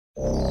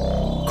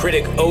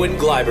Critic Owen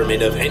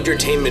Gleiberman of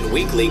Entertainment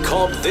Weekly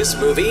called this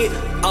movie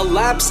a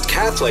lapsed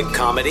Catholic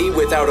comedy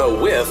without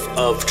a whiff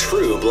of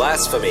true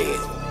blasphemy.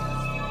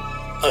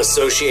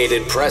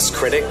 Associated Press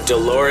critic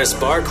Dolores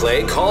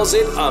Barclay calls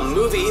it a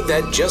movie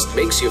that just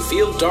makes you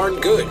feel darn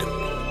good.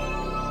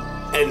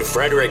 And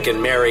Frederick and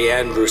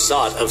Marianne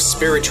Broussard of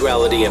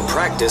Spirituality and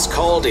Practice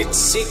called its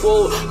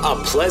sequel a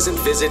pleasant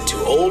visit to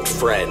old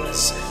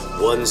friends,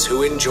 ones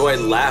who enjoy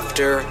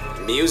laughter,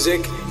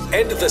 music,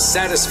 and the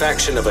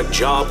satisfaction of a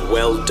job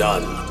well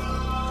done.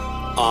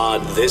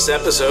 On this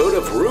episode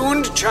of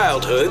Ruined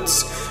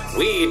Childhoods,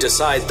 we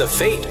decide the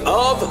fate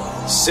of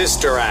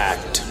Sister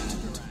Act.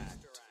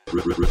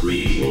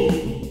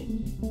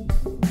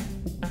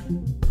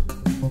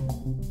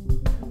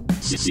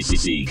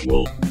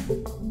 Sequel.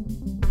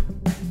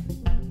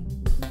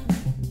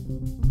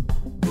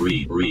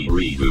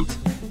 Reboot.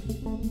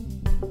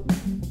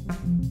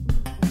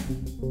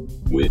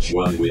 Which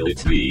one will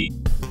it be?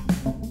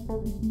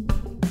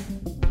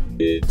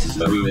 It's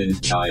the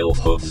Ruined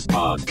Childhoods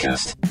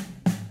podcast.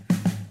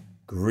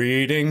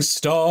 Greetings,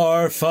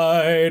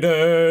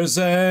 Starfighters,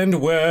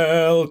 and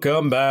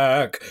welcome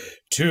back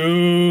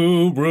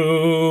to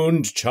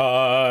Ruined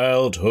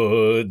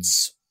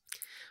Childhoods.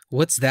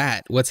 What's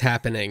that? What's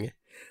happening?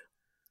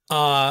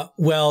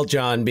 Well,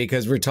 John,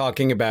 because we're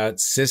talking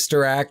about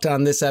Sister Act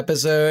on this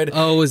episode.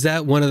 Oh, is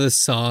that one of the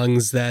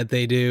songs that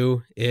they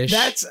do-ish?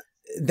 That's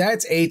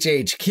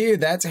HHQ.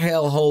 That's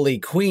Hail Holy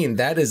Queen.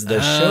 That is the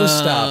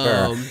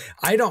showstopper.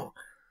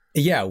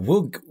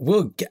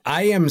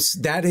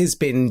 That has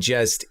been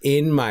just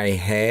in my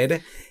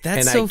head.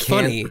 That's and so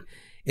funny.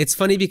 It's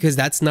funny because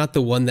that's not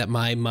the one that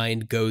my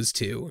mind goes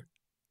to.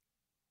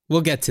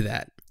 We'll get to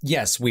that.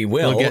 Yes, we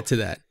will. We'll get to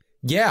that.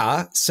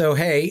 Yeah. So,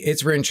 hey,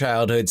 it's Ruined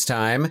Childhoods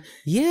time.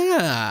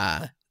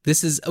 Yeah.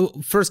 This is,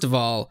 first of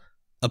all,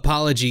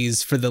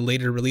 apologies for the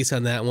later release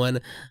on that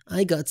one.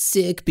 I got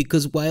sick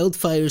because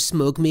wildfire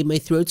smoke made my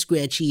throat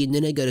scratchy and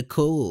then I got a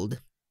cold.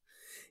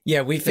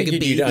 Yeah, we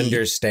figured you'd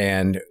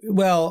understand.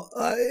 Well,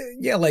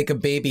 like a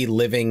baby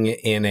living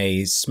in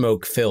a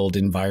smoke-filled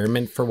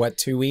environment for,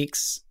 2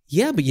 weeks?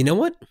 Yeah, but you know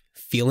what?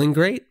 Feeling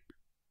great.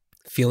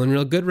 Feeling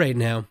real good right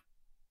now.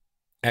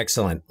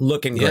 Excellent.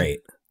 Looking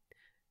great.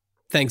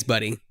 Thanks,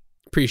 buddy.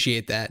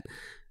 Appreciate that.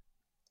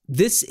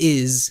 This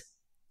is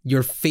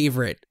your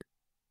favorite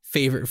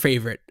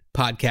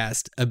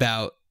podcast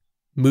about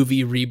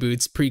movie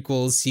reboots,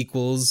 prequels,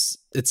 sequels,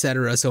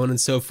 etc., so on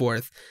and so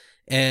forth.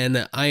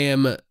 And I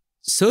am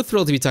so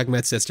thrilled to be talking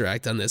about Sister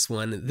Act on this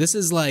one. This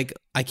is like,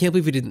 I can't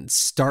believe we didn't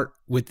start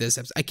with this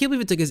episode. I can't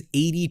believe it took us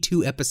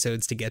 82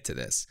 episodes to get to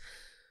this.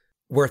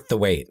 Worth the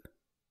wait.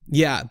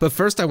 Yeah, but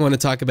first I want to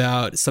talk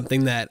about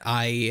something that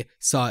I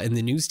saw in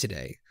the news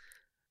today.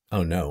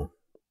 Oh, no.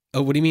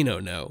 Oh, what do you mean, oh,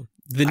 no?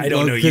 I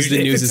don't know. Because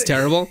the news is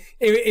terrible?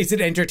 Is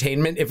it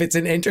entertainment? If it's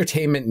an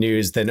entertainment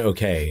news, then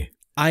okay.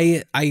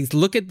 I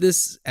look at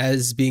this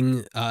as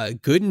being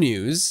good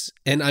news,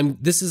 and I'm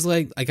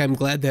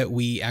glad that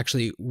we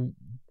actually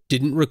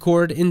didn't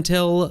record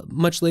until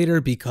much later,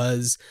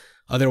 because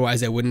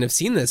otherwise I wouldn't have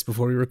seen this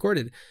before we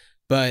recorded.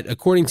 But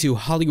according to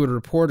Hollywood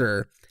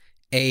Reporter,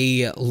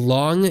 a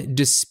long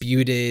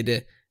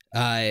disputed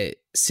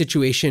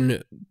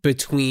situation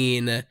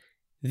between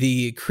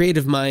the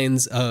creative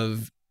minds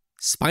of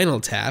Spinal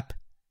Tap,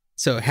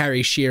 so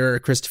Harry Shearer,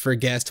 Christopher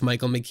Guest,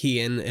 Michael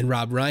McKean, and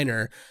Rob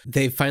Reiner,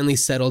 they finally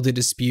settled a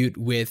dispute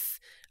with,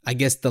 I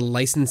guess, the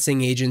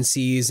licensing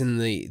agencies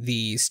and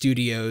the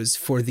studios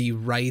for the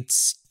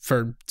rights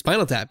for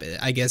Spinal Tap.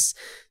 I guess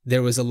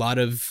there was a lot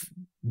of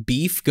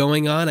beef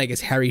going on. I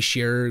guess Harry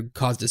Shearer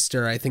caused a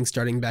stir, I think,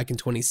 starting back in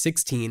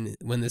 2016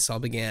 when this all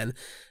began,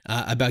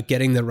 about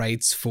getting the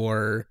rights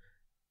for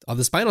all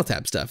the Spinal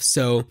Tap stuff.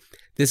 So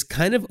this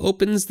kind of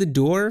opens the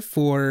door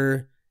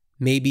for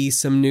maybe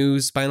some new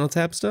Spinal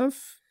Tap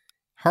stuff.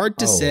 Hard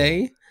to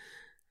say.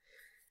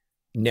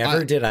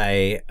 Never did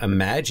I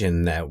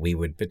imagine that we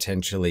would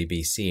potentially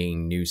be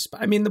seeing new.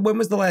 I mean, when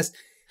was the last?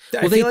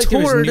 Well, they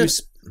toured.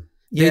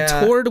 They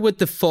toured with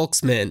the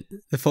Folksmen.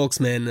 The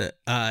Folksmen.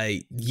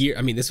 Year.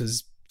 I mean, this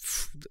was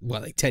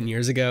like 10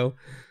 years ago.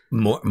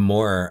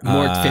 More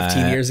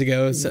 15 years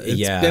ago. So it's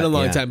been a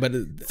long time, but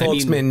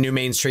Folksmen, New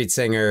Main Street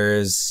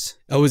Singers.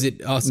 Oh, is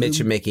it awesome?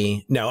 Mitch and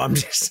Mickey? No, I'm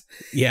just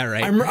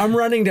right. I'm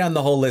running down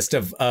the whole list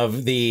of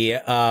the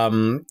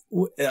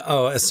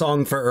a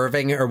Song for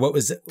Irving, or what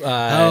was it?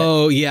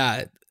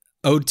 Ode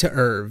to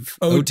Irv.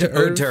 Ode to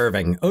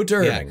Irving.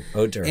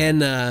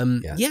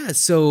 And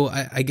so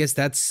I guess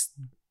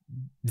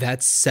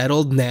that's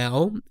settled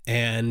now,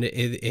 and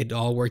it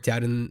all worked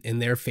out in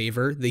their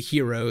favor. The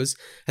heroes,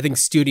 I think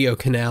Studio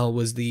Canal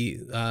was the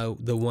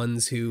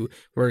ones who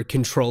were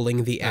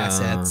controlling the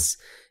assets,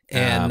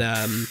 and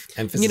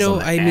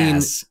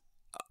mean,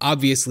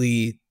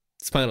 obviously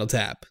Spinal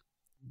Tap,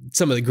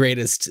 some of the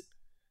greatest,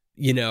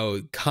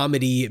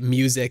 comedy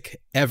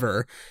music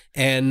ever,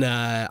 and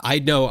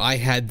I know I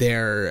had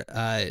their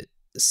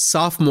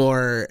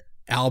sophomore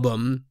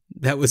album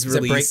that was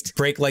released,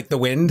 Break Like the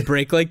Wind.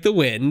 Break Like the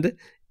Wind,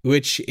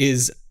 which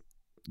is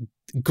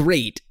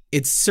great.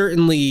 It's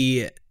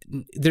certainly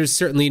there's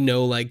certainly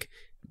no like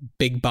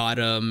Big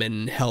Bottom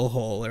and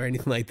Hellhole or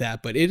anything like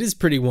that, but it is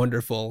pretty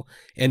wonderful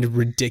and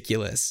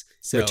ridiculous.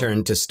 So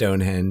Return to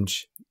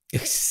Stonehenge.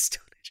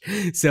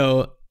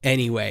 So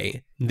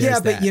anyway, yeah,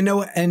 but that. you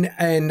know,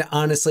 and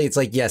honestly, it's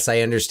like, yes,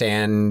 I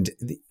understand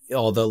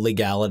all the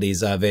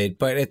legalities of it,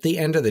 but at the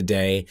end of the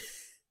day,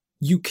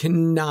 you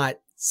cannot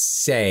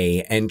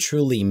say and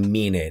truly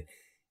mean it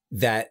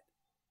that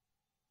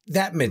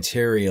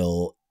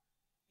material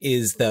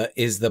is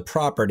the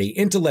property,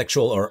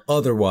 intellectual or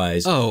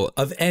otherwise,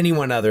 of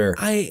anyone other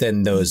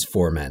than those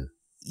four men.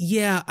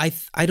 Yeah,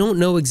 I don't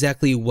know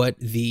exactly what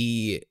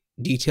the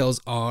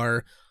details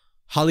are.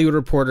 Hollywood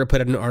Reporter put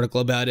out an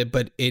article about it,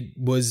 but it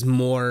was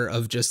more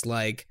of just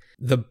like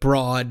the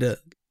broad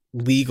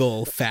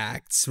legal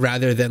facts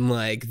rather than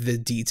like the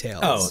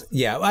details. Oh,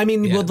 yeah. I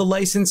mean, well, the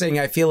licensing,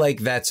 I feel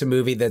like that's a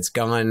movie that's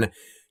gone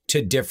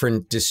to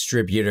different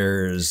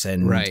distributors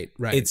and right.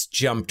 It's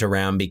jumped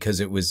around because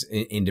it was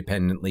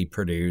independently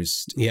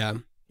produced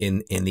in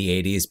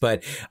the 80s.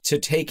 But to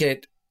take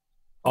it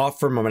off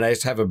for a moment, I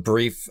just have a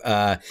brief,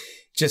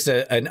 just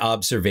an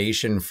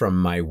observation from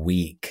my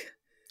week.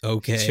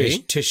 Okay.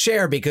 To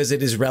share because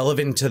it is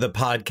relevant to the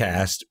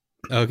podcast.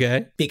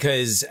 Okay.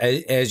 Because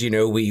as you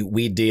know,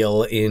 we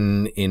deal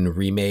in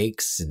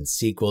remakes and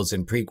sequels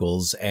and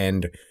prequels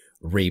and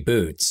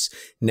reboots.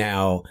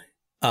 Now,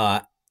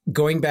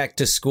 going back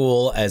to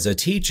school as a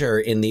teacher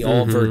in the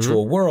all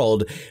virtual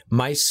world,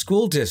 my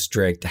school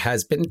district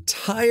has been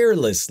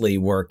tirelessly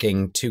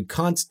working to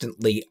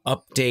constantly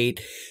update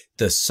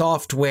the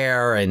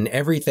software and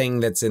everything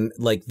that's in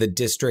like the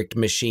district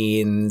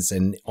machines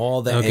and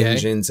all the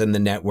engines and the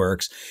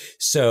networks.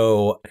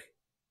 So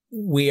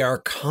we are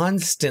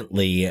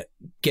constantly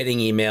getting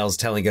emails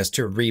telling us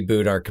to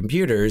reboot our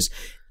computers.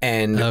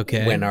 And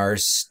when our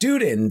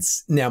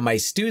students, now my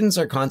students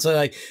are constantly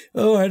like,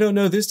 oh, I don't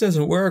know, this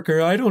doesn't work,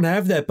 or I don't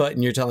have that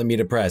button you're telling me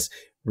to press.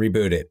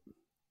 Reboot it.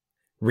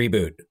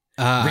 Reboot.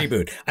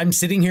 Reboot. I'm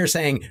sitting here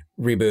saying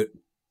reboot.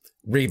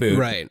 Reboot.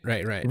 Right.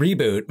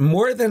 Reboot.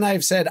 More than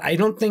I've said. I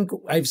don't think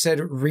I've said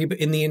reboot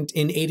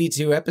in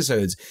 82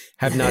 episodes,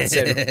 have not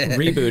said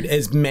reboot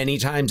as many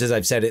times as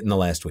I've said it in the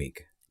last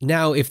week.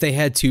 Now, if they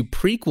had to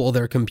prequel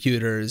their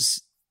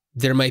computers,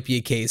 there might be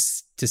a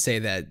case to say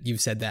that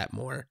you've said that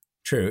more.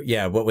 True.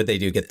 Yeah. What would they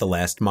do? Get the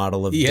last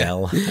model of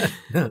Dell?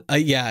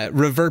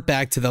 Revert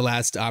back to the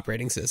last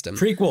operating system.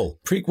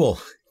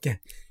 Prequel. Yeah.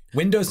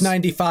 Windows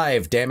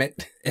 95, damn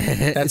it.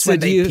 That's when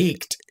they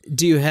peaked.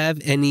 Do you have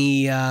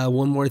any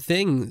one more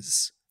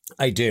things?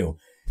 I do.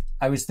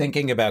 I was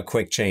thinking about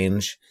Quick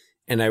Change,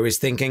 and I was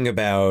thinking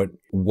about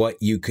what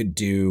you could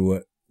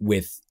do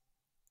with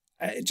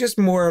just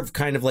more of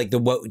kind of like the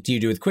what do you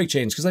do with Quick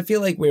Change? Because I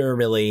feel like we were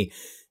really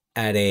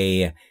at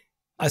a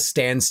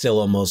standstill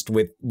almost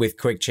with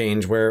Quick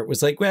Change, where it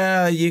was like,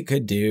 well, you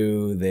could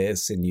do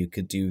this and you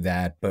could do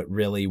that, but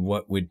really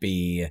what would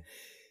be...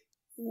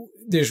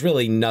 there's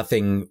really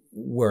nothing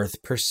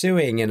worth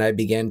pursuing. And I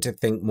began to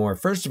think more.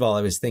 First of all,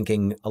 I was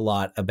thinking a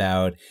lot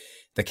about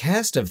the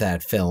cast of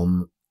that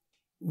film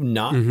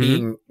not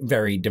being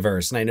very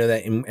diverse. And I know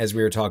that as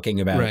we were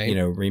talking about,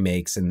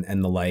 remakes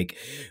and the like,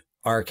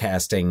 our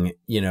casting,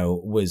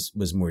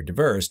 was more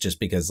diverse just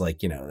because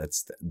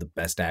that's the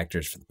best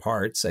actors for the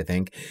parts, I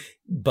think.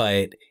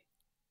 But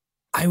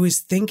I was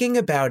thinking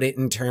about it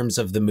in terms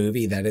of the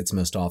movie that it's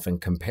most often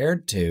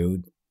compared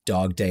to,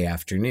 Dog Day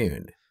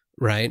Afternoon.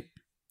 Right.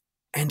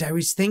 And I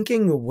was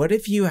thinking, what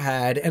if you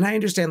had, and I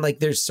understand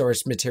there's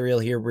source material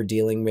here we're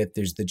dealing with,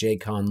 there's the Jay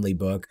Conley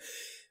book,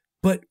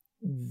 but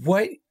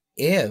what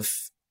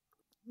if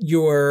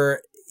you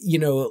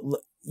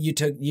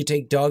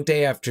take Dog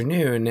Day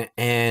Afternoon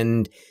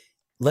and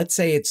let's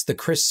say it's the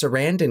Chris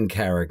Sarandon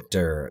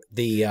character,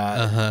 the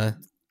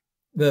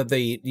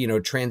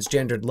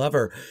transgendered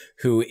lover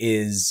who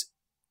is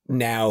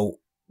now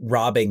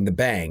robbing the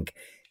bank.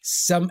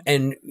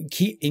 In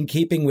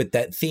keeping with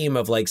that theme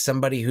of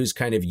somebody who's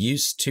kind of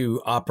used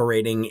to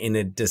operating in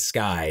a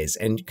disguise,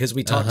 and because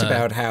we talked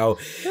about how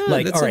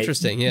that's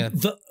interesting,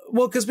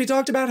 because we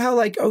talked about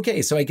how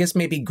so I guess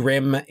maybe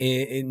Grimm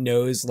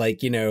knows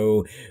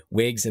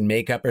wigs and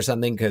makeup or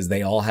something because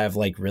they all have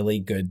really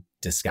good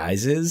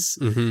disguises.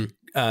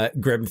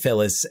 Grimm,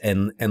 Phyllis,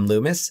 and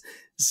Loomis.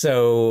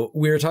 So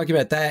we were talking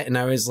about that, and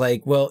I was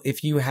like, well,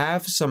 if you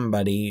have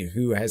somebody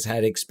who has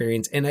had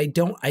experience, and I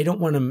don't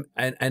want to,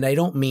 and I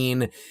don't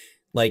mean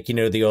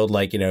the old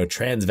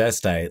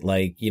transvestite,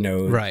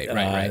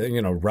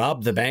 right.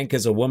 Rob the bank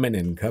as a woman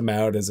and come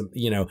out as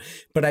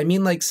but I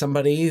mean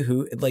somebody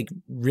who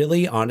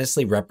really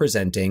honestly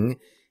representing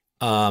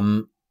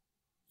a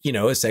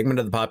segment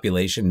of the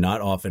population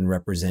not often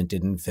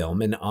represented in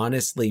film, and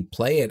honestly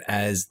play it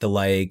as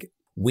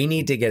we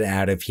need to get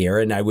out of here.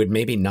 And I would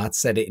maybe not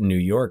set it in New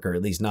York, or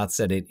at least not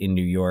set it in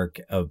New York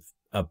of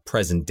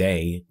present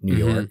day New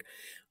York.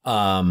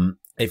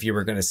 If you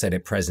were going to set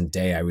it present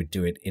day, I would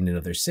do it in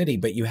another city.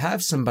 But you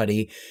have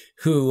somebody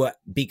who,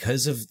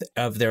 because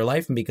of their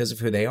life and because of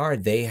who they are,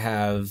 they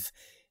have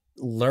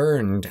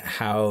learned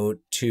how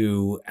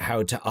to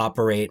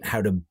operate,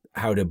 how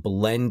to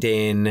blend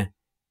in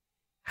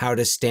how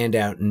to stand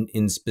out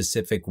in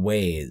specific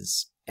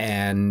ways.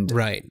 And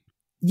Right.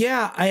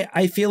 yeah,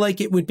 I feel like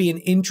it would be an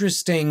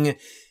interesting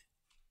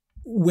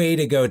way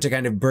to go to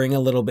kind of bring a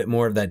little bit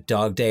more of that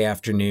Dog Day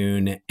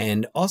Afternoon.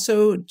 And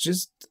also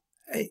just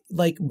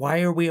like,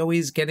 why are we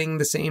always getting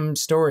the same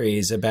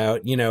stories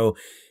about, you know,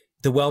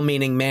 the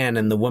well-meaning man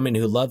and the woman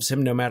who loves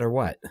him no matter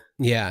what?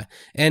 Yeah.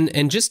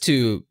 And just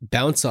to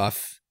bounce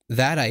off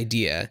that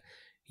idea,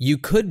 you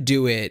could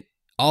do it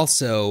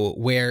also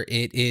where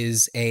it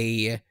is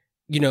a,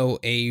 you know,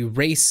 a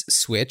race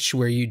switch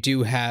where you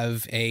do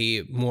have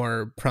a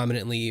more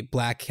prominently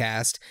black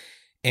cast.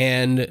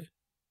 And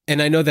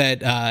I know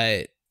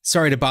that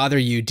Sorry to Bother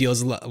You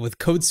deals a lot with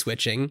code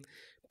switching,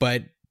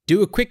 but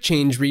do a Quick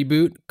Change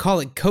reboot, call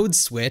it Code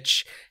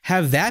Switch,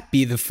 have that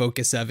be the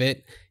focus of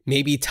it,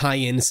 maybe tie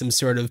in some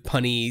sort of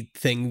punny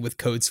thing with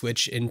Code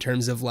Switch in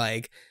terms of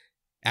like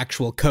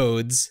actual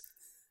codes.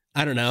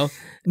 I don't know.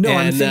 No,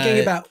 I'm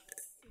thinking about...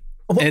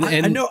 Well,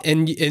 I know.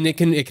 And it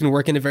can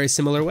work in a very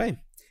similar way.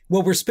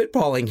 Well, we're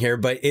spitballing here,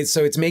 but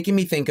it's making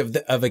me think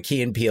of a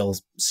Key and Peele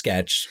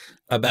sketch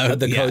about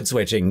the code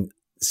switching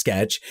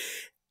sketch.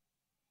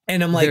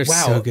 And I'm like, they're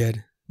wow, so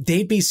good.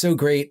 They'd be so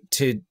great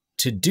to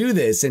do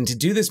this and to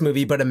do this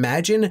movie. But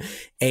imagine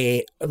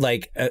a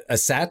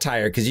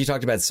satire, because you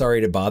talked about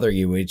Sorry to Bother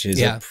You, which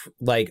is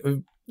like,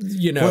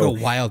 you know, what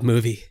a wild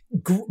movie.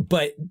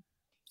 But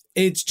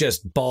it's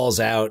just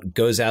balls out,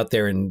 goes out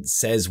there and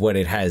says what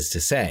it has to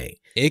say.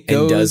 It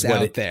goes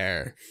out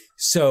there.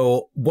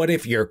 So what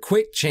if your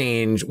Quick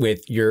Change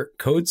with your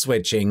code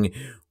switching,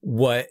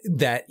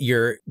 that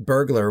your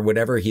burglar,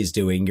 whatever he's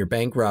doing, your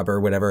bank robber,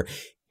 whatever,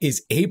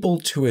 is able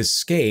to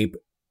escape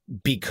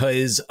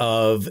because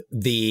of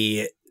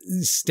the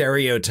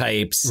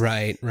stereotypes,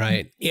 right,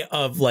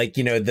 of like,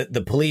 you know,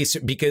 the police,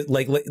 because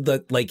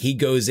like he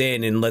goes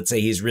in and let's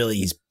say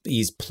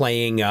he's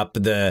playing up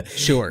the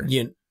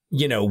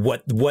you know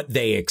what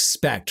they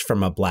expect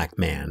from a black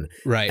man,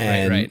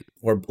 right,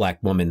 or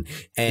black woman,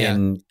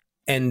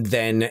 and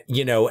then,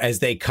 you know, as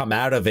they come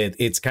out of it,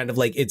 it's kind of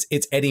like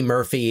it's Eddie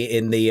Murphy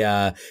in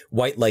the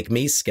White Like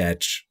Me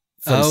sketch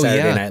from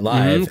Saturday Night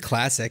Live.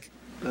 Classic.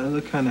 That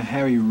look kind of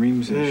Harry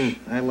Reams-ish.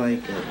 I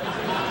like it.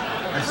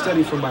 I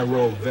study for my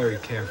role very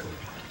carefully.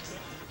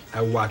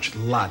 I watched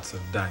lots of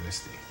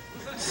Dynasty.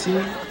 See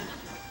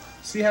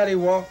how they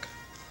walk?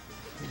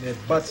 Their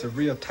butts are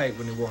real tight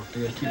when they walk.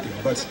 They gotta keep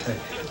their butts tight.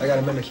 I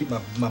gotta remember to keep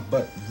my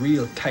butt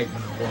real tight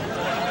when I walk.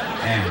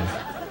 And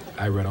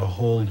I read a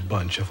whole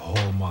bunch of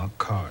Hallmark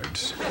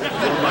cards. My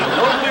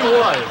lovely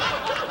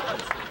wife.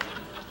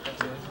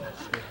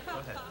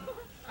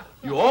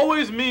 You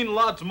always mean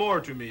lots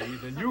more to me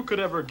than you could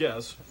ever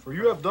guess, for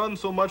you have done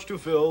so much to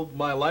fill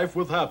my life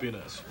with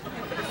happiness.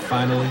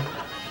 Finally,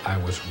 I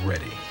was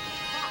ready.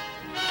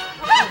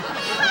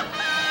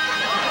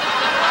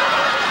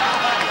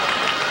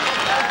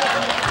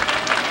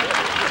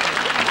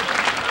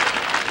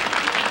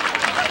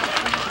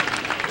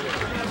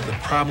 The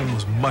problem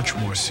was much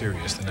more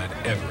serious than I'd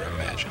ever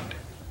imagined.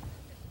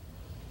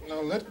 Now,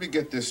 let me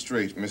get this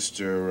straight,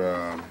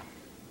 Mr.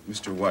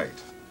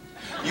 White.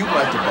 You'd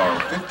like to borrow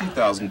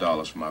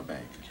 $50,000 from our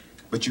bank,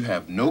 but you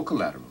have no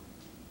collateral,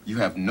 you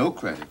have no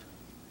credit,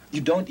 you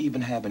don't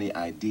even have any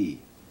ID.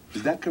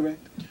 Is that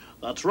correct?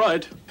 That's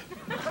right.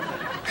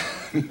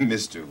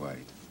 Mr.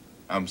 White,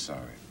 I'm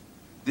sorry.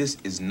 This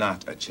is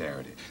not a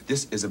charity.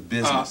 This is a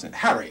business.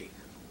 Harry,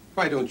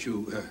 why don't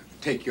you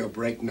take your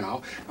break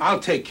now? I'll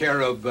take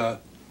care of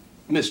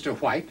Mr.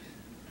 White.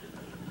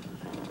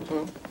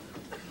 Oh,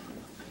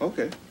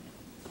 okay.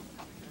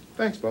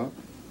 Thanks, Bob.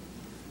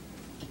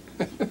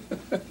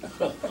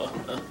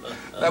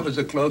 That was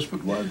a close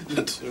one, wasn't it?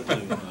 It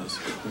certainly was.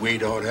 We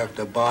don't have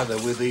to bother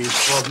with these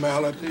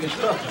formalities,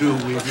 do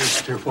we,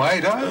 Mr.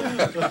 White,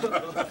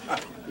 huh?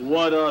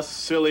 What a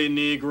silly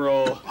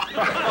Negro.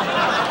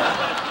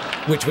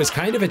 Which was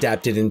kind of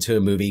adapted into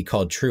a movie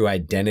called True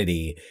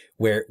Identity,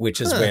 which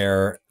is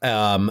where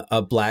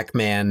a black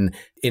man,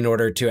 in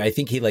order to, I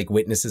think he like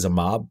witnesses a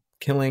mob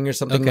killing or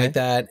something like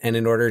that, and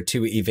in order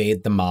to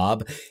evade the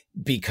mob,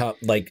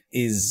 I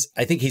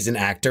think he's an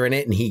actor in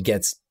it, and he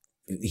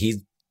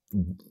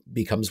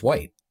becomes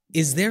white.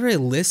 Is there a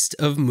list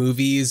of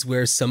movies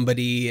where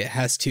somebody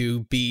has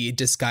to be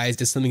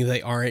disguised as something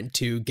they aren't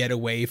to get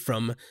away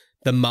from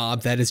the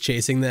mob that is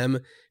chasing them?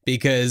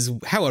 Because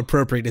how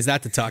appropriate is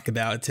that to talk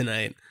about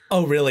tonight?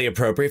 Oh, really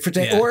appropriate for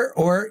today. Yeah.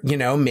 Or you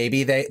know,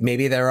 maybe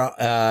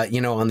they're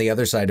you know, on the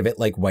other side of it,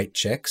 like White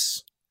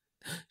Chicks.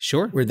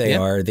 Sure. Where they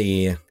are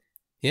the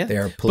they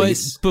are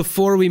police. But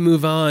before we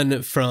move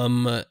on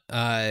from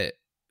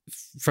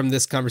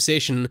this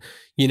conversation,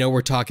 you know,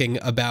 we're talking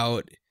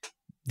about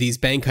these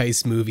bank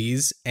heist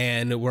movies,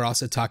 and we're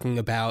also talking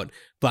about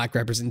black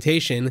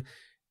representation.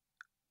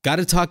 Got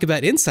to talk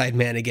about Inside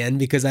Man again,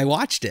 because I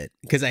watched it,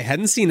 because I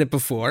hadn't seen it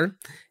before,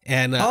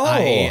 and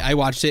I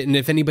watched it. And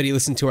if anybody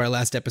listened to our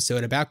last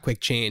episode about Quick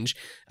Change,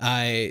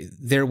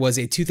 there was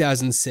a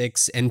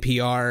 2006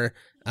 NPR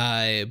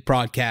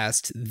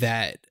broadcast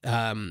that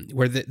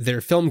where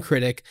their film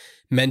critic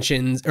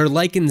mentions or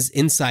likens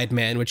Inside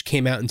Man, which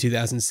came out in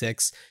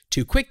 2006,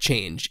 to Quick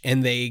Change,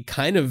 and they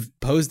kind of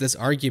pose this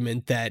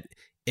argument that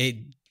it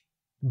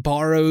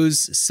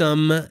borrows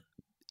some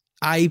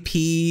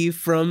IP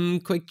from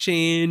Quick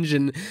Change,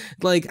 and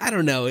like, I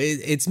don't know,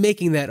 it's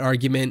making that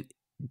argument.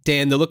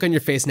 Dan, the look on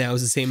your face now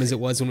is the same as it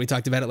was when we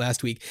talked about it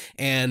last week,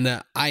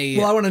 and I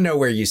want to know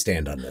where you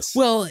stand on this.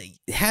 Well,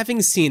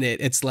 having seen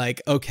it, it's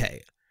like,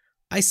 okay,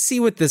 I see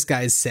what this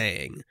guy's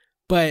saying,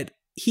 but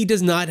he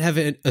does not have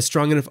a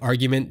strong enough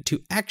argument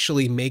to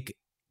actually make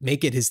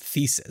it his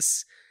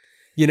thesis.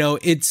 You know,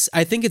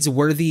 I think it's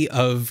worthy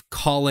of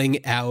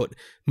calling out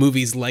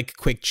movies like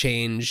Quick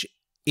Change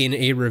in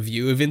a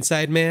review of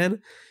Inside Man,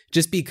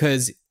 just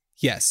because,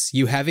 yes,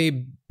 you have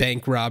a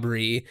bank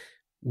robbery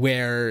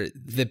where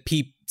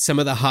some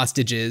of the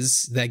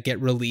hostages that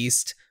get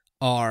released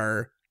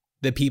are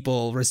the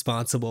people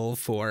responsible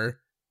for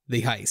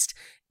the heist.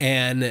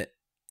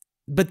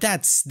 But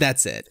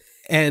that's it.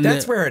 And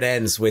that's where it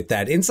ends with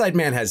that. Inside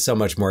Man has so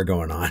much more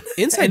going on.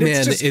 Inside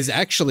Man is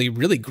actually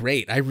really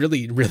great. I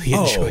really, really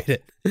enjoyed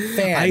it.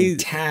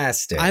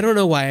 Fantastic. I don't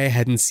know why I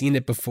hadn't seen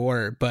it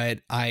before, but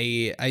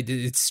I did.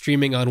 It's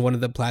streaming on one of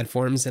the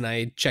platforms and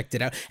I checked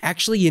it out.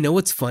 Actually, you know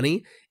what's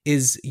funny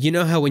is, you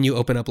know how when you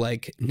open up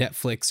like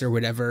Netflix or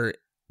whatever,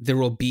 there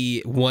will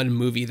be one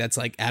movie that's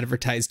like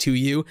advertised to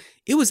you.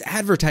 It was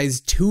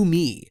advertised to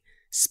me.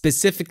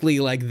 Specifically,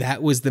 like,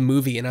 that was the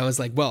movie, and I was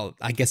like, well,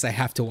 I guess I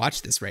have to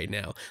watch this right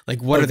now.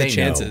 Like, what are the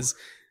chances?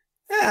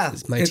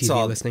 Is my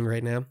TV listening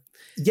right now?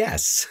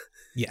 Yes.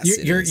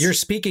 Yes. You're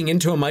speaking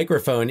into a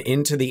microphone,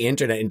 into the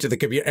internet, into the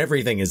computer.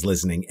 Everything is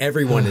listening.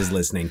 Everyone is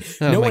listening.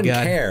 No one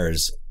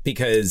cares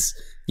because,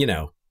 you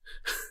know.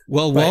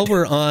 Well, while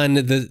we're on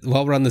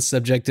the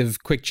subject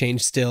of Quick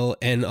Change still,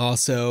 and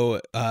also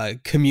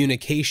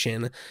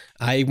communication,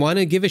 I want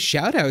to give a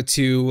shout out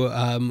to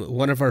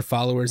one of our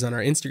followers on our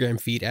Instagram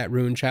feed at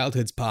Ruined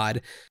Childhoods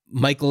Pod,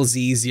 Michael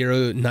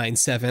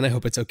Z097. I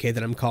hope it's okay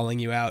that I'm calling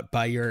you out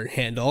by your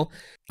handle.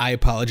 I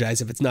apologize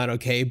if it's not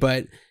okay,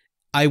 but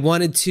I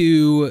wanted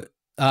to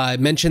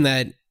mention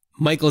that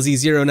Michael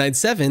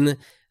Z097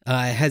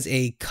 has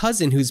a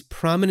cousin who's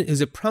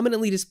a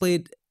prominently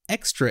displayed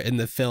extra in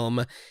the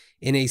film,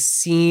 in a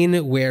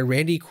scene where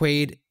Randy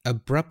Quaid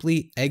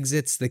abruptly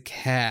exits the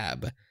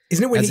cab.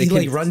 Isn't it when he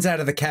like runs out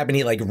of the cab and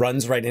he like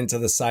runs right into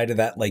the side of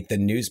that, like the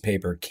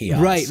newspaper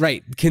kiosk?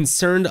 Right.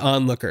 Concerned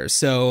onlooker.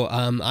 So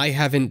I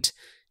haven't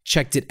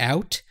checked it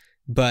out,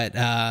 but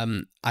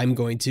I'm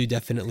going to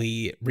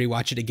definitely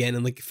rewatch it again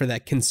and look for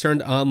that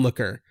concerned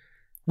onlooker.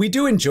 We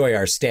do enjoy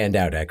our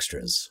standout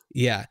extras.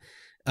 Yeah.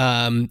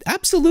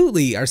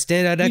 Absolutely. Our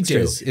standout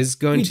extras is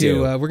going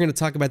to, we're going to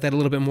talk about that a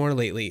little bit more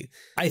lately.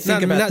 I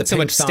think about the so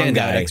much standout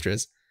guy.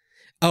 Extras.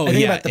 Oh, I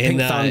think about the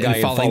pink thong guy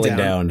and falling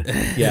down.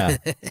 Yeah.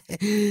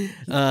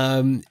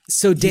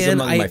 So Dan, he's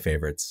among my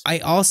favorites. I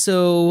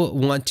also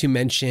want to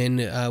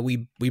mention,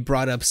 we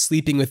brought up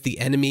Sleeping with the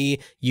Enemy.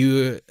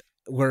 You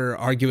were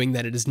arguing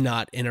that it is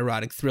not an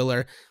erotic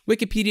thriller.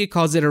 Wikipedia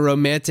calls it a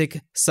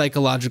romantic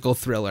psychological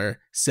thriller.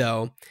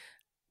 So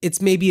it's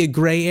maybe a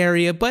gray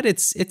area, but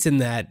it's in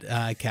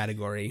that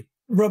category.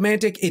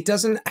 Romantic. It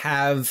doesn't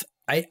have,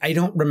 I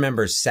don't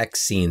remember sex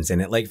scenes in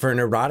it. Like for an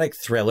erotic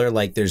thriller,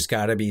 like there's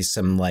got to be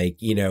some like,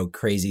 you know,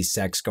 crazy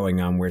sex going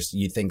on where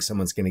you think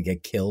someone's going to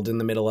get killed in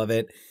the middle of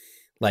it.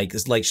 Like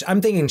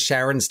I'm thinking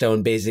Sharon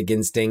Stone, Basic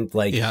Instinct,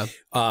 like,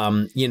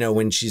 you know,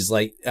 when she's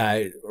like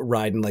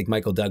riding like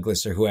Michael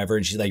Douglas or whoever,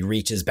 and she like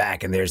reaches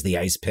back and there's the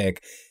ice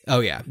pick. Oh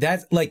yeah.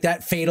 That's like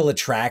that Fatal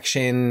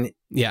Attraction.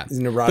 Yeah.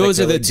 Neurotic, those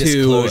are the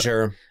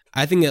Disclosure. Two.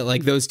 I think that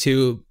like those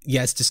two,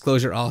 yes,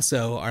 Disclosure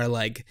also are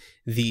like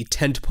the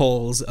tent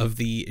poles of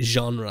the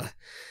genre.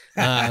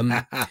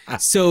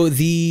 So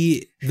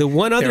the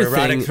one other They're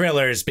erotic thing,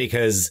 thrillers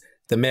because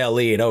the male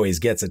lead always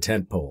gets a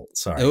tent pole.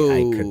 Sorry,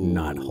 I could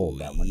not hold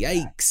that one.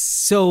 Yikes. Back.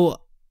 So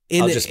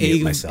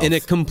in a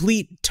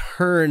complete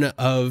turn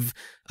of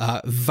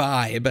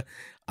vibe,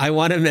 I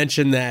want to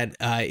mention that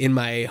in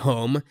my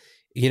home,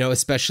 you know,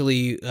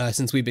 especially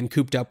since we've been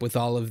cooped up with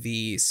all of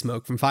the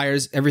smoke from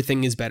fires,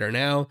 everything is better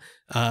now.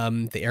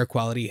 The air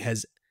quality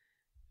has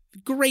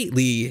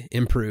greatly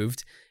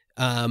improved.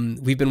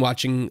 We've been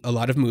watching a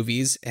lot of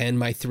movies, and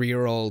my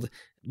 3-year-old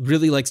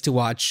really likes to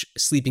watch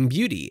Sleeping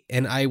Beauty.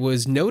 And I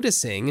was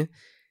noticing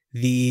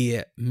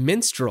the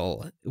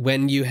minstrel,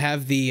 when you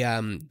have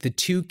the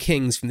two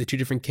kings from the two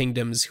different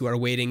kingdoms who are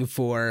waiting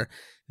for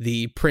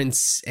the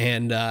prince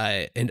and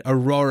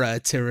Aurora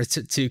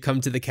to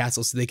come to the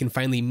castle so they can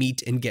finally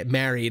meet and get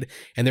married,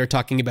 and they're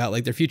talking about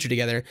like their future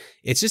together.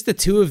 It's just the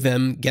two of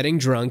them getting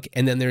drunk,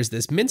 and then there's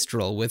this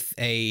minstrel with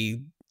a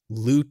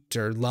lute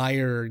or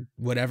lyre or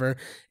whatever,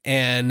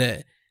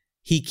 and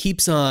he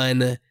keeps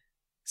on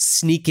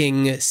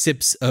sneaking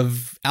sips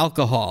of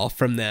alcohol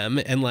from them,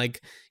 and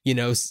like, you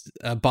know,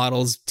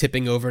 bottles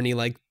tipping over, and he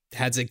like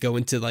has it go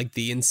into like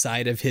the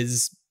inside of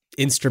his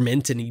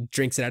instrument, and he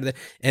drinks it out of there.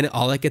 And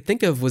all I could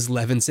think of was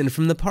Levinson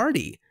from The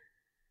Party.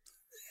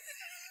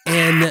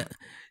 And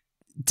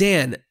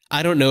Dan,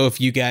 I don't know if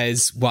you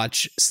guys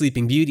watch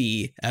Sleeping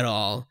Beauty at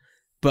all,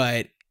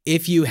 but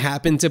if you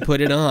happen to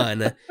put it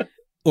on,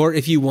 or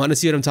if you want to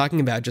see what I'm talking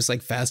about, just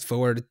like fast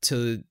forward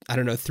to, I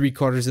don't know,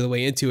 3/4 of the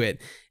way into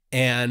it,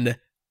 and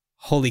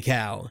holy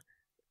cow.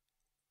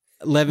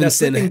 Now, Levinson.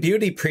 Sleeping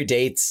Beauty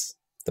predates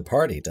The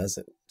Party,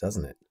 doesn't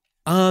it?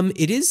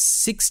 It is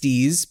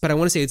 60s, but I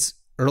want to say it's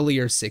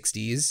earlier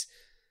 60s.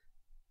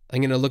 I'm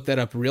going to look that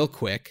up real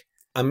quick.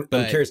 I'm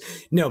curious.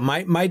 No,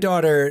 my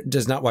daughter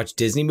does not watch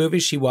Disney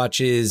movies. She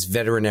watches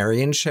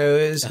veterinarian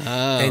shows.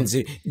 And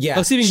Sleeping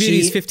Beauty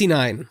is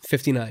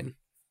 59.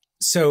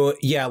 So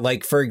yeah,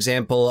 like for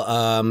example,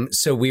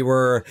 so we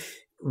were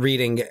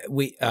reading,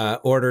 we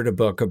ordered a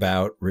book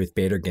about Ruth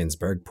Bader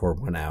Ginsburg. Pour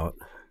one out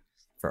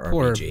for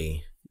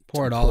RBG.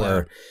 Pour it all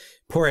out.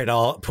 Pour it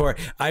all.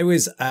 I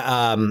was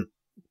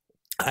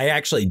I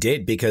actually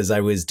did, because I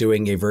was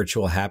doing a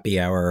virtual happy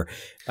hour.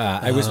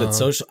 I was with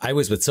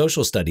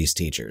social studies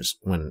teachers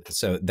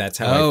so that's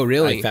how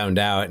I found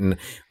out. And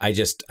I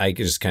just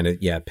kind of,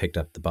 picked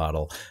up the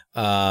bottle.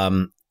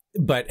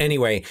 But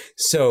anyway,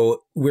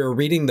 so we're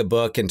reading the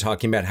book and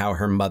talking about how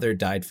her mother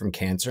died from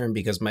cancer. And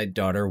because my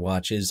daughter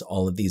watches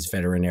all of these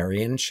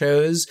veterinarian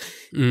shows,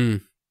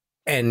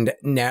 and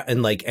now,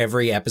 and like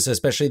every episode,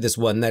 especially this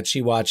one that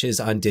she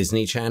watches on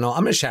Disney Channel,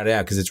 I'm going to shout it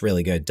out because it's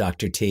really good.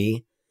 Dr.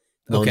 T,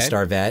 Lone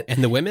Star Vet.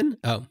 And the women?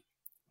 Oh.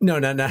 No.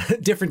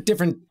 Different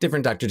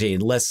Dr. T.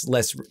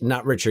 Less,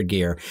 not Richard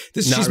Gere.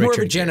 She's more of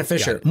a Jenna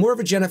Fisher. More of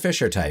a Jenna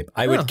Fisher type.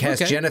 I would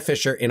cast Jenna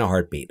Fisher in a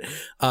heartbeat.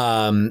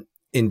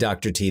 In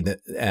Dr. T,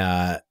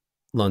 the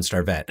Lone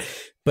Star Vet.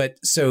 But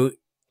so,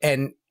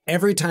 and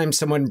every time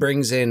someone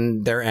brings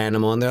in their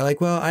animal and they're like,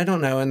 well, I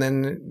don't know. And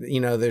then,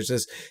 there's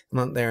this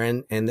one there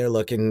and they're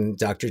looking,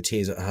 Dr.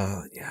 T's,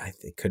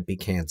 it could be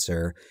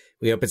cancer.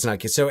 We hope it's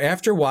not. So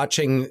after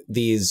watching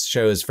these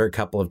shows for a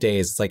couple of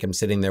days, it's like I'm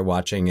sitting there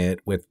watching it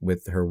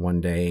with her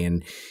one day,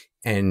 and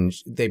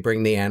they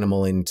bring the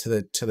animal into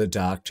the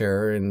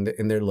doctor and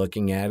they're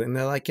looking at it and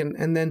they're like,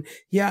 and then,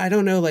 I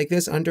don't know, like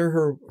this under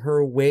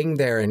her wing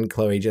there. And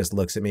Chloe just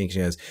looks at me and she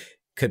goes,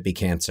 could be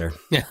cancer.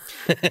 Yeah.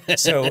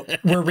 So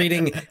we're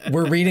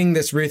reading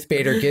this Ruth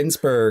Bader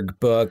Ginsburg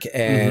book,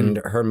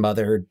 and her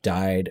mother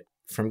died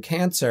from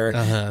cancer.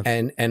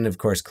 And of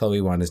course,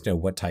 Chloe wanted to know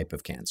what type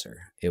of cancer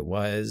it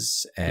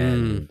was.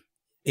 And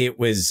it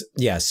was,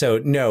 so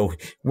no,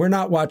 we're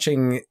not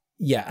watching.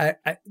 I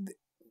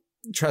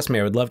trust me,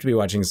 I would love to be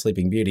watching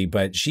Sleeping Beauty,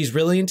 but she's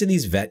really into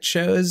these vet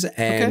shows,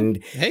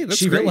 and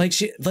that's great.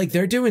 Like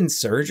they're doing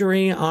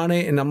surgery on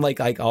it, and I'm like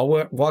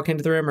I'll walk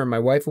into the room, or my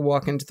wife will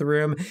walk into the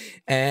room,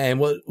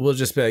 and we'll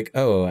just be like,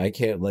 oh, I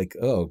can't, like,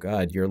 oh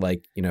God, you're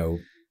like,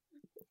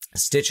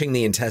 stitching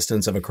the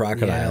intestines of a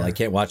crocodile. I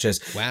can't watch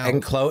this. Wow.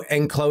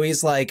 And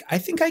Chloe's like, I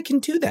think I can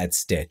do that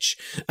stitch.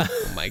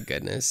 Oh my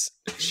goodness,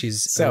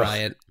 she's a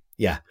riot.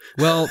 Yeah.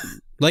 Well,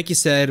 like you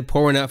said,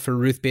 pour one out for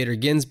Ruth Bader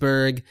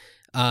Ginsburg.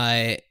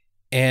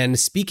 And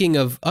speaking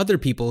of other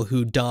people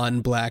who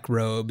don black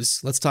robes,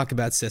 let's talk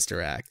about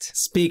Sister Act.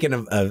 Speaking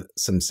of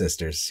some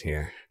sisters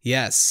here.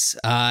 Yes.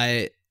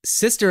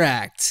 Sister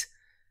Act.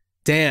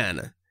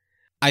 Dan,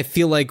 I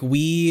feel like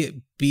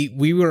we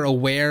were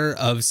aware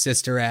of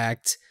Sister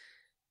Act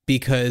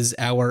because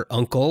our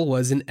uncle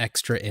was an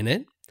extra in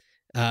it.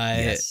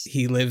 Yes.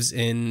 He lives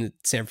in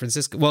San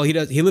Francisco. Well, he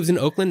lives in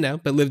Oakland now,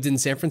 but lived in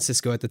San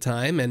Francisco at the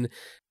time. And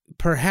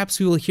perhaps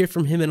we will hear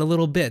from him in a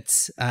little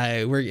bit.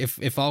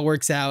 If all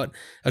works out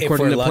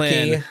according to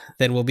plan,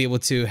 then we'll be able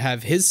to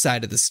have his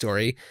side of the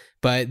story.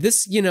 But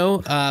this,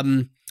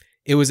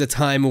 it was a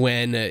time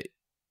when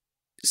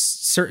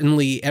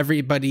certainly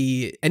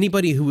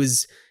anybody who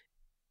was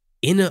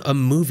in a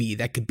movie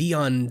that could be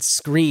on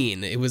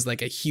screen, it was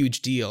like a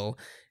huge deal.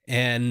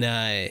 And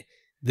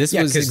this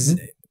was...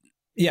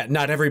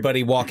 not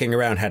everybody walking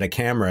around had a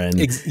camera, and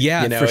for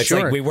it's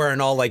sure. like we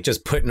weren't all like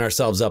just putting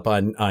ourselves up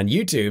on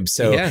YouTube.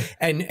 So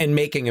and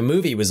making a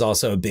movie was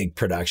also a big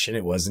production.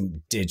 It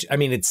wasn't I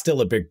mean, it's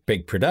still a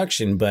big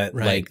production, but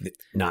like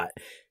not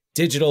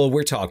digital.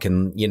 We're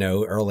talking,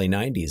 early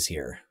 90s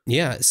here.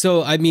 Yeah.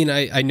 So I mean,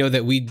 I know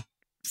that we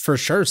for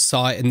sure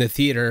saw it in the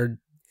theater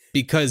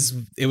because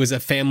it was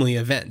a family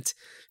event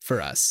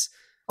for us.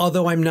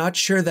 Although I'm not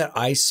sure that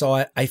I saw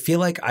it. I feel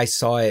like I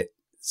saw it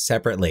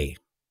separately.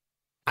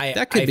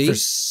 That could be. For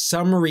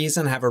some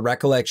reason, have a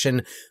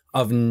recollection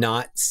of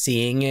not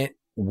seeing it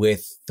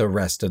with the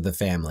rest of the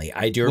family.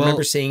 I do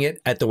remember seeing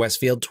it at the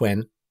Westfield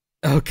Twin.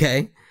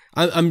 Okay.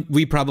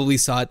 We probably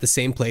saw it the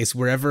same place,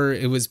 wherever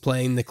it was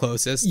playing the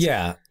closest.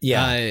 Yeah.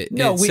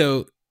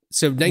 So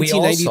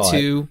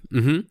 1992.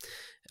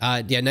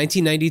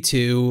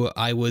 1992.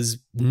 I was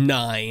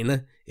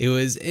 9. It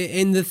was,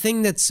 and the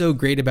thing that's so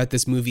great about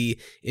this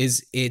movie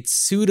is it's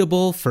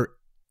suitable for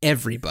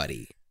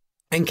everybody.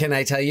 And can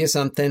I tell you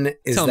something?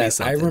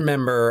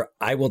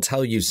 I will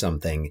tell you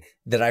something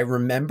that I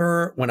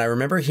remember when I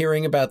remember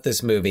hearing about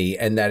this movie,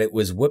 and that it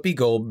was Whoopi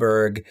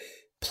Goldberg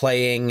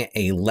playing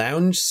a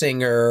lounge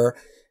singer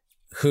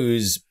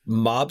whose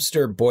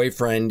mobster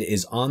boyfriend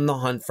is on the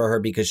hunt for her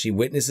because she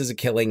witnesses a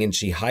killing and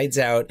she hides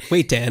out.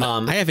 Wait, Dan,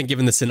 I haven't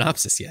given the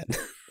synopsis yet.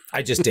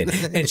 I just did.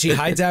 And she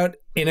hides out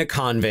in a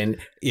convent.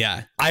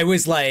 Yeah. I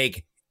was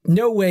like,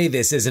 no way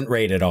this isn't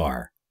rated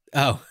R.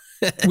 Oh.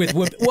 With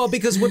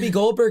because Whoopi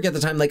Goldberg at the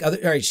time, like, all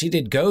right, she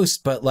did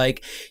Ghost, but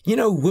like, you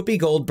know, Whoopi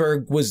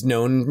Goldberg was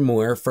known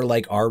more for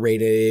like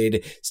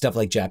R-rated stuff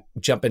like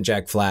Jumpin'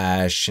 Jack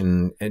Flash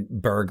and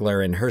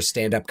Burglar, and her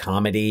stand-up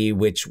comedy,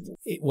 which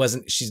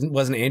she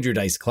wasn't Andrew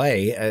Dice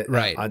Clay,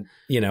 right?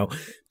 You know,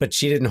 but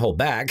she didn't hold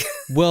back.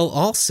 Well,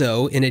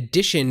 also, in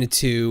addition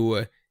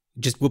to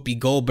just Whoopi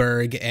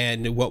Goldberg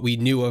and what we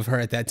knew of her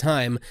at that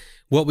time,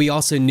 what we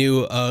also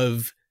knew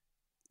of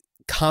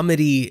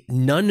comedy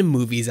nun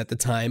movies at the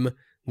time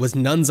was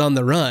Nuns on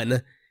the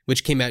Run,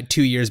 which came out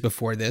 2 years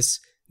before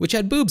this, which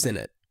had boobs in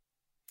it,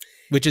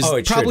 which is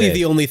probably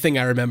the only thing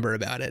I remember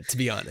about it, to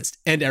be honest.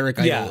 And Eric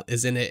Idle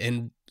is in it,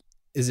 and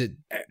is it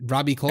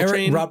Robbie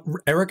Coltrane?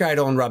 Eric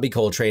Idle and Robbie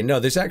Coltrane. No,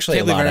 there's actually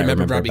a lot I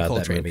remember Robbie about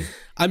Coltrane. That movie.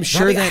 I'm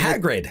sure that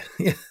Hagrid.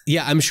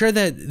 Yeah, I'm sure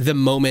that the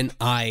moment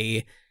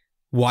I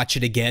watch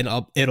it again,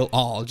 it'll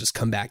all just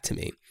come back to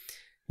me.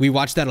 We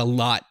watched that a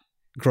lot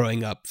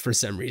growing up for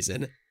some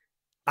reason.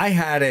 I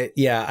had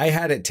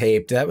it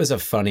taped. That was a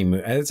funny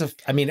movie.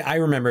 I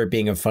remember it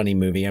being a funny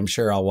movie. I'm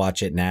sure I'll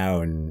watch it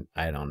now and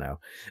I don't know.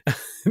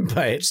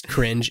 But just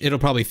cringe. It'll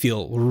probably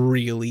feel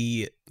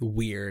really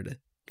weird.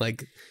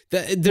 Like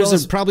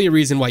there's probably a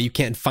reason why you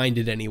can't find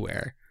it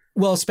anywhere.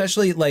 Well,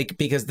 especially like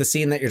because the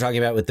scene that you're talking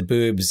about with the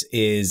boobs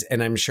is,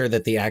 and I'm sure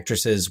that the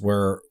actresses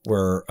were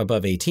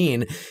above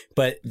 18,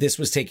 but this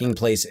was taking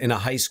place in a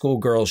high school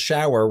girls'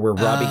 shower where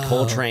Robbie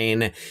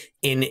Coltrane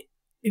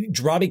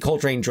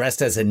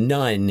dressed as a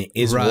nun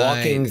is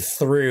walking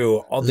through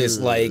all this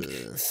like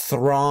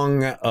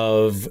throng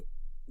of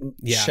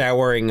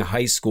showering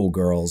high school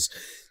girls.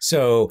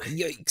 So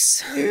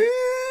yikes.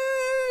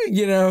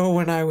 You know,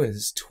 when I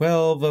was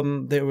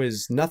 12, there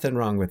was nothing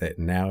wrong with it.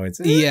 Now it's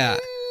Yeah.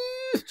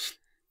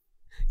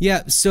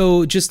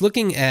 So just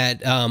looking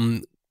at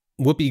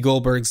Whoopi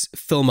Goldberg's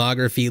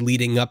filmography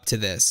leading up to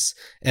this,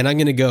 and I'm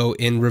going to go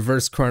in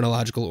reverse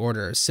chronological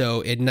order. So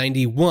in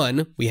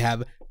 91, we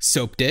have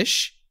Soap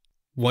Dish,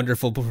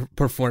 wonderful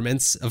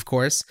performance, of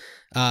course.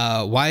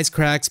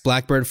 Wisecracks,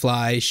 Blackbird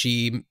Fly.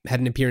 She had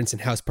an appearance in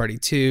House Party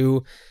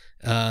 2,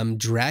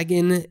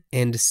 Dragon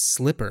and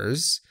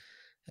Slippers.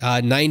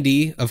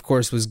 90, of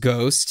course, was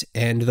Ghost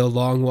and The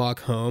Long Walk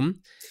Home.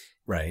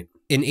 Right.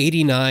 In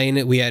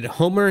 89, we had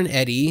Homer and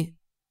Eddie.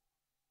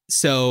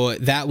 So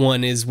that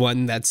one is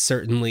one that's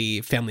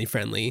certainly family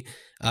friendly.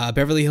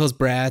 Beverly Hills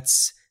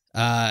Brats,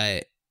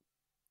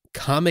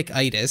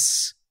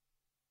 Comic-itis.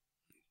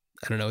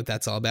 I don't know what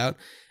that's all about.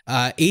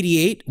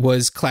 88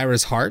 was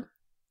Clara's Heart.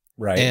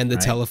 Right. And The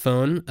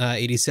Telephone.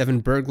 87,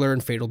 Burglar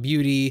and Fatal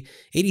Beauty.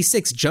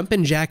 86,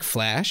 Jumpin' Jack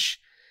Flash.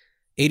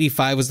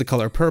 85 was The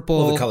Color Purple.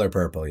 Well, The Color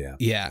Purple, yeah.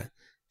 Yeah.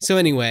 So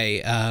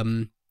anyway,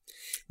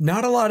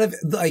 not a lot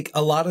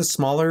of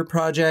smaller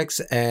projects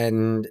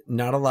and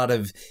not a lot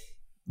of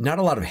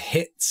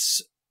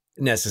hits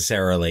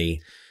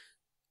necessarily.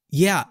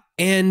 Yeah.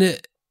 And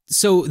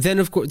so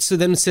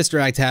then Sister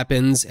Act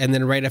happens, and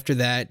then right after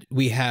that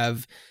we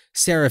have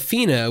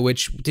Serafina,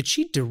 which did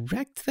she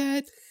direct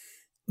that?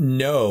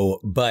 No,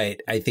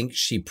 but I think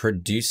she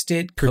produced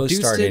it,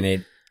 co-starred in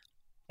it,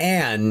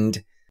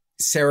 and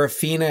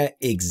Serafina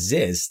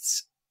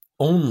exists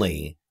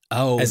only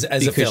as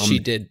a film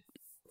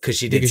because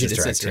she did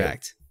Sister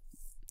Act.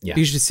 Yeah,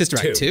 because she did Sister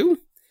Act 2?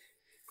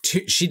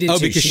 She did.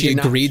 Because she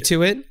agreed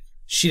to it.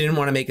 She didn't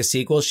want to make a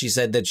sequel. She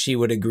said that she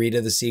would agree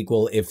to the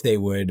sequel if they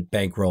would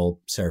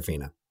bankroll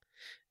Serafina.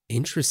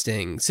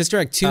 Interesting. Sister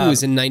Act 2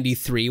 was in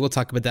 93. We'll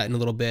talk about that in a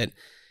little bit.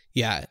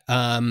 Yeah.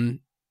 And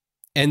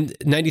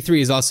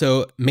 93 is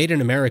also Made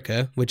in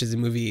America, which is a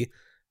movie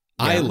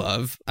I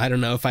love. I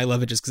don't know if I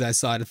love it just because I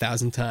saw it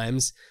 1,000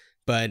 times,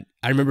 but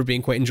I remember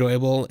being quite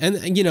enjoyable. And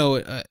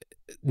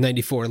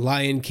 94,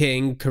 Lion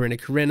King,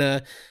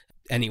 Corinna.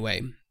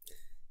 Anyway.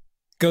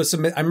 I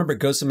remember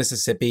Ghost of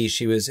Mississippi.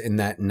 She was in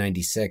that in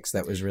 96.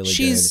 That was really good.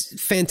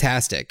 She's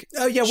fantastic.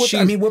 Oh, yeah.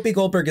 Whoopi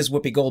Goldberg is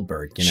Whoopi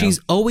Goldberg. You know? She's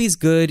always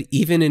good,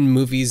 even in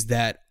movies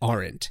that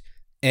aren't.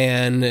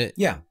 And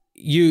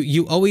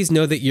you always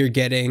know that you're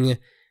getting,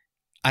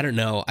 I don't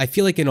know, I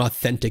feel like an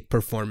authentic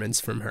performance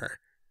from her.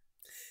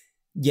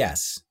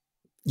 Yes.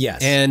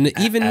 And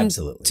even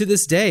absolutely. To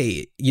this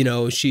day,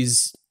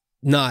 she's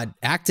not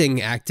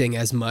acting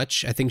as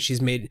much. I think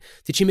did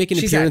she make an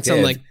appearance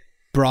on like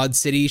Broad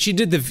City?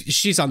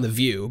 She's on The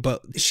View,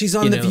 but she's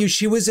on The View.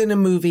 She was in a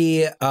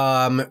movie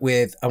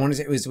with, I want to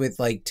say it was with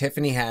like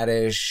Tiffany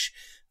Haddish.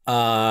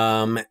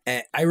 I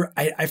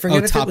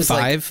forget if Top it was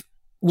 5.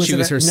 Like, she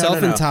was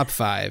herself in Top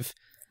 5.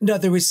 No,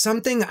 there was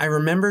something I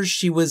remember.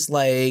 She was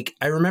like,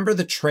 I remember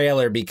the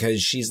trailer because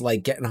she's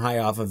like getting high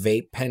off a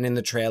vape pen in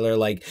the trailer,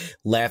 like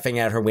laughing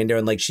out her window.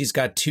 And like, she's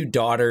got 2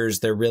 daughters.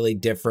 They're really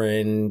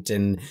different.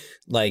 And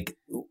like,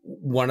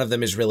 one of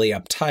them is really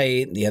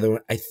uptight. The other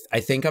one, I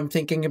think I'm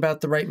thinking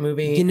about the right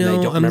movie.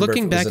 I'm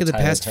looking back at the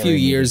past few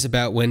years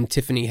about when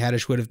Tiffany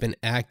Haddish would have been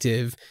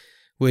active,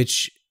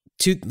 which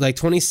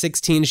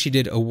 2016, she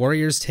did A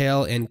Warrior's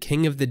Tale and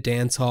King of the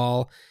Dance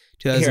Hall.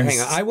 Here, hang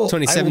on. I will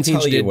 2017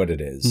 tell she you did what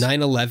it is.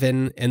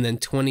 9/11, and then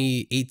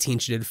 2018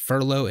 she did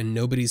Furlough and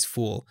Nobody's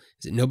Fool.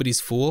 Is it Nobody's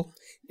Fool?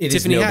 It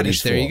Tiffany is Nobody's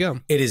Haddish. Fool. There you go.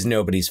 It is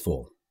Nobody's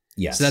Fool.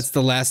 Yes. So that's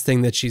the last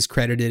thing that she's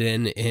credited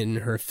in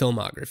her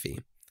filmography.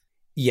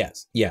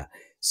 Yes. Yeah.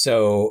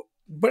 So,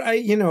 but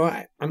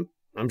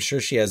I'm sure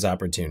she has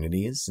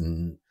opportunities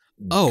and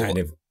kind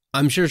of.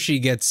 I'm sure she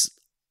gets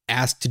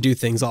asked to do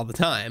things all the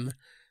time,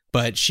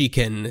 but she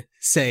can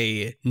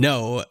say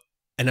no,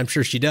 and I'm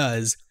sure she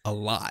does a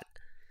lot.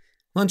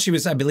 Well, and she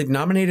was, I believe,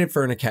 nominated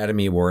for an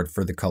Academy Award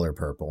for The Color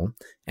Purple,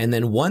 and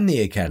then won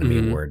the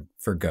Academy Award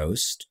for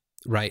Ghost.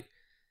 Right.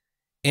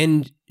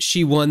 And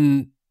she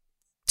won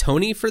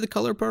Tony for The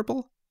Color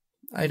Purple?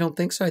 I don't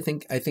think so. I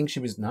think she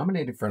was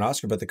nominated for an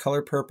Oscar, but The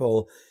Color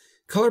Purple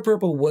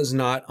was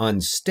not on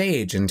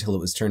stage until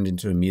it was turned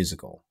into a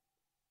musical.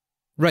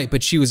 Right,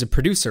 but she was a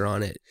producer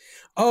on it.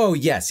 Oh,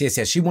 yes.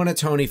 She won a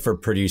Tony for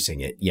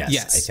producing it.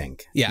 Yes. I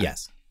think. Yeah.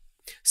 Yes.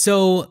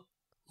 So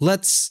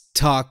let's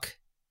talk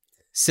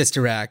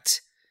Sister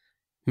Act.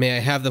 May I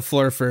have the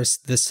floor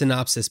first? The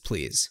synopsis,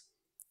 please.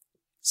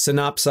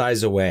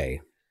 Synopsize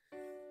away.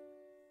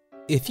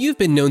 If you've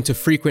been known to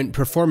frequent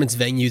performance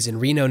venues in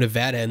Reno,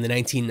 Nevada in the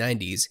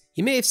 1990s,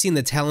 you may have seen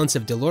the talents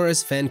of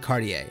Dolores Van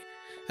Cartier,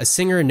 a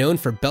singer known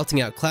for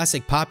belting out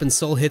classic pop and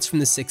soul hits from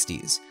the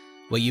 60s.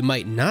 What you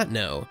might not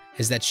know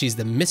is that she's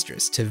the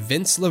mistress to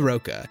Vince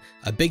LaRocca,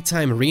 a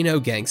big-time Reno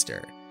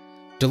gangster.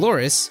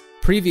 Dolores,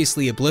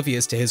 previously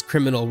oblivious to his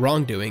criminal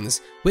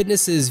wrongdoings,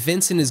 witnesses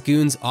Vince and his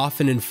goons off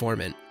an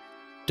informant.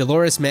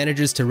 Dolores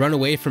manages to run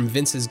away from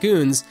Vince's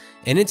goons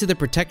and into the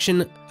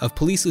protection of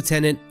Police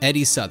Lieutenant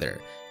Eddie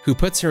Souther, who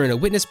puts her in a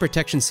witness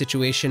protection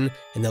situation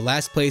in the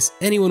last place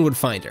anyone would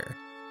find her,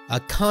 a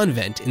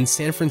convent in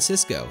San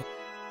Francisco,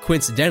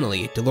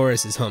 coincidentally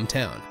Dolores'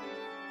 hometown.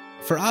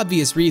 For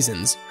obvious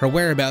reasons, her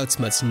whereabouts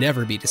must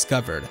never be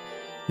discovered.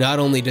 Not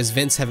only does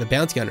Vince have a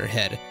bounty on her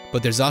head,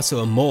 but there's also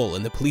a mole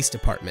in the police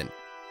department.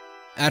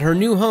 At her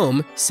new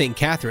home, St.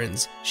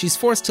 Catherine's, she's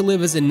forced to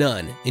live as a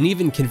nun and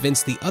even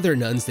convince the other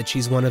nuns that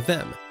she's one of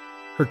them.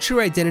 Her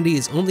true identity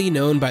is only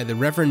known by the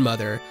Reverend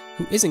Mother,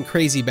 who isn't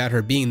crazy about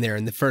her being there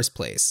in the first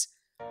place.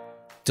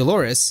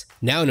 Dolores,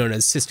 now known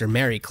as Sister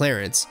Mary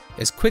Clarence,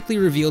 is quickly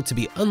revealed to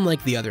be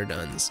unlike the other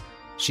nuns.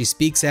 She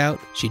speaks out,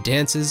 she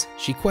dances,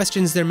 she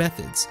questions their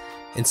methods,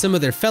 and some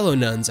of their fellow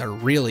nuns are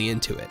really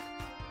into it.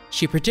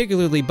 She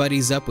particularly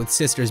buddies up with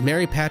Sisters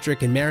Mary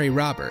Patrick and Mary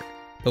Robert,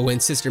 but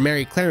when Sister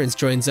Mary Clarence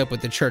joins up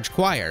with the church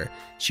choir,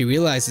 she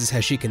realizes how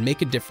she can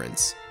make a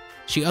difference.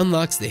 She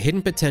unlocks the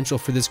hidden potential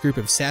for this group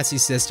of sassy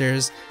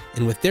sisters,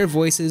 and with their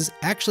voices,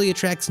 actually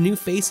attracts new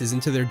faces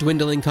into their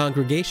dwindling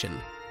congregation.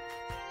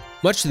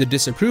 Much to the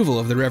disapproval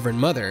of the Reverend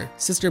Mother,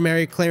 Sister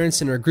Mary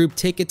Clarence and her group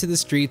take it to the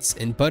streets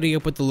and buddy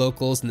up with the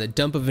locals in the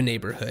dump of a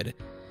neighborhood.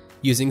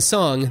 Using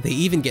song, they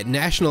even get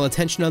national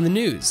attention on the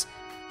news,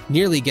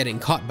 nearly getting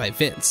caught by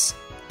Vince.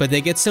 But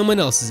they get someone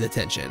else's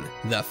attention,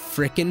 the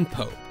frickin'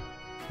 Pope.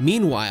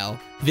 Meanwhile,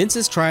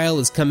 Vince's trial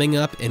is coming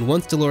up, and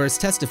once Dolores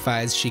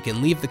testifies, she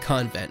can leave the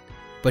convent.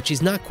 But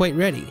she's not quite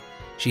ready.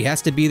 She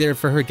has to be there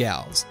for her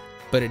gals.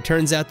 But it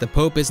turns out the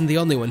Pope isn't the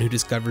only one who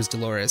discovers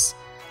Dolores.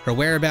 Her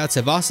whereabouts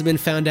have also been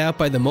found out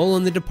by the mole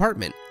in the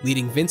department,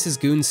 leading Vince's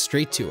goons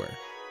straight to her.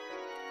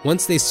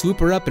 Once they swoop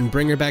her up and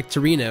bring her back to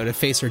Reno to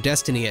face her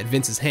destiny at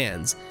Vince's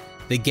hands,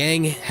 the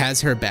gang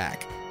has her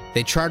back.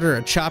 They charter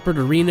a chopper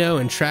to Reno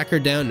and track her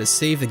down to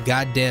save the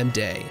goddamn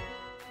day.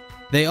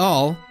 They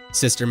all,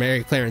 Sister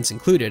Mary Clarence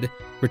included,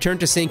 return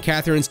to St.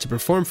 Catherine's to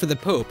perform for the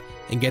Pope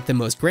and get the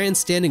most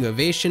grandstanding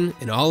ovation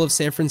in all of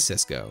San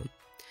Francisco.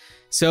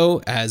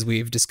 So, as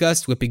we've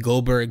discussed, Whoopi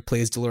Goldberg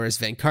plays Dolores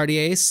Van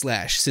Cartier /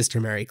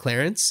 Sister Mary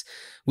Clarence.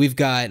 We've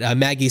got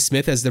Maggie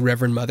Smith as the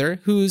Reverend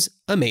Mother, who's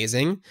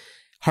amazing.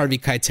 Harvey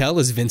Keitel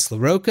as Vince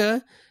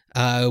LaRocca.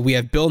 We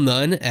have Bill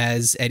Nunn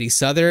as Eddie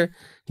Souther.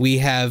 We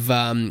have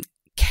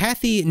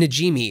Kathy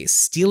Najimy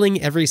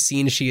stealing every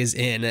scene she is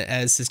in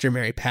as Sister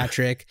Mary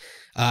Patrick.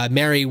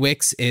 Mary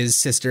Wicks is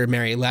Sister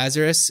Mary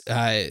Lazarus,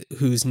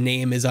 whose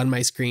name is on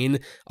my screen,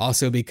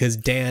 also because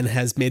Dan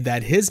has made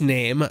that his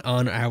name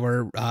on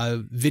our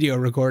video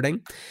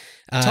recording.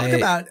 Talk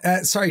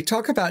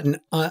about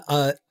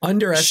an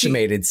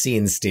underestimated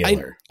scene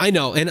stealer. I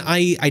know, and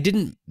I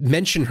didn't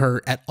mention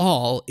her at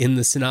all in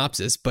the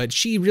synopsis, but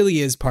she really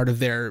is part of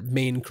their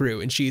main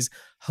crew, and she's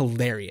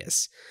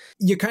hilarious.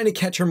 You kind of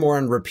catch her more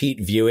on repeat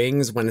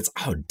viewings when it's,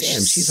 oh,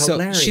 damn, she's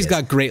hilarious. She's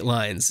got great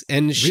lines.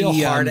 And real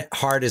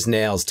hard as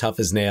nails, tough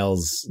as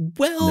nails.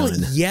 Well,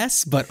 none.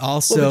 Yes, but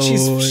also...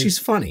 Well, but she's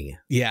funny.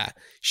 Yeah.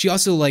 She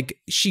also,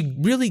 she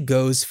really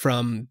goes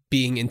from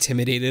being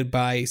intimidated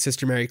by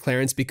Sister Mary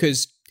Clarence,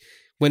 because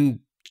when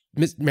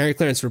Mary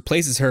Clarence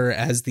replaces her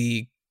as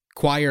the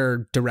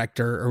choir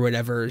director or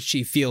whatever,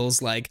 she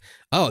feels like,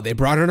 oh, they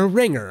brought in a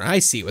ringer. I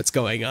see what's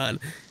going on.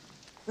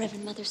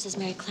 Reverend Mother says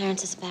Mary Clarence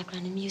has a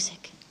background in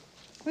music.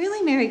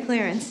 Really, Mary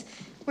Clarence?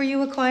 Were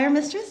you a choir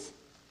mistress?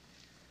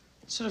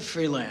 Sort of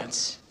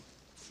freelance.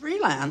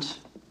 Freelance?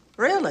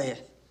 Really?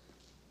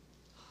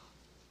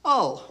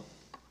 Oh.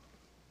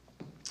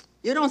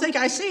 You don't think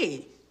I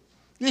see?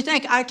 You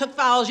think I took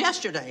vows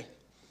yesterday?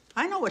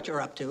 I know what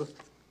you're up to.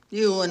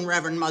 You and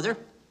Reverend Mother.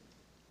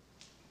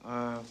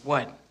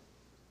 What?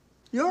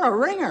 You're a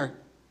ringer.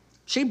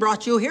 She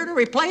brought you here to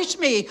replace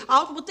me.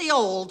 Out with the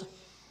old.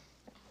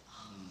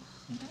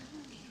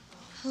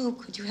 Oh,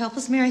 could you help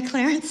us, Mary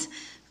Clarence?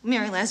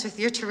 Mary Lazarus,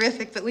 you're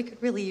terrific, but we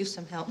could really use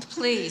some help.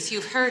 Please,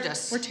 you've heard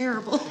us. We're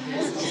terrible.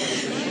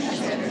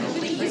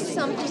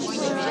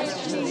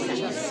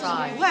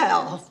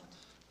 Well,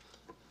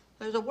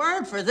 there's a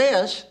word for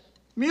this.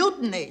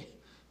 Mutiny.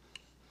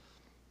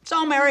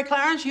 So, Mary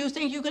Clarence, you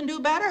think you can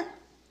do better?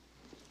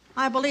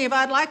 I believe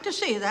I'd like to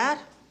see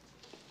that.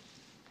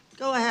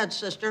 Go ahead,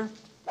 sister.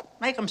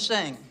 Make them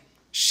sing.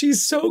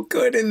 She's so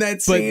good in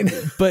that scene.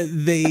 But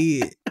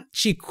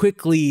she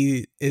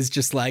quickly is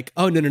just like,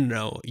 oh,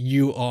 no.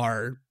 You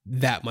are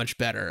that much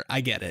better.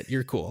 I get it.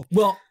 You're cool.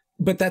 Well,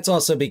 but that's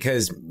also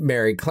because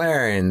Mary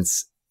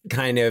Clarence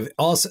kind of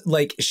also,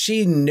 like,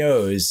 she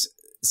knows.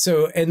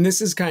 So, and this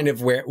is kind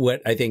of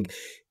what I think,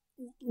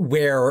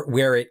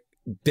 where it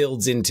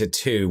builds into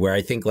 2, where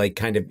I think like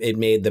kind of it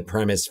made the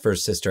premise for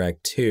Sister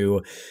Act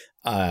 2.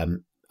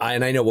 And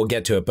I know we'll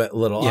get to it, but a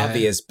little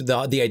obvious.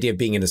 The idea of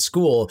being in a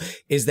school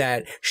is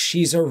that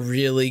she's a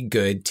really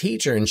good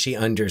teacher and she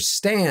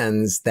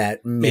understands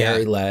that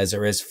Mary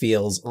Lazarus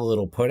feels a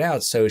little put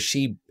out. So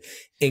she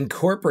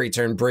incorporates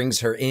her and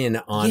brings her in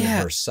on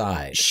her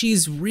side.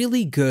 She's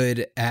really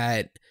good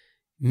at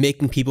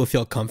making people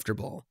feel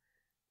comfortable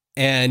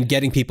and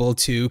getting people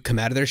to come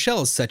out of their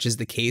shells, such as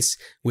the case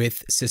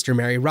with Sister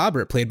Mary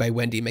Robert, played by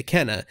Wendy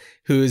McKenna,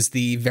 who's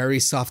the very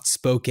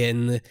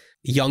soft-spoken,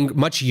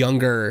 much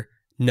younger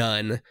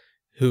nun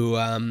who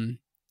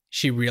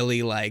she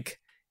really like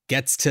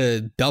gets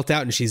to belt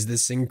out, and she's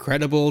this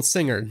incredible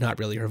singer. Not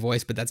really her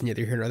voice, but that's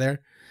neither here nor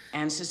there.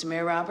 And Sister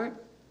Mary Robert,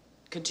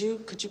 could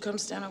you come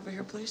stand over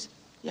here, please?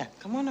 Yeah,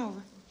 come on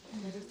over.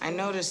 I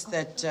noticed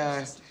that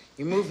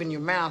you're moving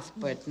your mouth,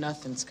 but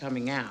nothing's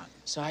coming out.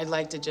 So I'd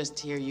like to just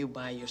hear you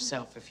by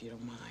yourself, if you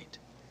don't mind.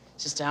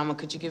 Sister Alma,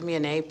 could you give me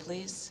an A,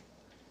 please?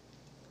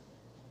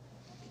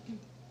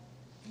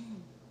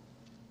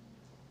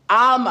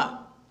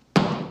 Alma!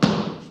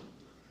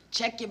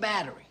 Check your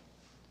battery.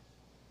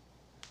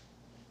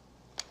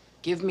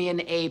 Give me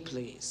an A,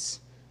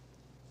 please.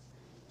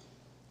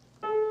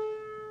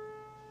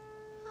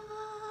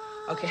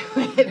 Okay,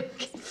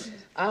 wait.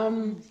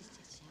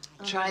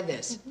 Try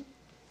this.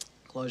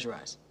 Close your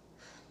eyes.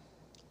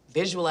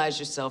 Visualize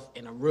yourself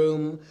in a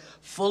room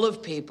full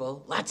of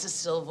people, lots of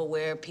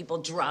silverware, people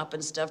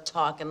dropping stuff,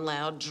 talking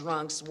loud,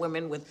 drunks,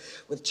 women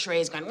with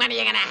trays going, what are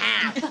you gonna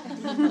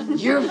have?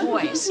 Your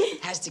voice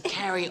has to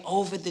carry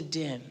over the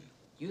din.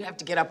 You have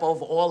to get up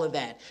over all of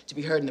that to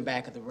be heard in the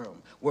back of the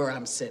room where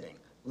I'm sitting,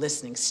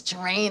 listening,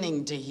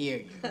 straining to hear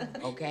you,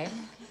 okay?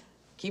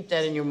 Keep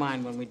that in your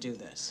mind when we do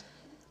this.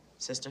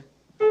 Sister?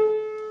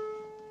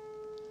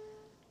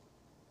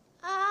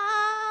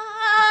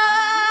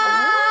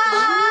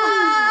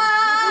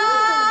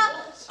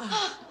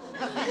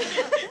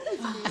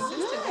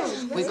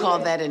 We call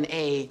that an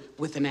A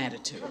with an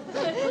attitude.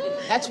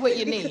 That's what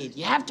you need.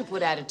 You have to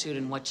put attitude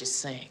in what you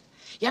sing.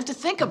 You have to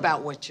think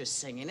about what you're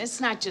singing. It's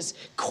not just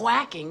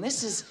quacking.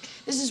 This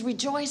is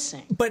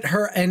rejoicing. But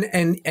her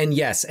and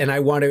yes, and I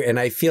want to, and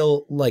I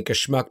feel like a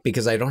schmuck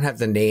because I don't have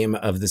the name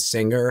of the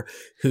singer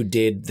who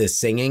did the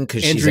singing,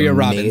 because she's Andrea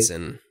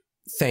Robinson.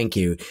 Thank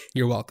you.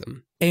 You're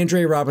welcome.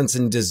 Andrea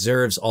Robinson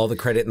deserves all the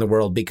credit in the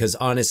world, because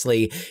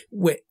honestly,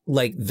 when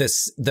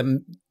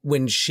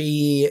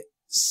she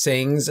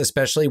sings,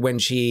 especially when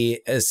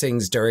she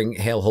sings during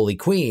Hail Holy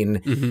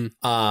Queen,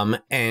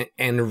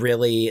 and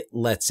really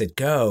lets it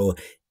go,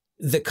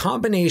 the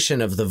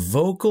combination of the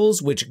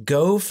vocals, which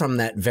go from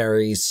that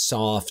very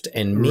soft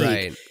and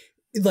meek,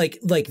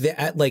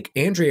 like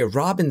Andrea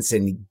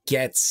Robinson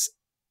gets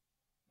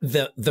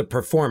the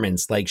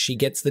performance, like she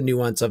gets the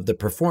nuance of the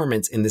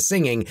performance in the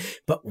singing,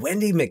 but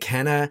Wendy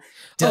McKenna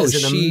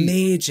does an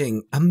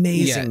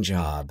amazing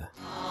job.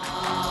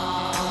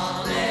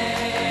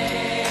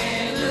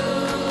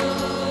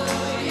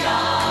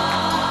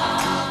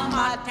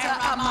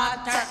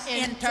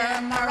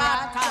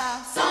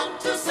 Intermarata,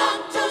 Sanctus,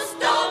 Sanctus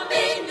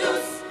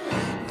Dominus,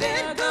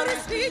 Virgo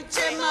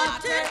Spice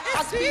Mater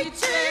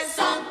Aspice,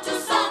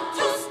 Sanctus,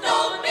 Sanctus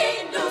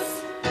Dominus.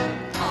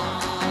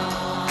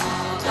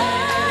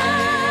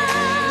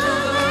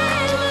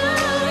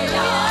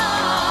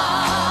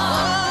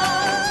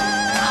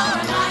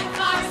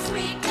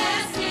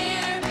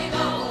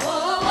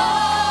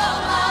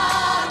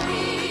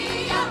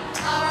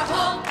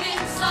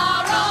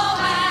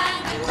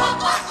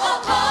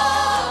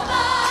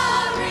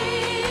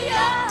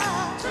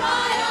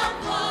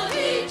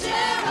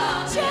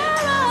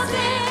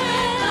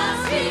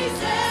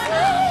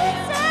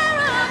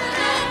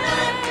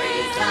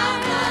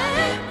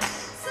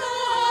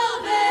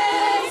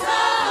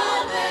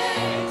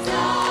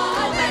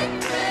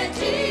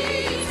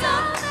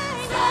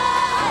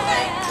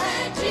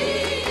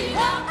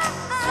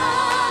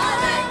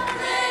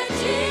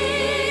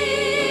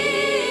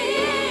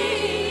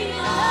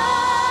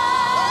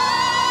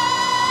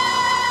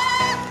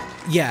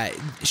 Yeah,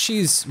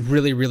 she's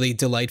really, really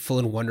delightful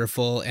and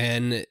wonderful.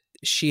 And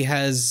she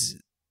has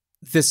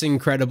this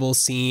incredible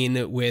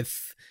scene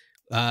with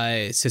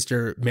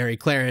Sister Mary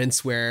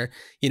Clarence where,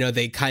 you know,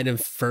 they kind of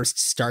first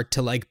start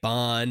to like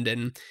bond,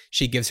 and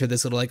she gives her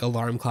this little like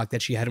alarm clock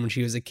that she had when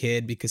she was a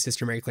kid because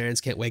Sister Mary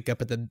Clarence can't wake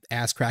up at the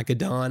ass crack of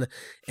dawn.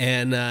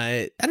 And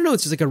I don't know,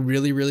 it's just like a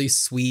really, really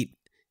sweet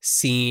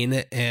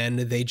scene. And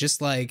they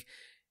just like,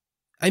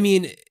 I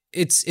mean,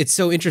 it's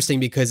so interesting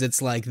because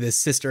it's like this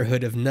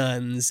sisterhood of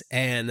nuns,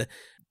 and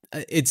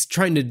it's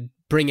trying to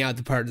bring out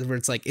the part where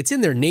it's like it's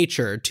in their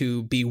nature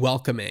to be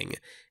welcoming,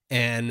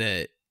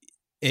 and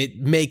it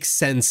makes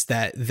sense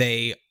that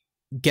they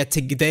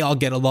all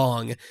get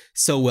along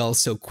so well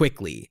so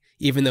quickly,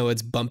 even though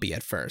it's bumpy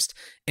at first.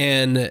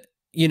 And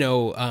you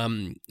know,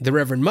 the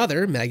Reverend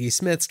Mother, Maggie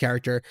Smith's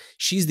character,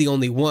 she's the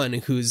only one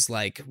who's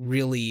like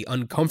really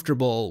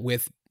uncomfortable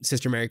with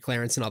Sister Mary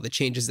Clarence and all the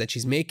changes that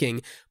she's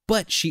making.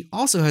 But she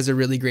also has a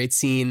really great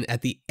scene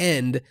at the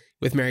end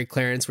with Mary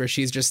Clarence where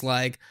she's just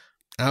like,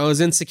 I was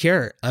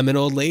insecure. I'm an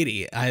old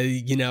lady.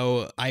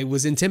 I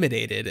was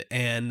intimidated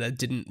and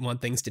didn't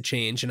want things to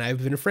change, and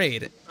I've been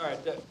afraid. All right,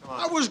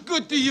 I was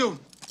good to you.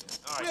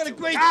 We had a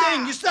great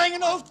thing. You're staying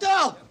in the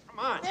hotel. Come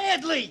on.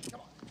 Badly.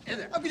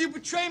 How could you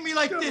betray me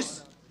like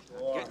this?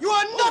 You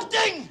are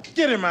nothing!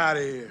 Get him out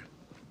of here.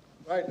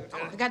 Right.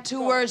 I got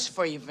 2 words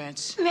for you,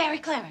 Vince. Mary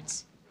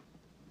Clarence.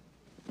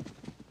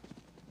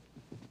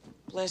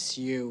 Bless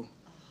you.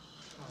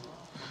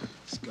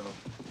 Let's go.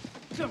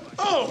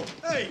 Oh,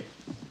 hey!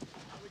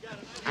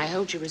 I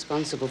hold you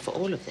responsible for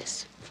all of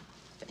this.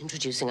 For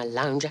introducing a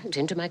lounge act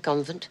into my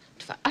convent,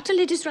 for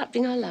utterly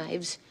disrupting our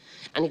lives,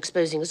 and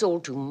exposing us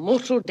all to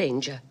mortal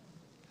danger.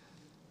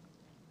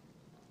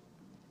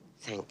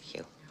 Thank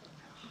you.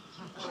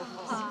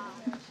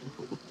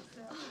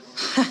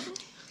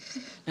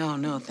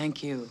 No,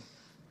 thank you.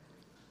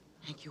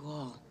 Thank you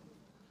all.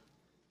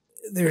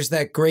 There's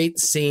that great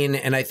scene,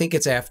 and I think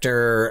it's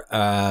after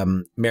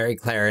Mary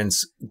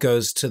Clarence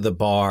goes to the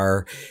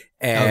bar,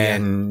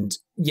 and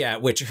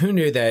which who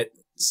knew that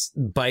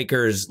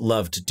bikers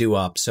love to do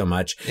up so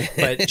much,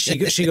 but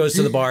she goes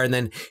to the bar, and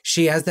then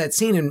she has that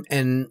scene,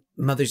 and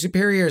Mother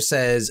Superior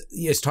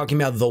is talking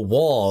about the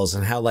walls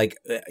and how, like,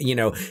 you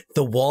know,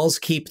 the walls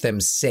keep them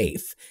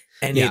safe,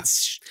 and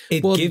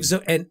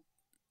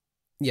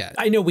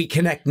I know we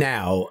connect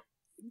now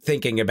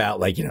thinking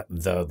about, like, you know,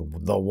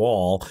 the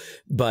wall,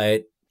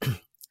 but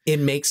it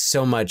makes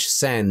so much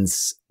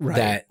sense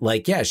that,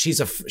 like, she's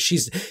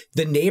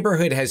the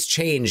neighborhood has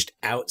changed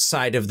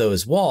outside of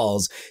those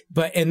walls.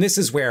 And this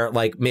is where,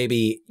 like,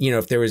 maybe, you know,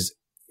 if there was,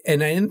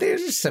 and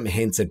there's some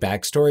hints at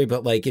backstory,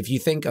 but like, if you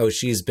think,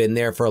 she's been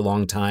there for a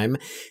long time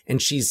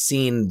and she's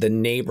seen the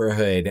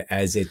neighborhood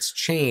as it's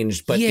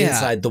changed, but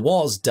inside the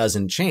walls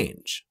doesn't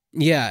change.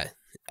 Yeah,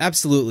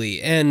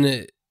 absolutely.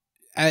 And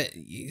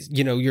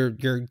you know,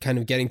 you're kind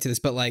of getting to this,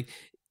 but like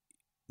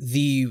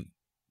the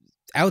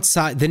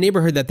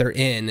neighborhood that they're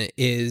in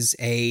is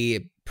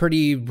a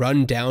pretty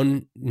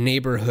rundown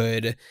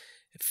neighborhood.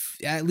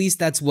 At least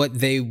that's what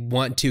they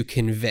want to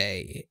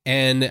convey.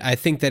 And I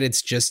think that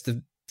it's just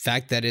the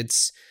fact that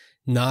it's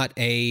not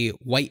a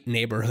white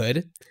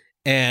neighborhood,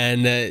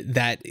 and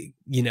that,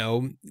 you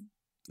know,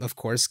 of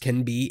course,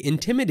 can be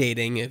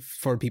intimidating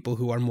for people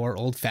who are more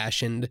old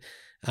fashioned.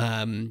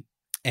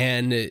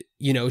 And,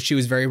 you know, she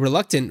was very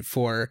reluctant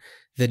for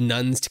the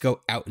nuns to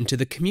go out into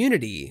the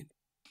community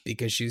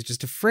because she was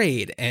just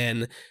afraid.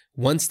 And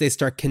once they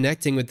start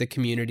connecting with the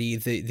community,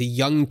 the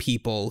young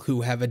people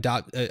who have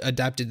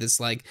adopted this,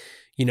 like,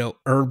 you know,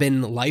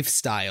 urban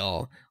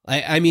lifestyle.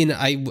 I mean,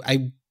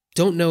 I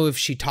don't know if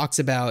she talks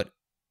about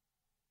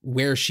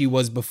where she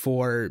was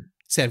before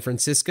San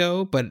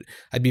Francisco, but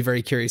I'd be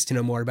very curious to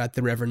know more about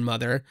the Reverend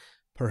Mother,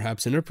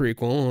 perhaps in a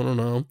prequel. I don't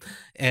know.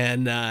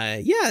 And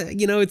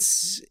you know,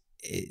 it's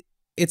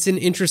an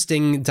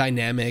interesting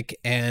dynamic,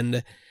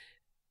 and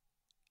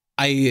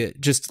I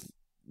just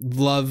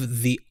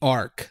love the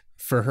arc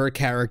for her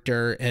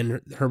character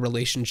and her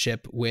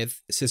relationship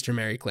with Sister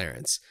Mary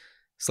Clarence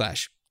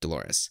 /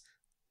 Dolores.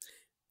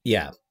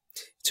 Yeah,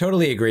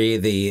 totally agree.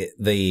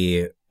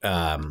 The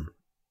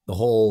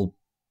whole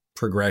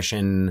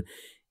progression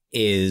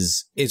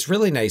it's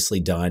really nicely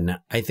done.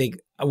 I think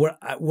what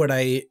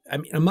I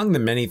mean, among the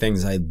many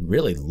things I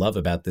really love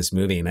about this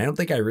movie, and I don't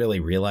think I really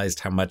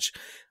realized how much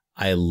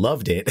I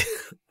loved it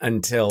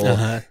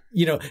until,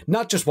 you know,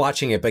 not just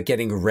watching it, but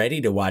getting ready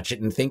to watch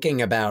it and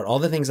thinking about all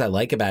the things I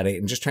like about it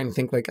and just trying to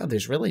think, like,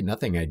 there's really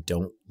nothing I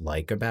don't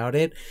like about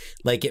it.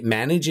 Like, it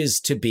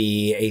manages to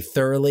be a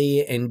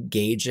thoroughly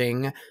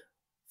engaging,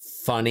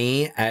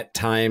 funny, at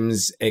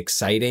times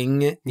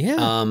exciting,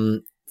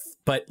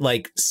 but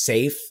like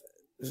safe,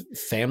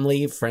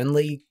 family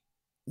friendly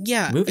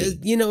movie.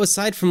 You know,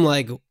 aside from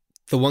like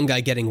the one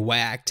guy getting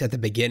whacked at the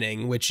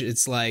beginning, which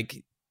it's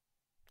like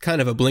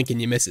kind of a blink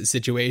and you miss it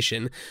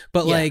situation.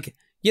 But like,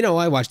 you know,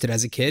 I watched it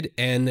as a kid,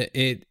 and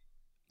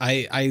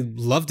I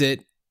loved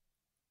it.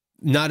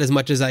 Not as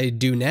much as I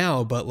do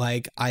now, but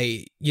like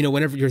you know,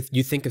 whenever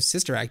you think of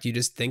Sister Act, you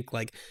just think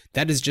like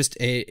that is just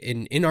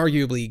an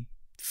inarguably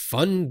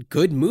fun,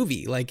 good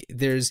movie. Like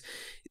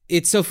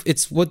it's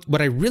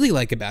what I really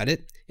like about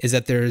it is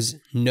that there's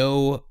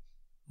no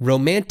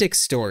romantic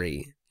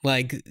story.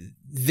 Like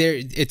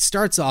it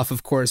starts off,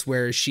 of course,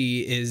 where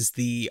she is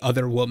the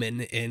other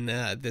woman in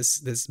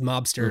this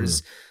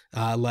mobster's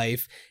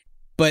life,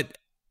 but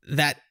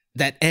that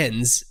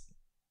ends.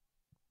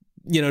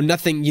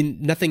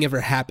 Nothing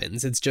ever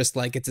happens. It's just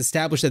like it's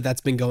established that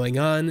that's been going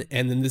on,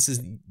 and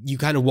then you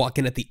kind of walk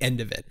in at the end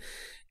of it,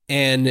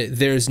 and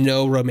there's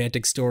no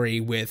romantic story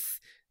with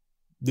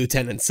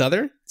Lieutenant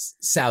Souther.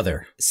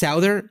 Sorry.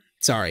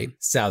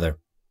 Souther.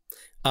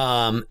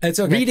 It's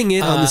okay. Reading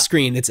it on the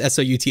screen, it's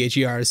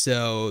Souther,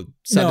 so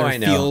Souther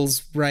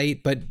feels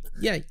right, but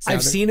yeah, Souther.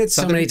 I've seen it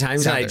so many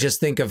times, and I just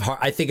think of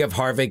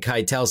Harvey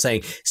Keitel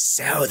saying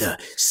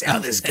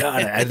Souther's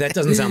got it. That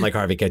doesn't sound like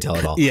Harvey Keitel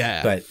at all.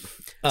 Yeah, but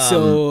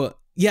so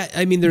yeah,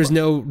 I mean, there's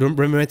no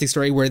romantic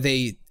story where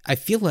I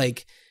feel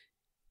like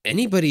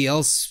anybody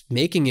else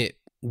making it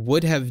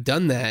would have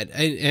done that,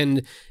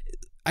 and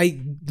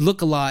I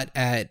look a lot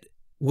at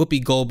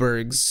Whoopi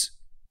Goldberg's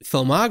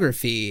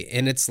filmography,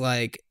 and it's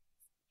like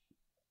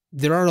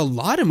there are a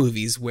lot of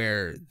movies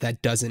where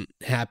that doesn't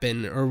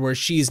happen, or where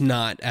she's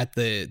not at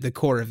the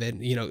core of it.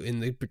 In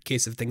the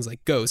case of things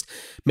like Ghost.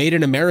 Made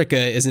in America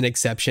is an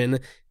exception.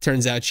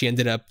 Turns out she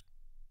ended up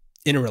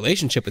in a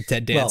relationship with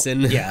Ted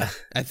Danson. Well, yeah.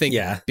 I think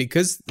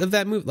because of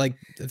that movie. Like,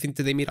 I think,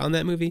 did they meet on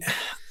that movie?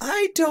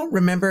 I don't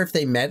remember if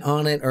they met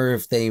on it or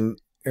if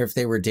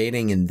they were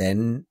dating and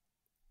then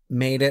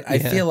made it. I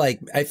feel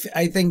like I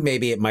think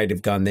maybe it might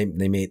have gone. They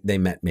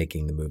met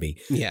making the movie.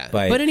 Yeah,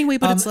 but anyway,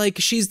 it's like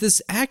she's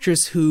this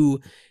actress who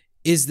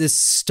is this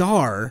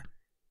star,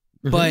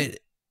 but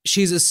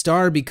she's a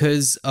star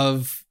because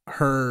of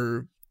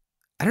her,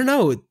 I don't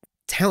know,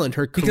 talent,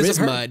 her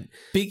charisma.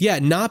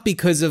 Not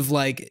because of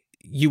like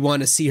you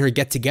want to see her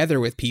get together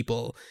with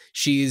people.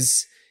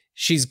 She's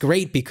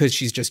great because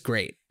she's just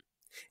great.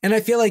 And I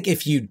feel like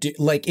if you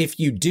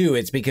do,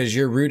 it's because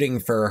you're rooting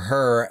for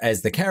her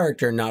as the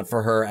character, not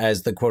for her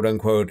as the quote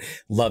unquote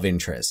love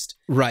interest.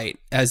 Right.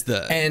 As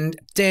the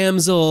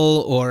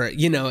damsel or,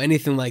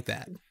 anything like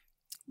that.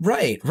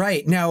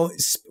 Right. Now,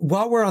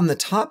 while we're on the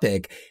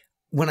topic,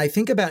 when I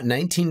think about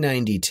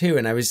 1992,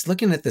 and I was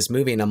looking at this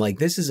movie and I'm like,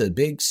 this is a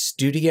big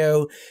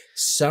studio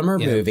summer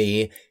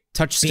movie.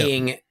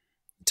 Touchstone.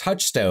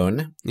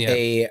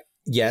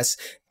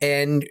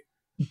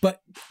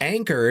 But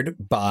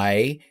anchored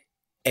by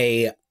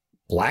a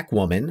black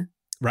woman,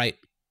 right,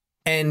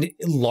 and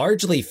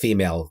largely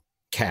female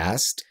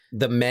cast.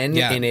 The men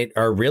in it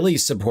are really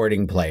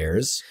supporting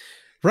players,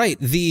 right?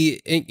 Harvey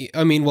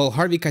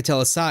Keitel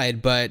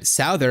aside, but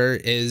Souther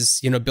is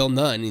Bill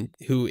Nunn,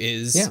 who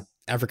is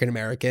African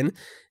American,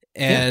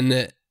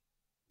 and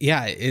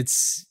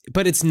it's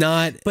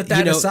not. But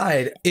that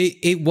aside,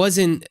 it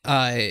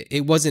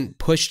wasn't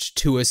pushed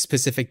to a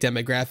specific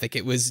demographic.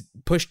 It was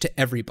pushed to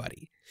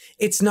everybody.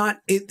 It's not,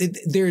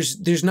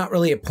 there's not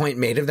really a point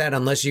made of that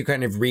unless you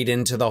kind of read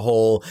into the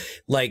whole,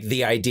 like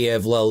the idea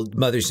of, well,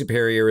 Mother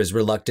Superior is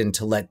reluctant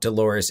to let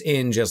Dolores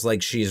in, just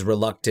like she's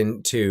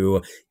reluctant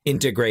to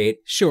integrate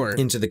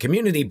into the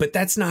community. But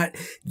that's not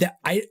that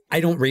I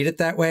don't read it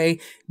that way.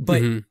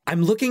 But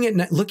I'm looking at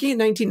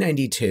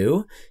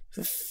 1992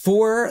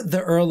 for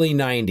the early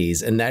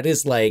 90s. And that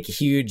is like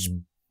huge,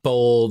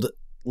 bold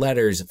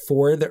letters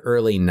for the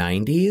early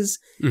 90s.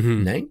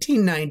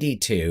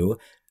 1992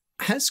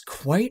 has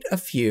quite a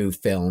few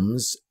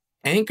films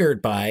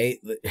headed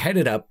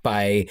up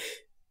by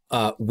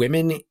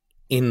women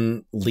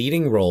in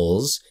leading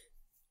roles,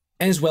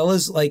 as well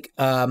as like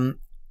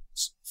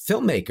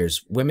filmmakers,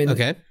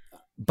 women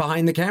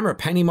behind the camera.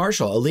 Penny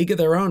Marshall, A League of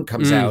Their Own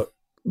comes out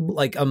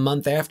like a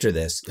month after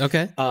this.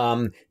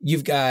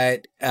 You've got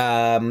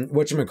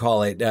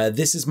whatchamacallit,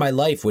 This Is My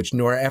Life, which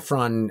Nora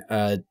Ephron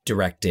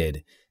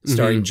directed,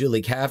 starring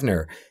Julie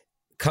Kavner.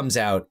 Comes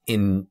out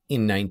in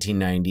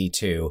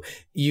 1992.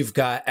 You've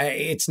got,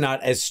 it's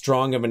not as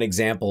strong of an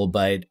example,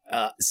 but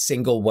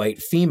Single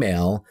White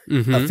Female,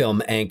 a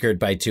film anchored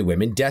by two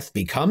women. Death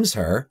Becomes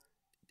Her.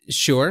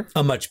 Sure.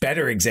 A much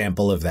better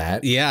example of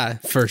that. Yeah,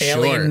 for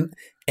sure.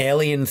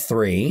 Alien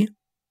 3.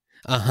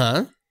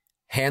 Hand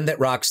That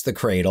Rocks the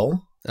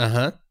Cradle.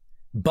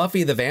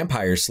 Buffy the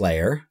Vampire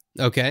Slayer.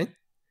 Okay.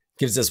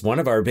 Gives us one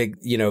of our big,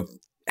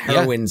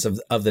 heroines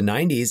of the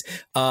 90s.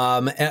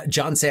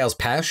 John Sayles'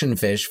 Passion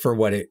Fish, for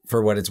what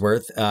it's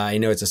worth. I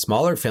know it's a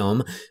smaller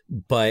film,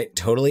 but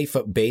totally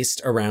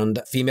based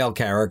around female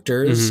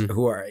characters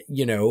who are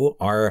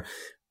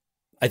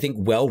I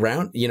think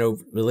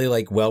really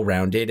like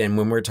well-rounded. And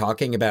when we're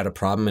talking about a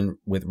problem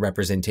with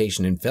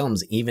representation in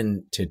films,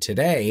 even to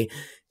today,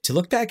 to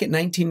look back at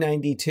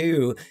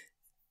 1992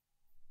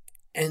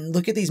 and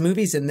look at these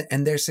movies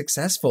and they're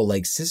successful.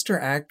 Like Sister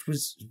Act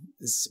was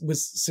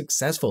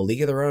successful.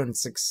 League of Their Own,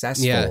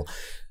 successful. Yeah.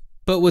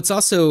 But what's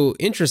also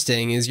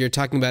interesting is you're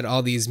talking about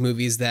all these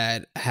movies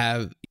that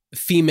have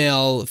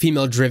female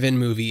driven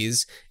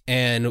movies,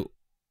 and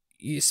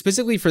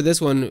specifically for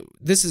this one,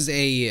 this is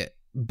a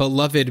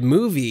beloved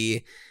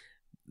movie.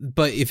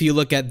 But if you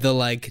look at the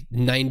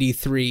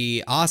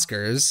 93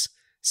 Oscars,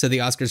 So the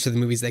Oscars for the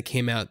movies that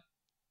came out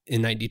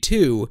in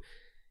 92,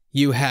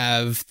 you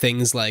have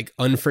things like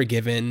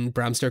Unforgiven,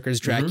 Bram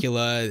Stoker's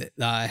Dracula,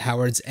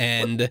 Howard's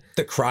End,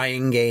 The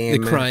Crying Game.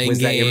 The Crying was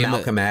Game. That your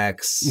Malcolm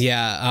X?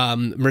 Yeah,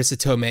 Marissa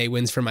Tomei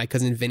wins for My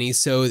Cousin Vinny.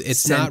 So it's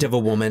Scent of a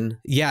Woman.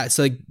 Yeah,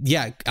 so like,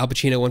 Al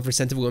Pacino won for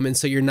Scent of a Woman.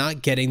 So you're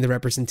not getting the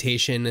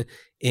representation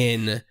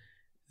in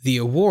the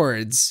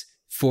awards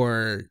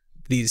for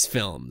these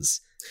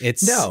films.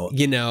 It's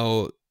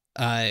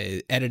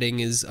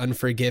editing is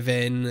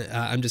Unforgiven.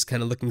 I'm just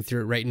kind of looking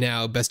through it right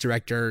now. Best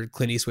Director,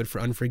 Clint Eastwood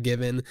for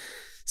Unforgiven.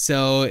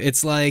 So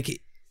it's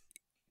like,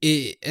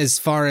 as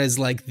far as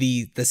like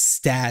the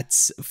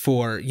stats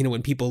for,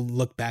 when people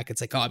look back,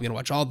 it's like, oh, I'm gonna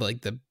watch all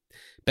the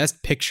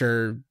best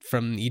picture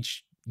from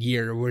each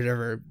year or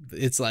whatever.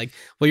 It's like,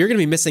 well, you're gonna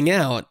be missing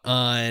out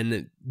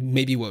on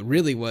maybe what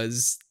really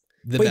was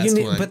the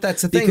best one. But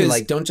that's the thing.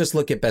 Like, don't just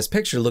look at Best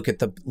Picture. Look at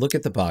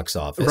the box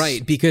office.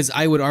 Right, because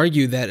I would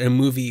argue that a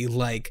movie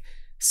like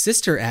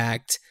Sister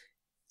Act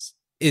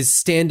is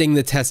standing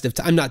the test of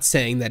time. I'm not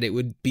saying that it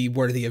would be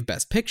worthy of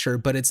Best Picture,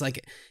 but it's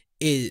like,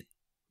 it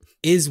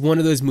is one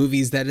of those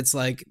movies that it's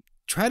like,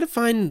 try to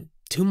find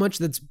too much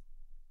that's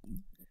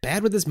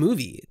bad with this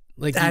movie.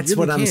 Like, that's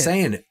what I'm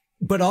saying.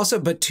 But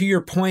to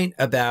your point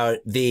about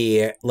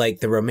the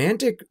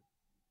romantic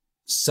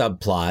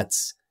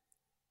subplots,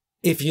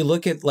 if you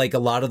look at like a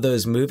lot of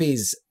those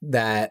movies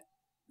that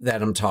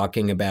I'm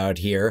talking about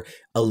here,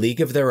 A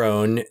League of Their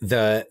Own,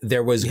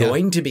 there was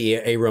going to be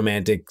a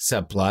romantic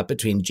subplot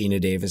between Gina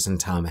Davis and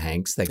Tom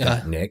Hanks that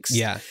got nixed.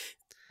 Yeah.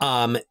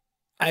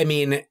 I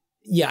mean,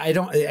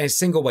 a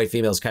single white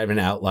female is kind of an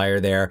outlier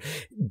there.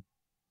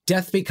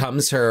 Death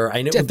Becomes Her.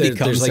 I know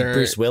there's like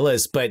Bruce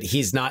Willis, but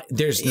he's not,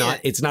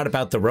 it's not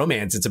about the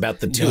romance. It's about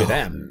the two of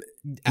them.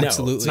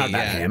 Absolutely. No, it's not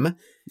about him.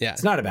 Yeah.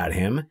 It's not about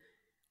him.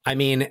 I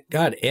mean,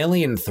 God,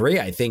 Alien 3,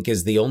 I think,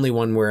 is the only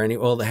one where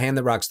The Hand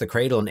That Rocks the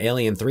Cradle and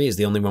Alien 3 is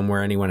the only one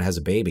where anyone has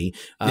a baby.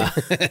 But,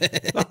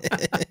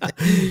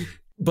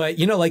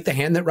 like The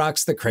Hand That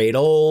Rocks the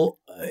Cradle,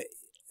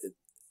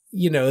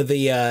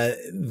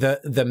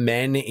 the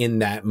men in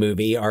that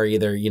movie are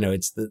either,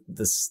 it's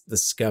the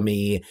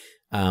scummy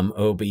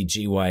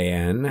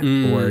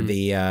OBGYN or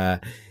the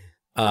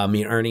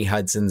Ernie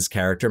Hudson's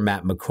character,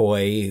 Matt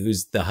McCoy,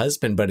 who's the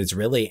husband, but it's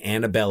really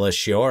Annabella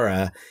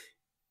Sciorra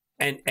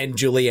and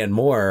Julianne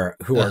Moore,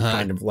 who are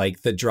kind of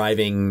like the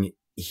driving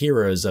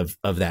heroes of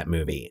that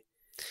movie.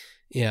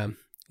 Yeah.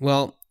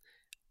 Well,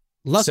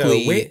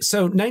 luckily...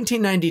 So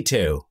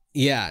 1992.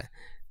 Yeah.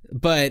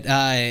 But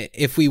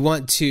if we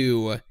want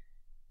to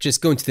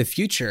just go into the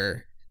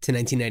future to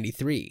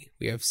 1993,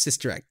 we have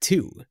Sister Act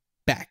 2,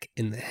 Back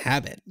in the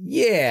Habit.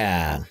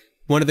 Yeah.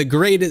 One of the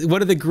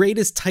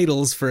greatest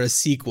titles for a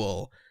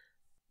sequel.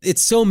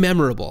 It's so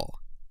memorable.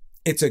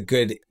 It's a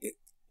great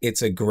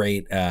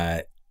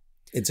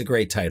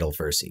title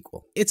for a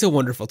sequel. It's a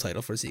wonderful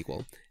title for a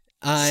sequel.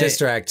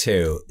 Sister Act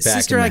 2.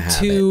 Sister Act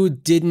 2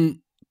 didn't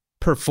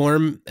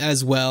perform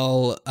as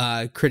well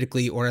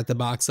critically or at the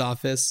box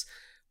office,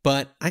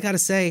 but I gotta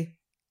say,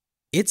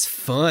 it's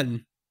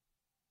fun.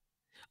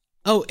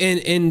 Oh,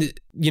 and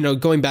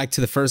going back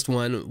to the first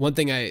one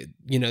thing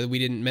we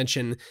didn't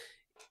mention,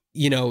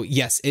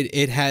 yes,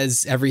 it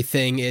has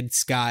everything.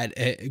 It's got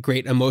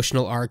great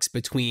emotional arcs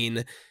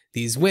between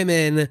these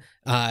women.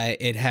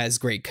 It has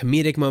great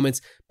comedic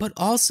moments, but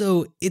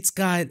also it's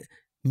got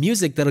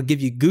music that'll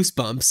give you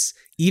goosebumps,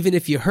 even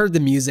if you heard the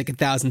music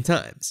 1,000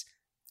 times.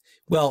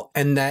 Well,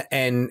 and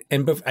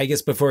I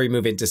guess before we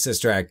move into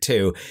Sister Act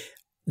 2,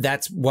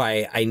 that's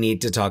why I need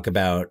to talk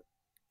about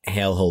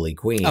Hail Holy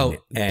Queen. Oh,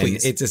 and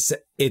please.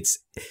 It's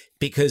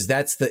because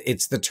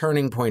it's the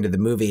turning point of the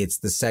movie. It's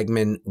the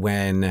segment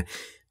when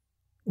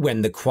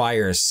the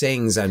choir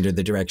sings under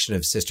the direction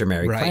of Sister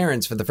Mary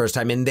Clarence for the first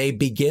time, and they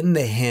begin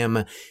the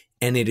hymn,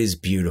 and it is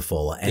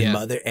beautiful.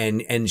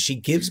 And and she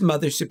gives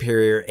Mother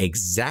Superior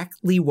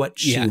exactly what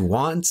she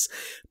wants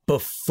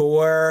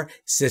before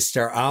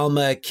Sister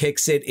Alma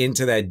kicks it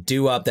into that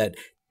doo-wop, that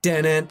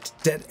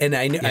and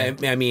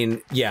I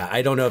mean,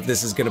 I don't know if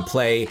this is going to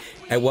play,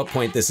 at what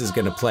point this is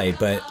going to play,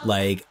 but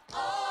like,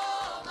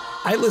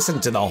 I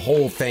listened to the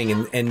whole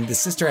thing, and the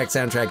Sister Act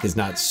soundtrack is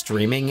not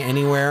streaming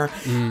anywhere,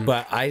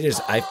 but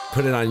I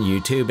put it on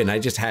YouTube, and I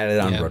just had it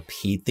on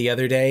repeat the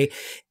other day.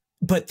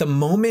 But the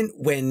moment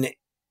when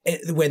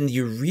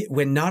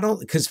not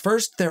only, because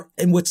first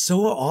and what's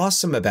so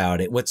awesome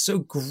about it, what's so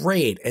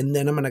great, and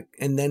then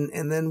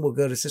then we'll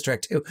go to Sister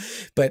Act 2,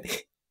 but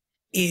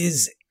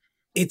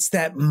it's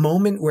that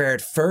moment where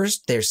at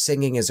first they're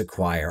singing as a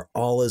choir,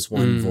 all as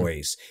one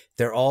voice.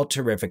 They're all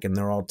terrific and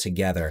they're all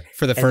together.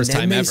 For the first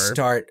time ever.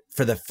 Start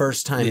for the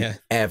first time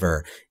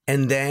ever.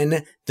 And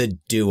then the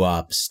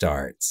doo-wop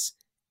starts.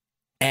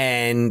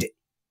 And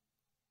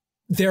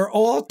they're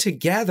all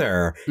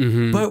together,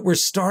 but we're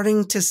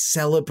starting to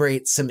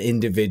celebrate some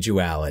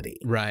individuality.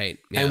 Right.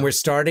 Yeah. And we're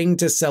starting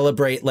to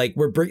celebrate, like,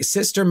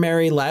 Sister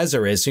Mary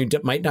Lazarus, who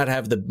might not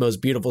have the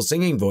most beautiful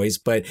singing voice,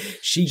 but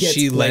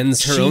she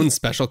lends her own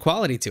special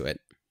quality to it.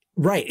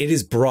 Right. It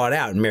is brought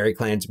out, and Mary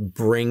Clarence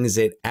brings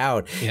it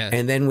out. Yeah.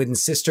 And then when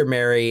Sister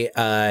Mary,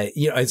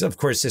 it's of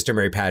course Sister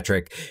Mary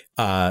Patrick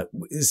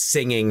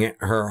singing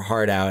her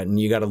heart out, and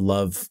you got to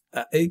love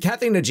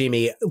Kathy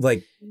Najimy,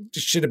 like,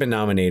 should have been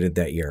nominated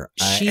that year.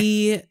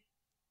 She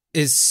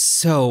is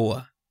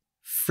so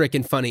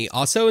freaking funny.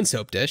 Also in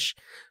Soap Dish.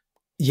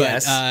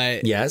 Yes.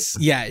 But, yes.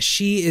 Yeah,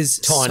 she is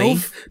Tawny.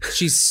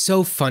 She's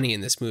so funny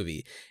in this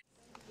movie.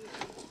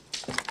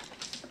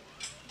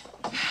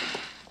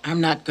 I'm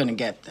not gonna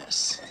get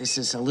this. This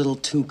is a little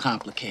too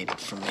complicated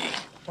for me.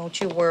 Don't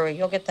you worry.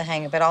 You'll get the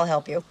hang of it. I'll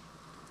help you.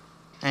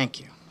 Thank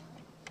you.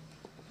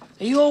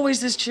 Are you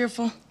always this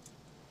cheerful?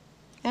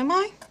 Am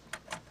I?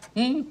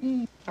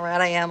 All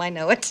right, I am. I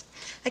know it.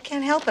 I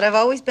can't help it. I've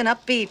always been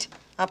upbeat,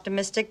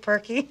 optimistic,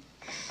 perky.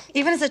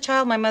 Even as a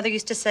child, my mother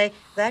used to say,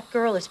 that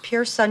girl is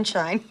pure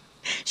sunshine.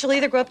 She'll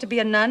either grow up to be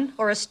a nun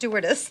or a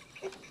stewardess.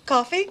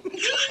 Coffee?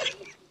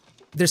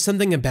 There's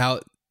something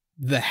about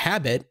the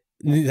habit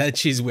that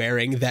she's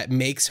wearing that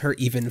makes her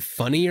even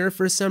funnier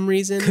for some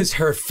reason. Because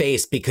her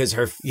face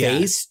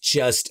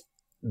just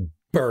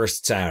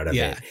bursts out of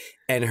it.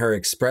 And her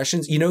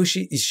expressions,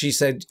 she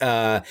said,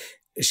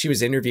 she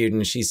was interviewed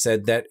and she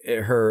said that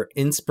her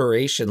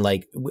inspiration,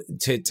 like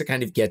to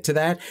kind of get to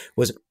that,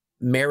 was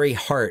Mary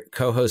Hart,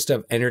 co-host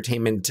of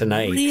Entertainment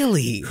Tonight.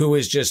 Really? Who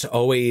was just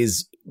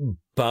always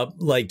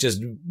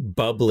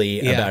bubbly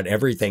about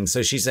everything.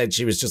 So she said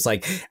she was just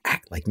like,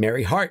 act like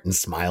Mary Hart and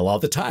smile all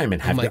the time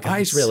and have your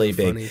eyes really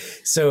big. Funny.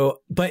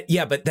 So, but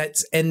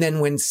and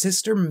then when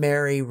Sister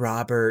Mary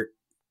Robert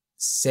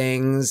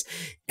sings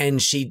and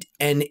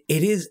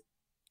it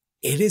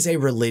is a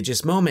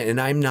religious moment, and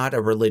I'm not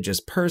a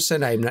religious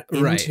person. I'm not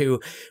into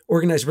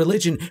organized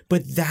religion,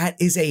 but it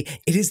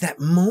is that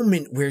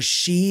moment where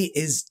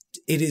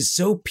it is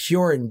so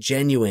pure and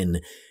genuine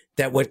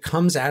that what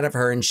comes out of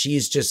her, and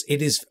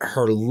it is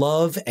her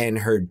love and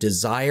her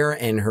desire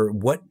and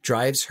what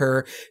drives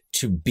her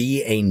to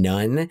be a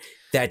nun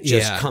that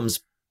just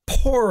comes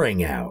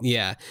pouring out.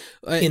 Yeah.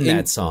 In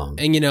that song.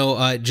 And,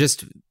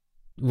 just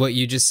what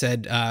you just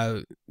said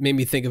made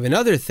me think of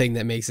another thing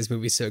that makes this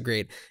movie so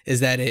great is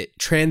that it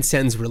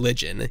transcends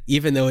religion,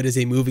 even though it is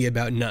a movie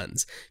about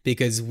nuns,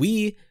 because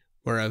we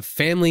were a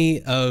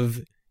family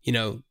of,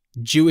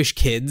 Jewish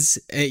kids,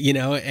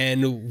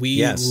 and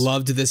we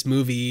loved this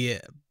movie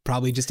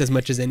probably just as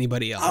much as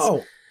anybody else.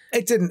 Oh,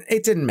 it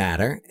didn't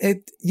matter.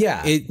 It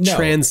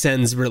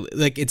transcends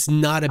it's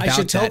not about I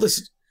should tell that.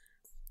 this.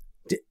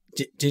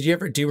 Did you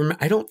ever, do you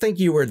remember? I don't think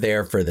you were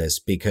there for this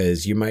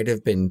because you might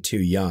have been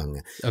too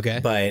young. Okay.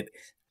 But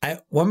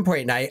at one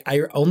point, I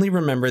only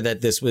remember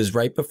that this was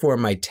right before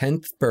my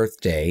 10th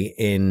birthday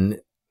in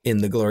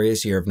the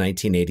glorious year of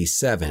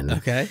 1987.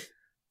 Okay.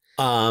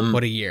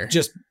 What a year.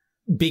 Just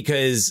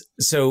because,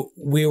 so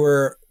we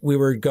were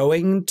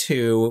going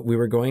to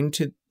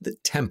the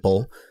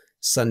temple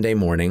Sunday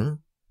morning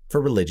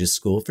for religious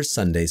school, for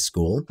Sunday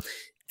school.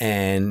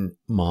 And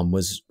mom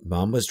was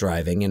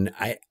driving, and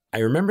I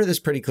remember this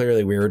pretty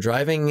clearly. We were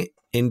driving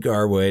in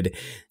Garwood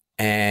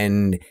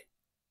and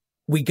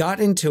we got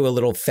into a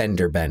little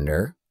fender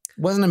bender.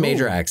 It wasn't a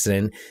major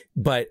accident,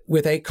 but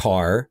with a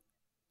car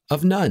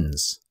of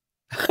nuns.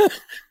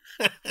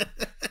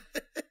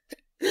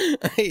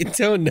 I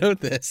don't know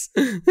this.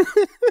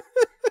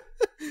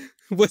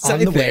 Was On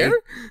I the there? way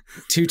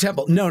to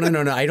temple. No.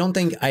 I don't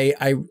think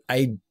I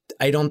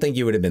don't think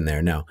you would have been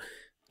there. No.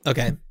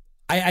 Okay.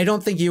 I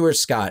don't think you or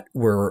Scott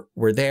were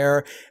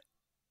there.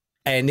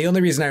 And the only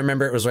reason I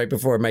remember it was right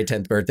before my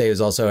 10th birthday was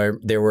also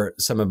there were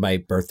some of my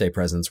birthday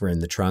presents were in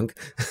the trunk.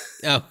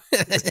 Oh.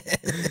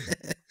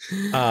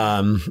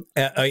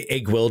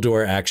 A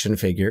Gwildor action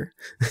figure.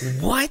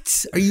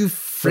 What? Are you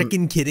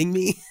freaking kidding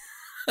me?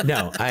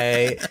 No,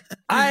 I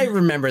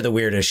remember the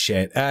weirdest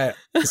shit.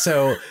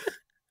 So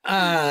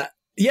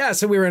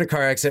we were in a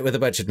car accident with a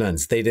bunch of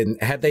nuns.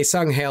 Had they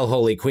sung Hail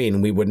Holy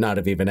Queen, we would not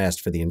have even asked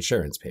for the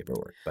insurance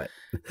paperwork, but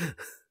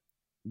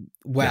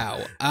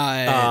wow.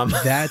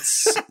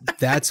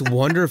 That's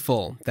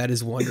wonderful. That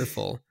is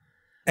wonderful.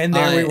 And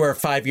there we were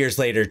 5 years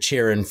later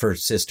cheering for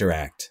Sister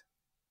Act.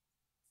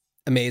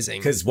 Amazing.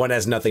 Because one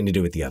has nothing to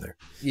do with the other.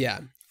 Yeah.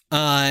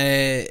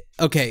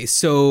 Okay,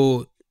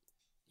 so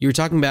you were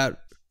talking about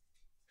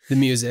the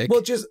music.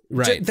 Well, just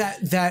right.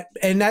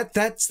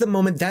 That's the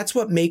moment. That's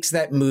what makes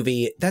that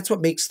movie. That's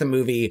what makes the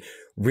movie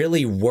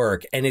really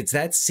work. And it's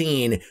that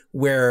scene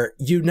where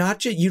you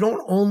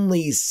don't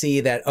only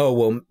see that, oh,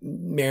 well,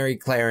 Mary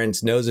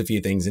Clarence knows a few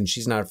things and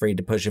she's not afraid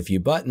to push a few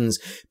buttons,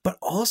 but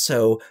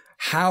also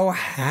how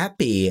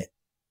happy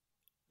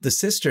the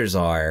sisters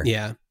are.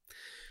 Yeah.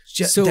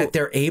 Just that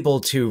they're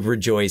able to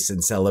rejoice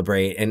and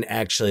celebrate and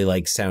actually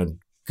like sound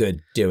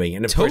good doing.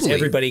 And of course,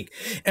 everybody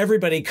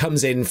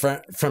comes in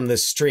from the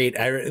street.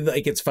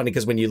 It's funny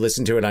because when you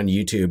listen to it on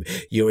YouTube,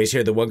 you always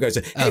hear the one guy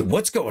say, hey,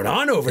 what's going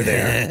on over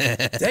there?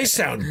 They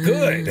sound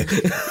good.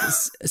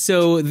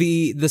 So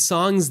the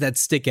songs that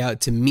stick out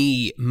to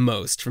me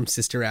most from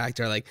Sister Act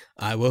are like,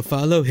 I Will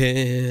Follow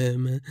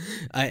Him.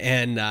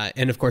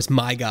 And of course,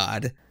 My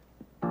God.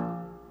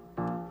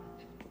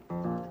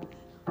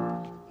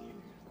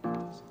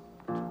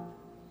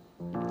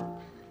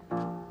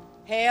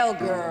 Hail,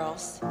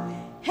 girls.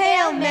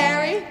 Hail,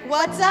 Mary.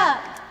 What's up?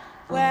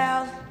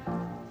 Well,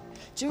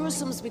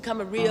 Jerusalem's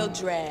become a real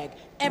drag.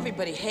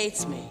 Everybody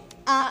hates me.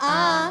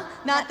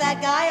 Not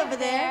that guy over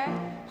there.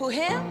 Who,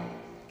 him?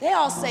 They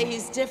all say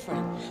he's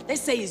different. They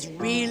say he's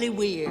really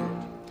weird.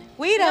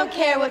 We don't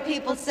care what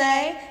people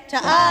say. To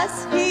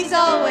us, he's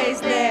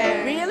always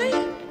there. Really?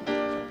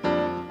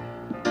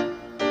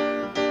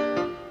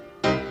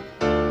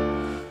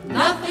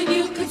 Nothing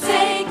you could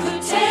say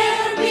could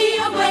tear me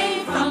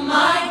away from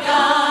my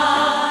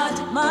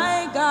God.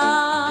 My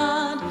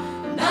God.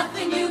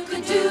 Nothing you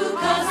could do,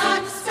 'cause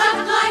I'm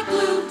stuck like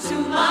glue to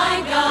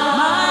my God.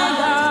 My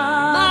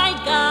God. My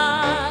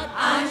God.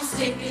 I'm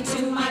sticking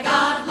to my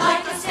God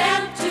like a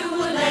stamp to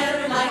a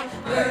letter, like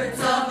birds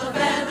of a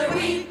feather.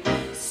 We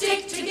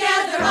stick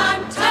together.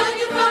 I'm telling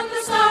you from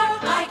the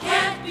start, I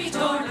can't be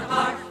torn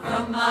apart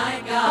from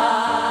my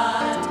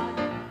God.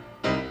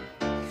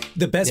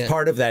 The best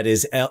part of that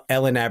is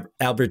Ellen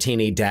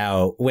Albertini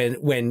Dow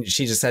when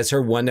she just has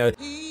her one note.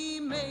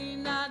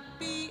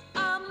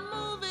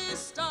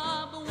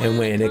 And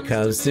when it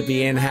comes to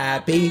being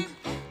happy,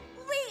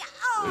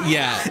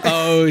 yeah.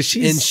 Oh,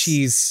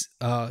 she's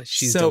so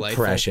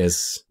delightful.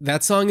 Precious.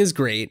 That song is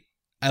great.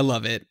 I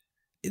love it.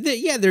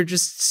 They're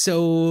just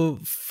so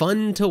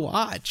fun to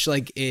watch.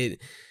 Like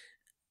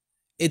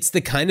it's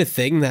the kind of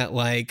thing that,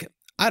 like,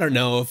 I don't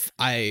know if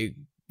I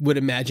would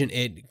imagine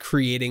it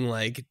creating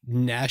like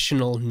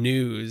national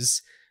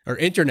news or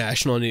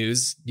international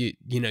news,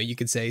 you know, you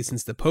could say,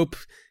 since the Pope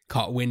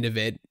caught wind of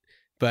it.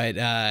 But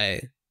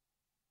I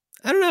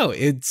don't know.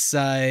 It's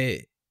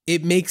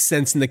it makes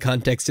sense in the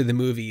context of the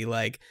movie.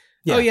 Like,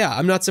 oh yeah,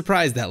 I'm not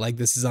surprised that like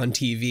this is on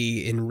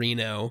TV in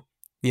Reno,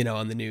 you know,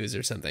 on the news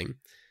or something.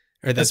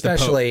 Or that's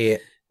especially,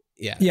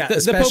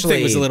 the Pope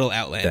thing was a little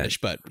outlandish,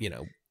 but you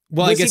know,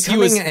 well, I guess he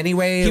was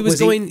anyway. He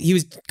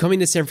was coming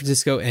to San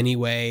Francisco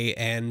anyway,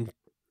 and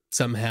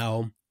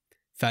somehow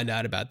found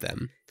out about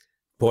them.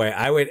 Boy,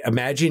 I would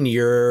imagine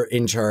you're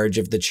in charge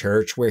of the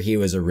church where he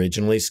was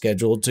originally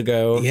scheduled to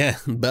go. Yeah,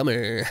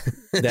 bummer.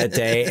 That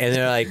day. And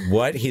they're like,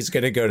 what? He's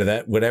going to go to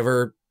that,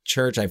 whatever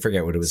church. I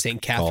forget what it was.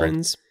 St.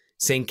 Catherine's.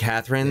 St.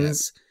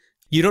 Catherine's.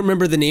 Yeah. You don't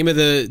remember the name of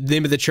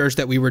the church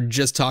that we were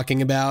just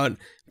talking about,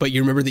 but you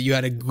remember that you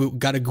had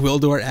got a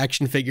Gwildor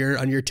action figure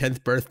on your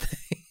 10th birthday.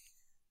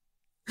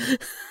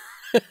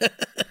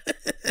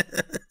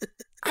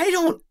 I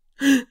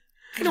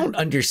don't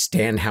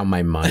understand how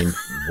my mind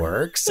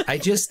works. I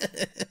just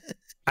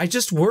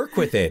work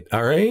with it.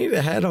 All right.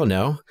 I don't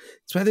know.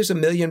 That's why there's a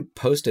million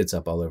Post-its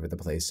up all over the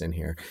place in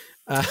here.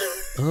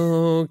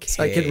 Okay.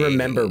 So I can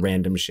remember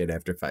random shit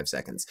after 5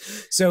 seconds.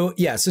 So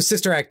yeah. So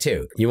Sister Act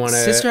 2. You want to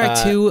Sister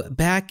Act 2,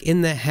 Back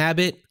in the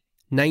Habit,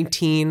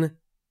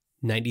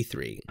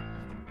 1993.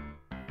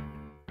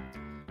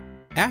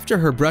 After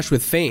her brush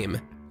with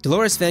fame,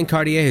 Dolores Van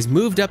Cartier has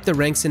moved up the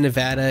ranks in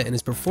Nevada and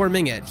is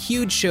performing at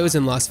huge shows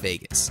in Las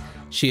Vegas.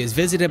 She is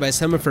visited by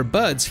some of her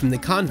buds from the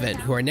convent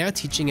who are now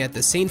teaching at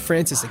the St.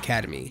 Francis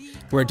Academy,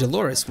 where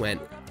Dolores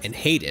went and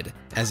hated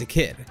as a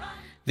kid.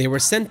 They were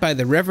sent by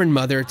the Reverend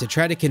Mother to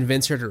try to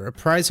convince her to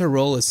reprise her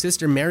role as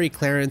Sister Mary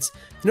Clarence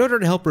in order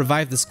to help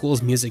revive the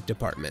school's music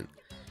department.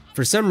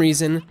 For some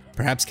reason,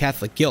 perhaps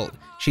Catholic guilt,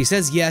 she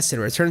says yes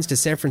and returns to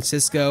San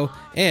Francisco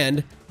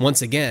and,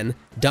 once again,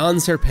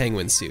 dons her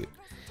penguin suit.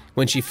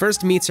 When she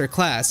first meets her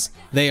class,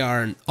 they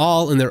are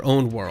all in their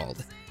own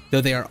world. Though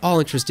they are all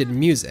interested in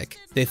music,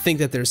 they think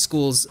that their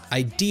school's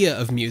idea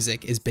of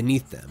music is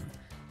beneath them.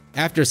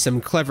 After some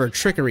clever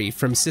trickery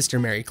from Sister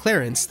Mary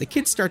Clarence, the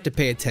kids start to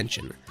pay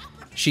attention.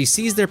 She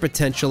sees their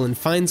potential and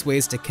finds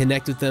ways to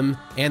connect with them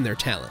and their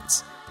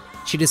talents.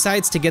 She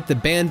decides to get the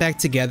band back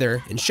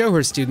together and show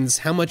her students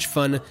how much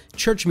fun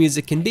church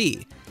music can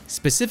be,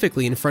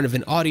 specifically in front of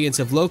an audience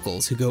of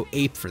locals who go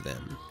ape for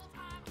them.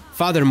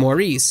 Father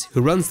Maurice,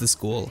 who runs the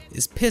school,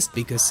 is pissed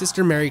because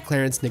Sister Mary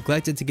Clarence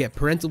neglected to get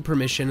parental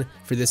permission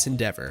for this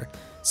endeavor,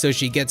 so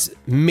she gets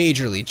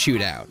majorly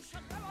chewed out.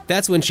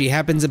 That's when she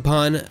happens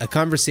upon a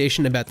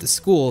conversation about the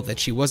school that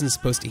she wasn't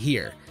supposed to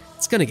hear.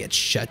 It's gonna get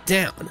shut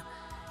down.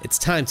 It's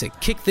time to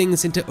kick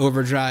things into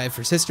overdrive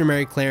for Sister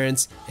Mary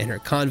Clarence and her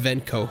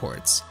convent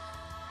cohorts.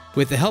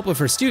 With the help of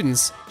her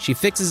students, she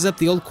fixes up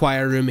the old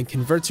choir room and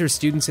converts her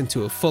students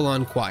into a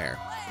full-on choir,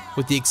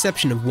 with the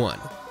exception of one.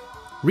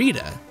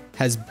 Rita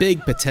has big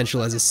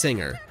potential as a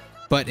singer,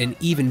 but an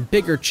even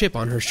bigger chip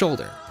on her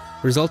shoulder,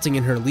 resulting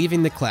in her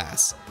leaving the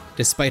class,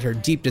 despite her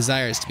deep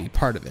desires to be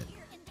part of it.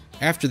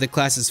 After the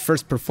class's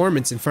first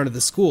performance in front of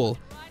the school,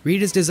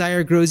 Rita's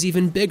desire grows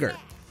even bigger.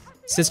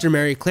 Sister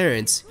Mary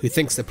Clarence, who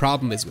thinks the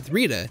problem is with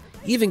Rita,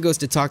 even goes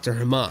to talk to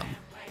her mom,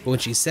 but when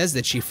she says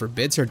that she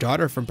forbids her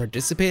daughter from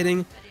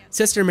participating,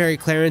 Sister Mary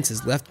Clarence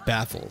is left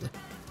baffled.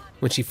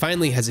 When she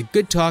finally has a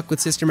good talk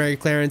with Sister Mary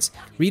Clarence,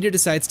 Rita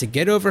decides to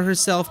get over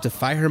herself to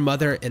fight her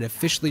mother and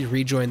officially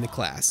rejoin the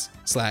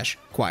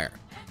class/choir.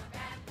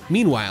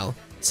 Meanwhile,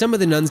 some of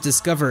the nuns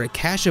discover a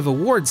cache of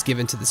awards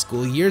given to the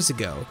school years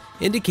ago,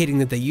 indicating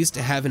that they used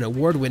to have an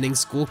award-winning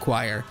school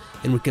choir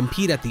and would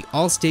compete at the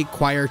All-State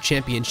Choir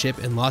Championship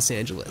in Los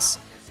Angeles.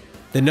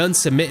 The nuns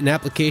submit an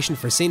application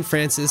for St.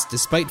 Francis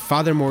despite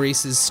Father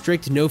Maurice's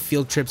strict no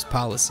field trips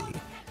policy.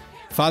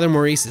 Father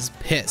Maurice is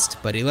pissed,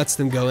 but he lets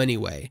them go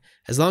anyway,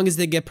 as long as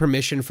they get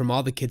permission from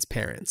all the kids'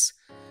 parents.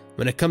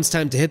 When it comes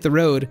time to hit the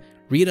road,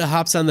 Rita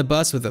hops on the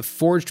bus with a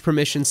forged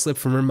permission slip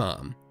from her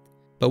mom.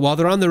 But while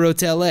they're on the road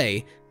to LA,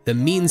 the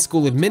mean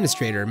school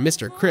administrator,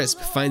 Mr. Crisp,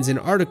 finds an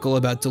article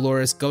about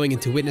Dolores going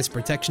into witness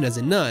protection as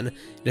a nun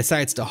and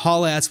decides to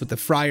haul ass with the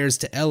friars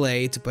to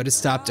LA to put a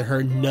stop to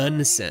her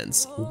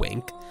nonsense,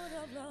 wink.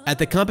 At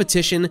the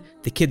competition,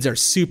 the kids are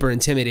super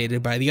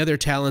intimidated by the other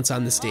talents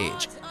on the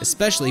stage,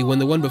 especially when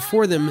the one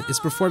before them is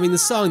performing the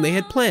song they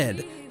had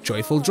planned,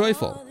 Joyful,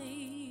 Joyful.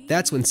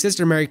 That's when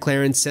Sister Mary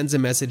Clarence sends a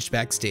message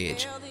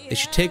backstage. They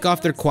should take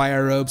off their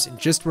choir robes and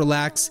just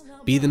relax,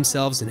 be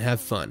themselves, and have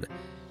fun.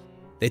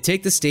 They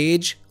take the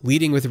stage,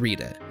 leading with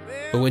Rita,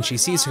 but when she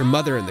sees her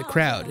mother in the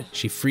crowd,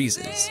 she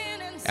freezes.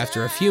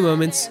 After a few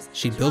moments,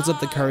 she builds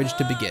up the courage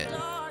to begin.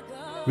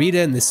 Rita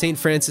and the St.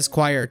 Francis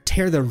Choir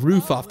tear the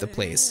roof off the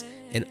place,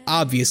 and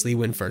obviously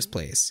win first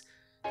place.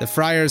 The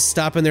friars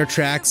stop in their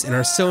tracks and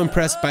are so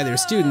impressed by their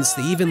students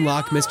they even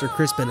lock Mr.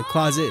 Crisp in a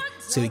closet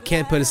so he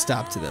can't put a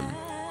stop to them.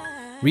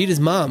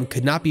 Rita's mom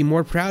could not be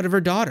more proud of her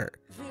daughter.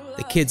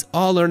 The kids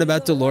all learn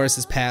about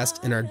Dolores'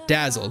 past and are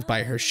dazzled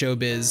by her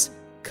showbiz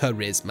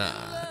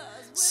charisma.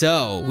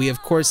 So, we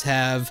of course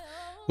have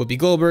Whoopi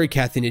Goldberg,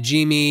 Kathy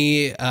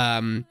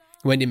Najimy,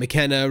 Wendy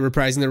McKenna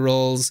reprising the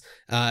roles,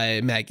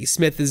 Maggie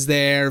Smith is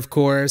there, of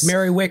course.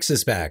 Mary Wicks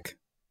is back.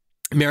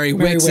 Mary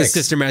Wicks is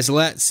Sister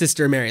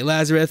Mary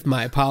Lazarus.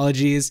 My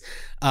apologies.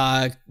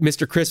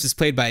 Mr. Crisp is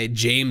played by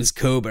James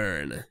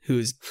Coburn,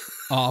 who's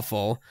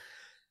awful.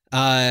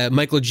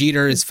 Michael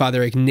Jeter is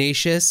Father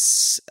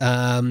Ignatius.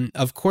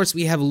 Of course,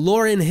 we have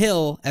Lauryn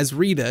Hill as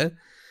Rita.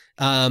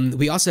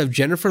 We also have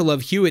Jennifer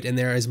Love Hewitt in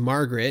there as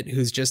Margaret,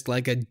 who's just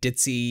like a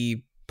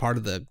ditzy part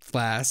of the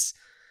class.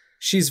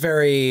 She's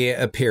very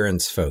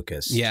appearance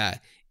focused. Yeah.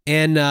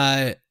 And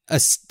a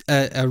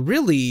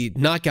really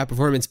knockout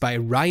performance by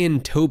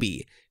Ryan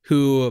Toby,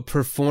 who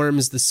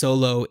performs the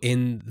solo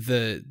in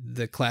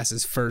the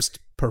class's first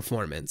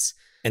performance.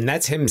 And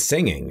that's him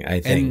singing, I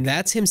think. And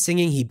that's him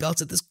singing. He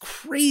belts at this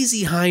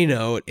crazy high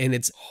note, and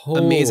it's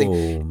amazing.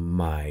 Oh,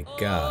 my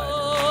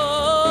God.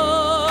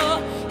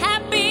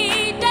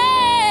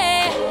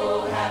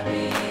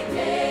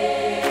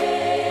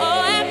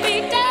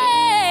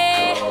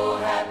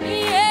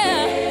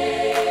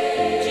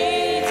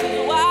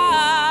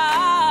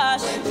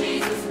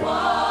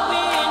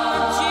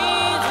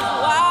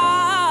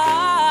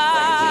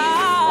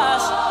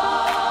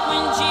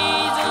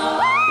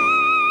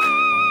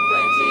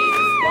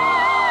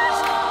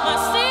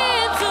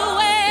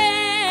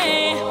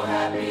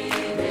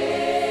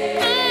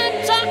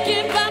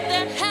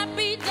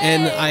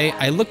 And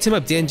I looked him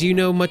up. Dan, do you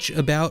know much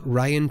about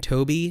Ryan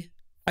Toby?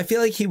 I feel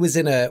like he was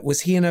in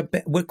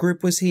what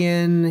group was he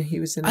in? He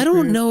was in I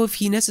don't know if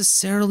he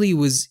necessarily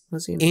was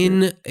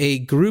in a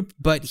group,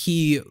 but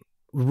he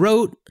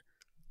wrote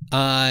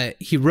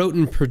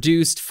and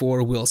produced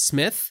for Will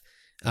Smith,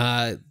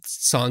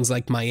 songs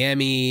like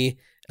Miami.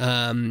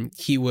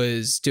 He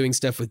was doing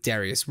stuff with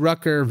Darius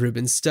Rucker,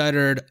 Ruben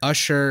Studdard,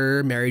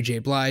 Usher, Mary J.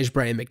 Blige,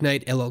 Brian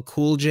McKnight, LL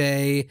Cool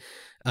J,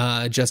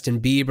 Justin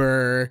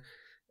Bieber.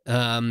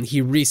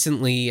 He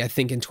recently, I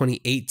think in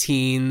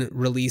 2018,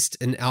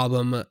 released an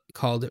album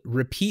called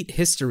Repeat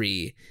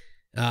History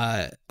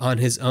on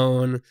his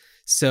own.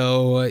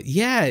 So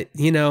yeah,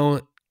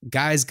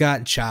 guy's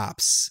got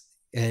chops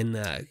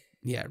and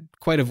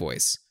quite a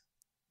voice.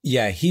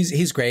 Yeah,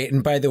 he's great.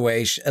 And by the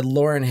way,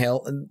 Lauryn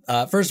Hill,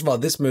 first of all,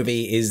 this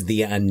movie is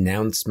the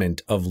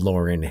announcement of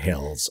Lauryn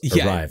Hill's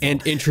arrival.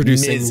 And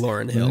introducing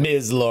Lauryn Hill.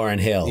 Ms. Lauryn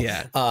Hill.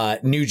 Yeah.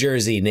 New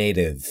Jersey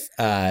native.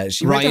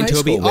 She Ryan went to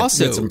high Toby, school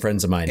also with some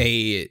friends of mine.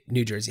 A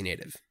New Jersey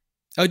native.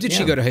 Oh, did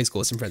she go to high school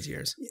with some friends of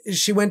yours?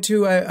 She went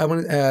to, I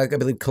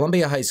believe,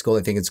 Columbia High School,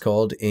 I think it's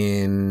called,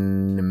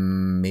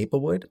 in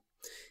Maplewood.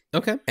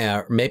 Okay.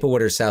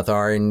 Maplewood or South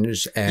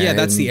Orange. And, yeah,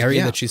 that's the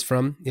area that she's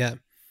from. Yeah.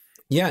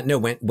 Yeah, no,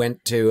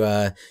 went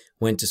to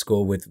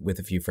school with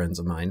a few friends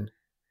of mine.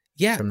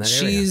 Yeah, from that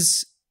area.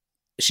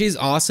 She's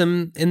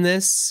awesome in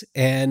this,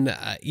 and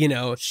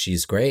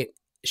she's great.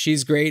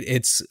 She's great.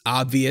 It's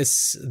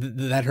obvious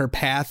that her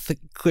path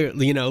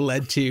clearly,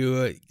 led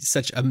to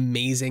such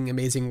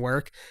amazing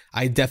work.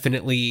 I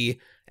definitely,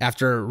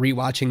 after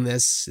rewatching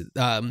this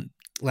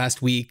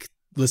last week,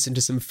 listened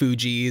to some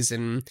Fugees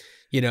and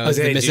the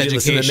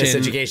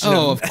Miseducation.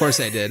 Oh, of course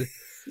I did.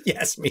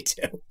 Yes, me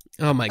too.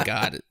 Oh my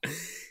God.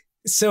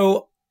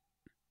 So,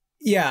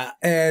 yeah,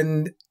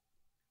 and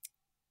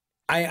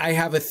I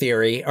have a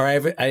theory,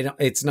 or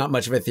it's not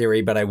much of a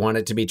theory, but I want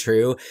it to be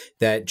true,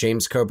 that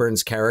James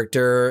Coburn's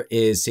character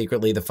is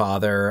secretly the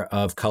father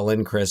of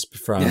Cullen Crisp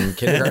from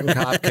Kindergarten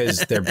Cop, because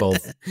they're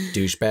both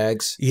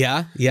douchebags.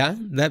 Yeah,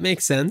 that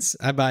makes sense.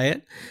 I buy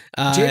it.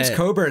 James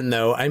Coburn,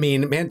 though, I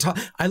mean, man,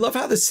 I love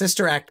how the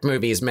Sister Act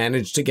movies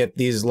managed to get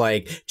these,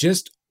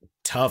 just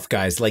tough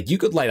guys. Like you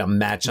could light a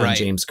match on Right.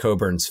 James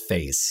Coburn's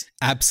face.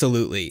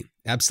 Absolutely.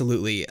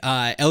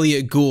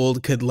 Elliot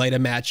Gould could light a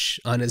match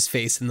on his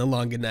face in The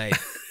Long Good Night.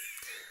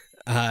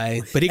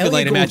 But he could Elliot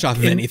light a match Gould off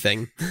of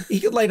anything. He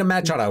could light a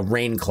match on a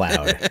rain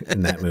cloud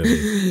in that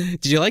movie.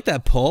 Did you like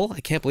that poll? I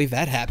can't believe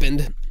that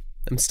happened.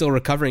 I'm still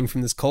recovering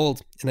from this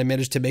cold, and I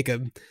managed to make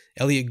a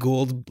Elliot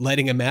Gould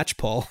lighting a match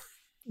poll.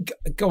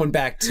 Going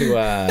back to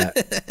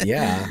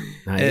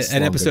nice, an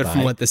Long episode Goodbye.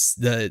 from what the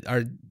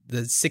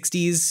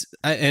 60s,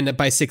 and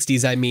by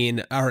 60s I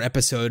mean our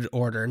episode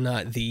order,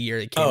 not the year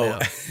it came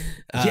out.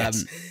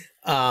 Yes.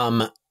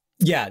 The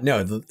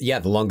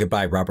Long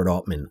Goodbye, Robert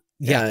Altman.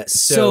 Yeah.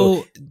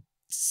 So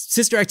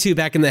Sister Act 2,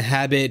 Back in the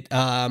Habit.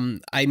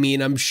 I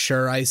mean, I'm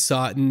sure I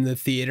saw it in the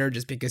theater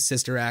just because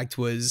Sister Act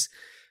was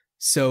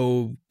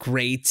so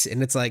great.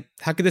 And it's like,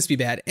 how could this be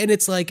bad? And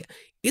it's like,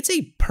 it's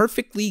a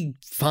perfectly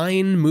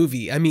fine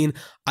movie. I mean,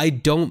 I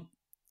don't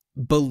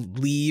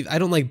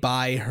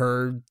buy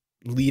her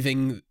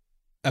leaving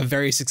a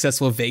very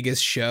successful Vegas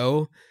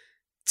show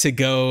to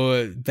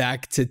go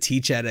back to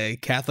teach at a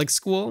Catholic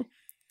school.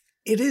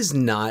 It is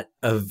not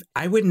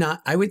I would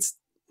not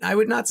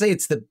say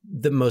it's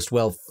the most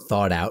well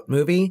thought out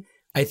movie.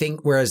 I think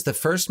whereas the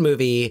first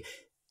movie,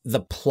 the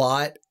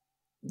plot,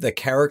 the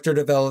character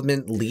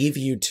development leave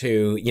you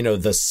to,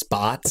 the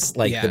spots,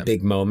 like the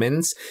big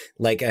moments,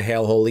 like a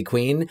Hail Holy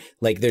Queen,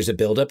 like there's a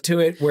build up to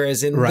it.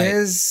 Whereas in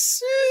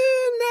this,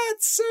 not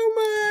so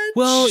much.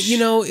 Well,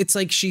 it's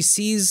like she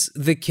sees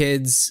the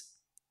kids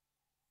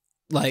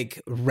like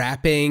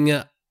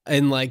rapping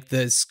in like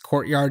this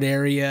courtyard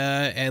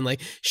area, and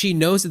like she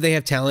knows that they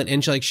have talent,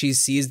 and she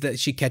sees that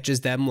she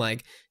catches them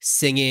like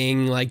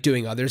singing, like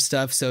doing other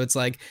stuff. So it's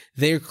like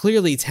they're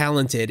clearly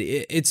talented.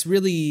 It's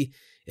really,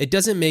 it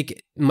doesn't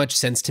make much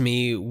sense to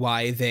me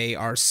why they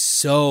are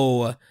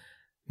so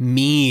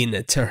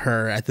mean to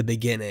her at the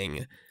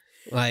beginning.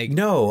 Like,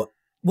 no.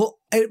 Well,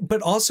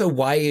 but also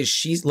why is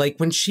she like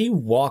when she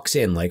walks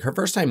in, like her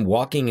first time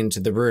walking into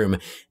the room,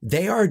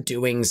 they are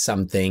doing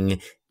something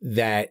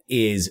that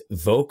is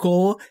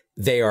vocal.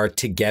 They are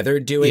together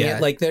doing it.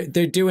 Like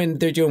they're doing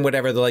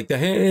whatever. They're like the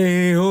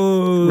hey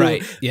ho,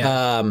 right?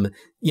 Yeah.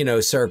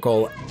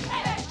 Circle.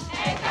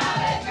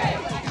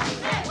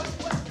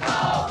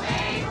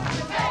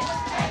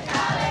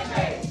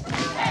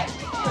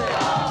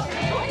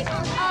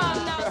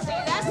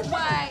 That's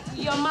why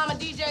your mama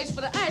DJs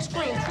for the ice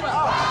cream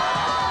truck.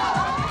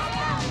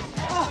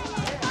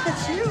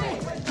 It's you.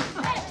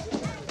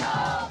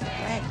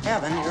 Thank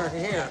heaven you're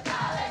here.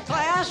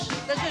 Class,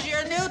 this is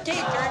your new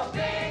teacher,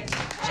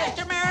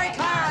 Sister Mary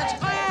Clarence.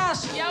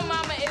 Class. Your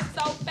mama is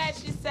so fat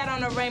she sat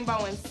on a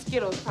rainbow and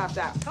Skittles popped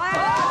out.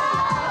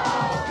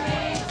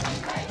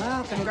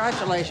 Well,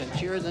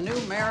 congratulations. You're the new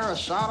mayor of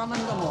Sodom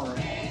and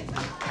Gomorrah.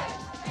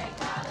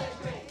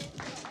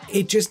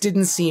 It just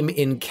didn't seem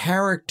in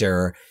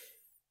character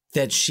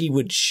that she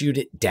would shoot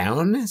it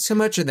down so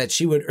much, or that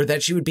she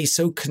would be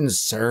so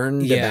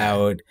concerned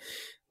about,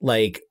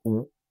 like,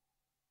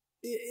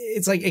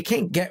 it's like it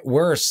can't get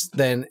worse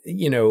than,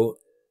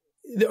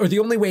 or the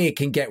only way it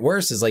can get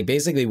worse is like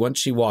basically once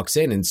she walks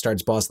in and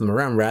starts bossing them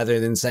around, rather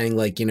than saying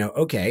like,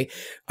 okay,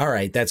 all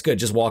right, that's good.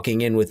 Just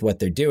walking in with what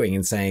they're doing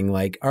and saying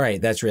like, all right,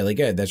 that's really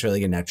good. That's really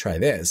good. Now try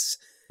this.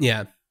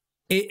 Yeah.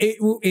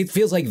 It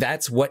feels like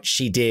that's what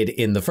she did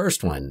in the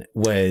first one,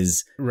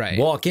 was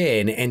walk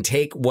in and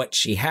take what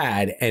she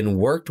had and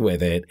worked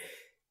with it.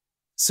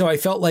 So I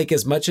felt like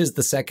as much as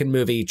the second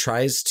movie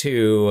tries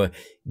to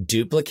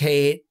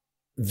duplicate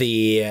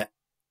the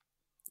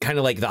kind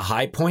of like the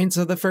high points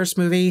of the first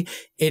movie,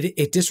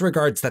 it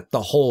disregards that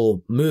the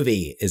whole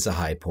movie is a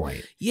high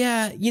point.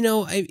 Yeah,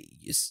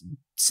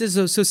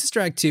 so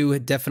Sister Act 2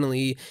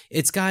 definitely,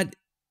 it's got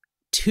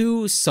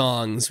two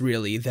songs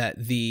really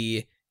that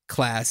the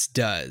class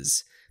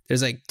does.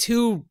 There's like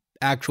two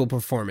actual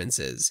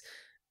performances,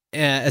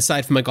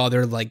 aside from like all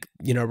their like,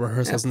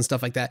 rehearsals and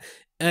stuff like that.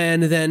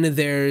 And then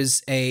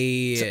there's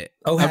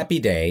Happy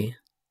Day.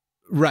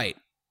 Right.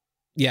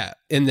 Yeah.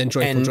 And then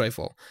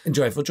Joyful.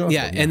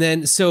 Yeah. And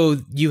then so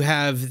you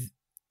have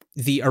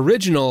the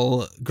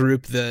original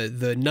group,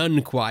 the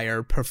nun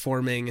choir,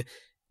 performing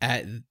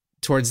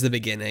towards the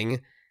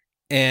beginning,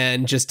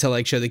 and just to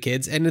like show the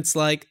kids, and it's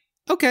like,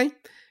 okay.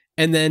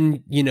 And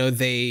then,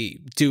 they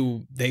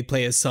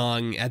play a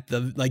song at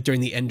the, like during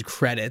the end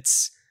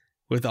credits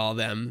with all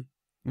them,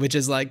 which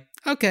is like,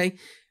 okay.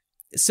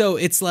 So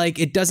it's like,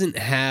 it doesn't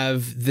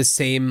have the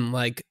same,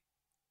 like,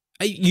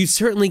 you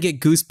certainly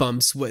get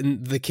goosebumps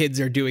when the kids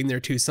are doing their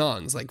two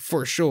songs, like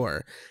for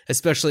sure,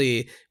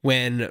 especially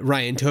when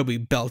Ryan Toby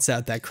belts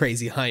out that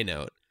crazy high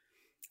note.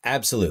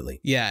 Absolutely.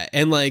 Yeah.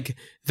 And like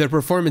the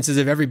performances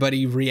of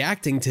everybody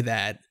reacting to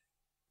that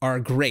are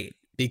great,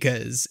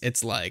 because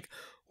it's like,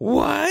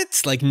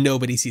 what? Like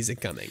nobody sees it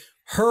coming.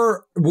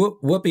 Her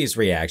Whoopi's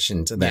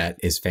reaction to that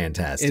is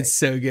fantastic. It's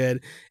so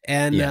good.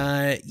 And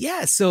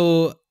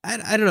so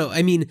I don't know.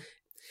 I mean,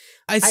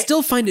 I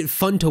still find it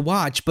fun to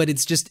watch, but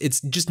it's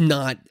just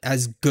not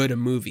as good a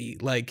movie,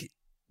 like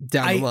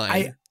down the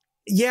line.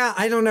 Yeah,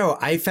 I don't know.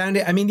 I found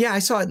it. I mean, yeah, I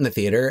saw it in the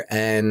theater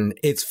and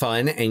it's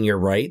fun. And you're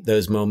right.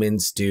 Those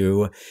moments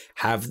do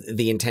have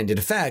the intended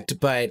effect,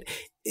 but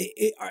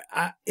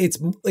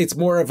it's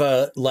more of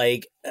a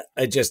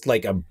just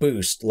like a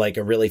boost, like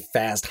a really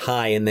fast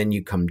high, and then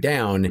you come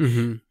down.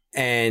 Mm-hmm.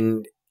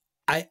 And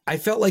I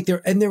felt like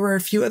there were a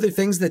few other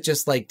things that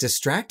just like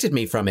distracted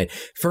me from it.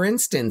 For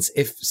instance,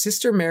 if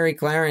Sister Mary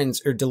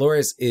Clarence or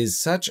Dolores is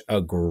such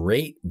a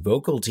great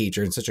vocal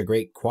teacher and such a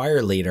great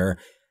choir leader,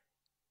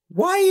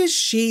 why is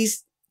she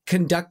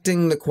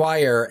conducting the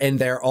choir and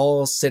they're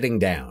all sitting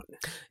down?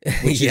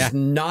 Which is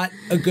not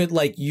a good,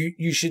 like,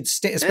 you should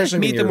stay, especially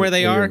meet them where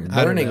they are.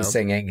 Learning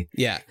singing.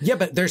 Yeah. Yeah,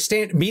 but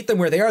meet them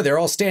where they are. They're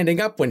all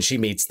standing up when she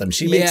meets them.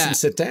 She makes them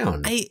sit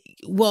down.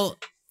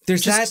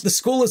 There's that. The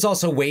school is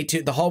also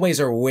the hallways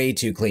are way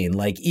too clean.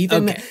 Like,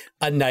 even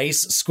a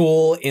nice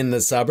school in the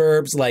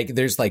suburbs, like,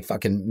 there's like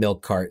fucking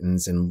milk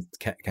cartons and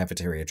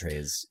cafeteria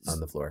trays on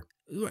the floor.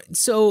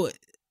 So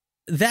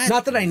that,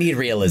 not that I need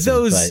realism.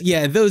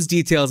 Those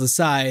details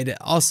aside,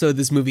 also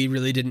this movie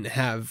really didn't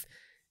have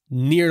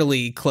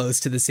nearly close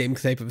to the same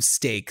type of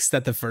stakes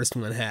that the first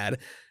one had.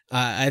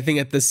 I think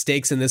that the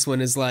stakes in this one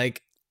is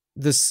like,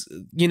 this,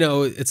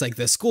 it's like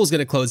the school's going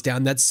to close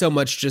down. That's so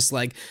much just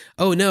like,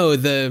 oh no,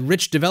 the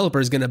rich developer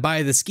is going to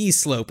buy the ski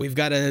slope. We've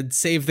got to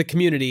save the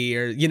community,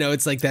 or,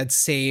 it's like that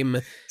same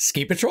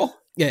Ski Patrol.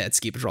 Yeah, it's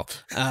Ski Patrol.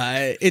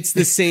 It's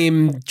the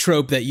same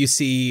trope that you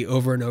see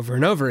over and over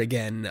and over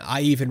again.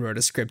 I even wrote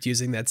a script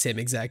using that same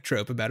exact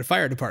trope about a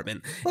fire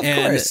department. Of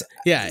course.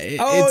 Yeah.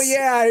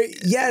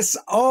 Yes.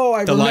 Oh,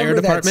 I the remember liar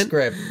that department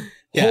script.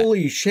 Yeah.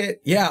 Holy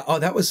shit. Yeah. Oh,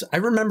 I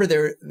remember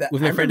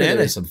with my friend Anna.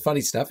 There was some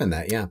funny stuff in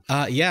that.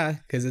 Yeah. Yeah,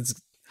 because it's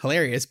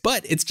hilarious,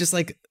 but it's just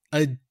like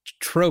a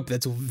trope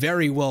that's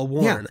very well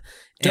worn. Yeah.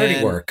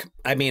 Dirty work.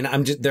 I mean,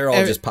 they're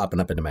all just popping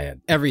up into my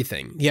head.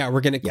 Everything. Yeah.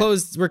 We're going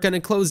to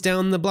close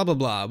down the blah, blah,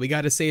 blah. We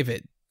got to save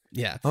it.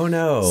 Yeah. Oh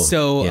no.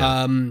 So,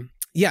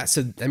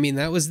 so, I mean,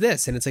 that was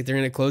this, and it's like, they're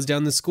going to close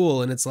down the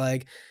school. And it's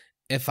like,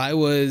 if I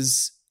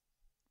was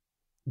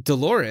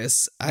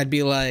Dolores, I'd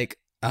be like,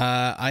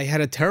 I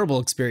had a terrible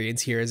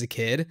experience here as a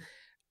kid.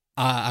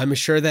 I'm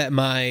sure that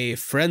my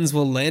friends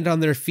will land on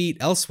their feet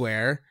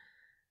elsewhere.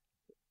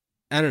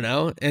 I don't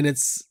know. And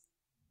it's,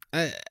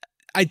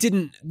 I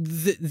didn't,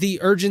 the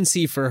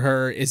urgency for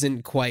her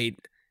isn't quite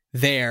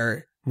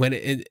there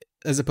when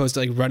as opposed to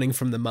like running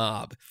from the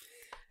mob.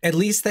 At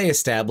least they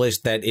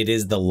established that it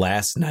is the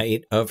last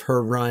night of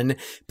her run.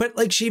 But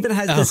like, she even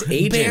has this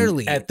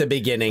agent at the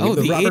beginning. Oh,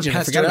 the Robert agent.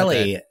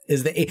 Pastorelli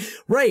is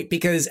right,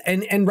 because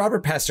and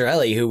Robert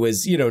Pastorelli, who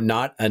was,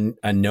 not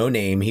a no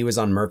name, he was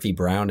on Murphy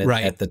Brown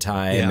at the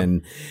time. Yeah.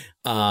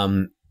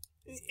 And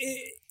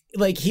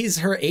like, he's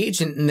her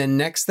agent, and then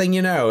next thing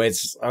you know,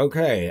 it's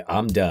okay,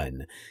 I'm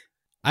done.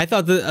 I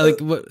thought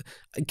that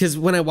because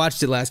when I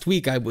watched it last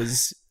week, I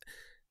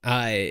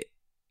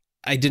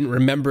didn't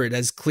remember it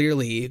as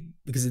clearly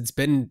because it's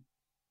been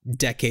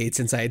decades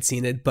since I had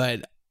seen it.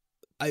 But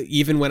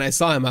even when I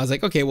saw him, I was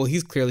like, okay, well,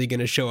 he's clearly going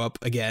to show up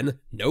again.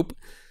 Nope.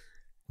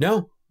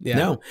 No. Yeah.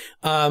 No.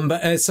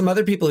 But some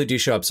other people who do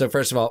show up. So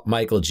first of all,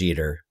 Michael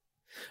Jeter.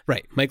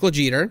 Right. Michael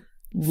Jeter.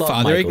 Love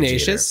Father Michael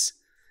Ignatius. Jeter.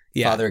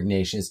 Yeah. Father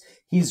Ignatius.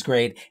 He's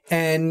great.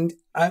 And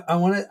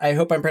I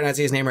hope I'm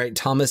pronouncing his name right.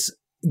 Thomas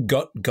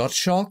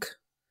Gottschalk.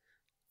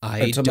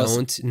 I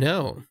don't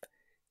know.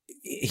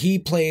 He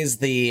plays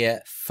the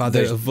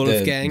father of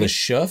Wolfgang, the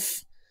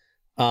Schuff.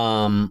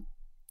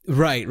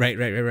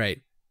 Right.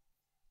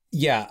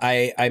 Yeah,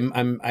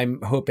 I'm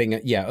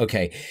hoping. Yeah,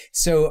 okay.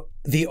 So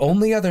the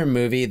only other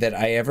movie that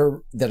I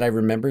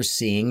remember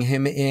seeing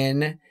him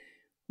in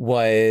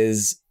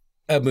was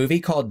a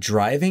movie called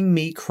Driving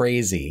Me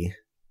Crazy.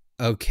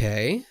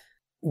 Okay.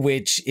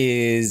 Which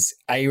is,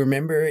 I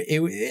remember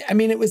it. I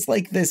mean, it was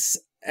like this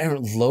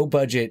low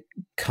budget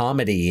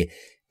comedy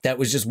that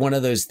was just one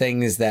of those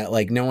things that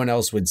like no one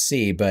else would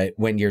see. But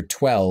when you're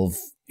 12,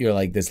 you're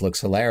like, this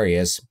looks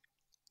hilarious.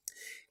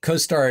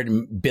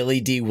 Co-starred Billy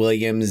D.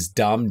 Williams,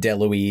 Dom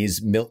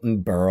DeLuise,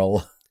 Milton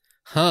Berle.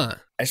 Huh.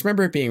 I just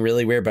remember it being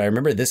really weird, but I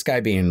remember this guy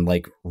being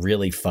like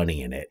really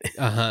funny in it.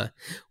 Uh-huh.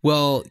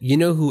 Well, you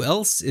know who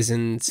else is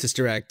in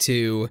Sister Act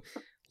 2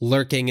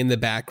 lurking in the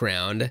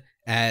background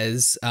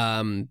as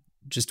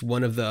just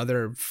one of the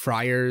other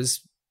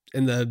friars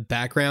in the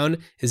background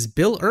is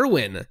Bill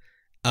Irwin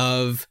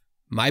of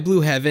My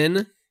Blue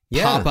Heaven,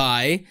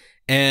 Popeye,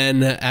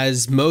 and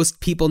as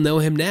most people know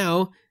him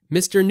now,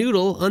 Mr.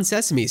 Noodle on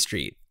Sesame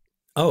Street.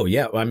 Oh,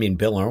 yeah. Well, I mean,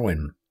 Bill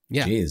Irwin.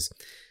 Yeah. Jeez.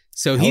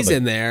 So he's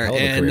in there.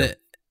 And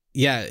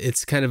yeah,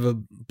 it's kind of a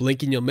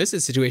blink and you'll miss it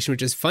situation,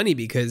 which is funny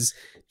because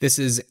this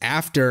is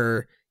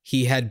after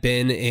he had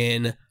been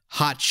in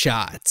Hot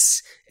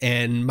Shots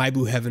and My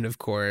Blue Heaven, of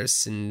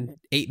course, and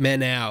 8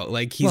 Men Out.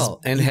 Like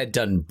had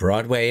done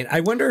Broadway. I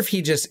wonder if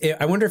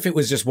it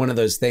was just one of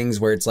those things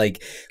where it's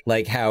like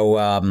how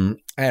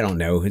I don't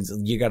know,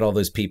 you got all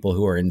those people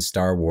who are in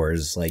Star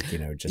Wars, like,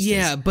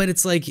 just but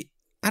it's like,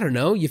 I don't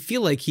know, you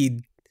feel like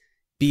he'd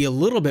be a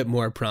little bit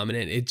more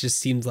prominent. It just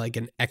seems like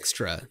an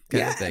extra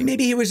kind of thing.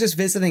 Maybe he was just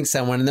visiting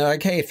someone and they're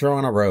like, hey, throw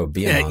on a robe.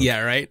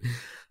 Yeah, right.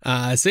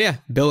 So yeah,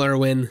 Bill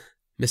Irwin,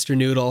 Mr.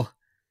 Noodle.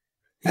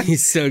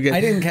 He's so good.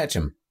 I didn't catch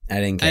him.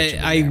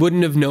 I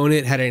wouldn't have known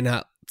it had I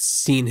not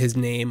seen his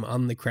name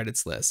on the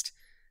credits list.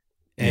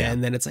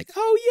 And then it's like,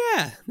 oh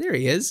yeah, there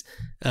he is.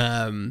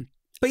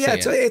 But yeah,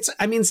 it's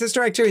I mean,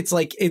 Sister Act 2, it's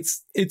like,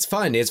 it's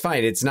fun. It's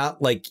fine. It's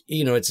not like,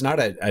 it's not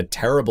a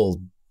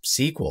terrible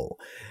sequel.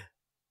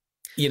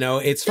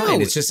 It's fine.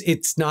 No. It's just,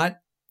 it's not,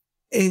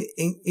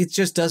 it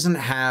just doesn't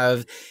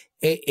have,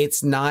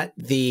 it's not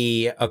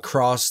the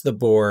across the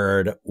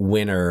board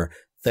winner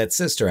that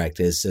Sister Act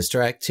is.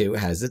 Sister Act 2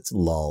 has its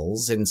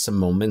lulls and some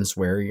moments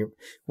where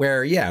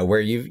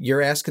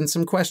you're asking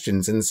some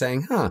questions and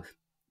saying,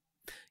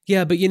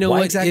 yeah, but you know why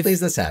what? exactly is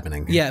this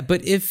happening? Yeah,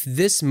 but if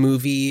this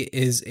movie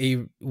is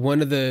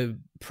one of the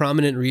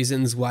prominent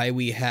reasons why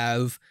we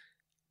have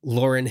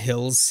Lauryn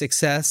Hill's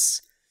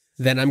success,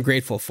 then I'm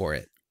grateful for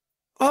it.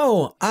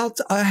 Oh,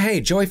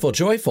 hey,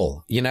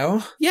 joyful,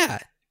 Yeah,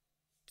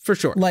 for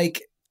sure.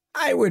 Like,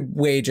 I would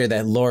wager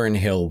that Lauryn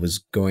Hill was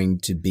going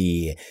to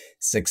be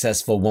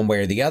successful one way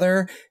or the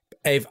other.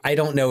 I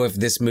don't know if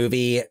this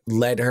movie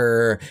led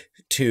her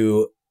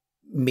to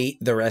meet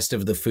the rest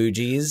of the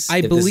Fugees.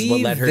 I believe this is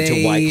what led her to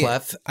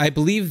Wyclef. I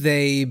believe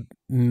they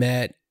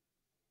met.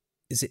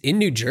 Is it in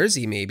New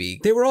Jersey? Maybe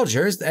they were all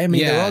Jersey. I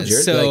mean, they were all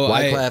Jersey. So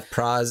like Wyclef,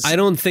 Praz. I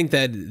don't think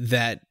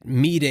that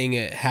meeting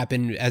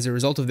happened as a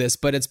result of this,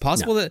 but it's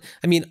possible that.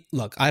 I mean,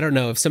 look, I don't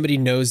know if somebody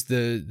knows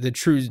the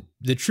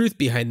truth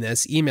behind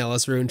this. Email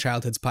us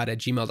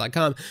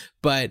ruinchildhoodspot@gmail.com.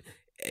 But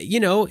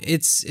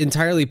it's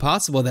entirely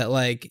possible that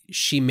like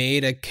she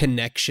made a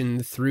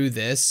connection through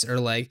this, or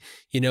like,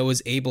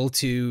 was able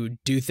to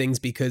do things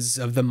because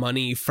of the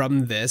money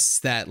from this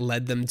that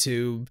led them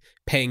to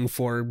paying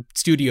for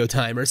studio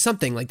time or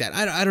something like that.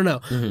 I don't know.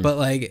 Mm-hmm. But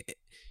like,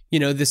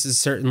 this is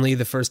certainly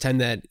the first time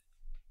that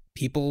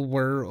people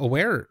were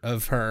aware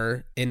of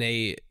her in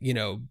a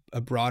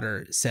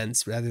broader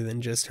sense rather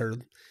than just her,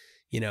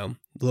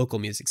 local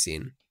music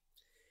scene.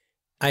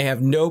 I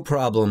have no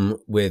problem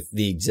with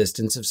the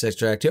existence of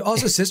Sister Act 2.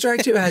 Also, Sister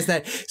Act 2 has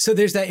that. So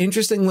there's that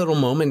interesting little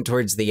moment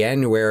towards the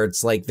end where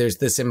it's like there's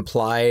this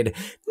implied,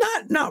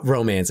 not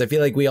romance. I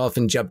feel like we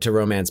often jump to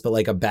romance, but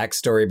like a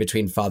backstory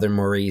between Father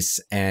Maurice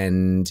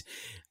and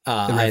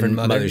Reverend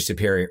Mother. Mother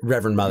Superior,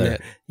 Reverend Mother.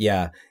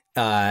 Yeah.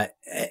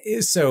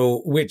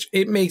 So which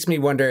it makes me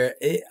wonder,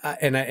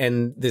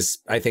 and this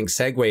I think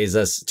segues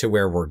us to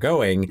where we're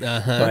going,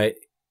 but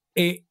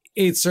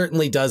it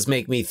certainly does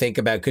make me think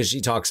about, because she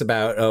talks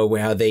about,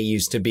 how they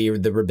used to be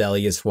the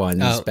rebellious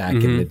ones back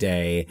in the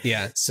day.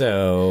 Yeah.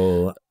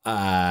 So,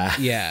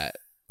 yeah.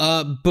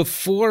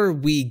 Before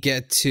we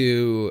get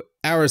to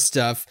our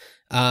stuff,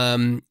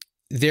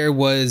 there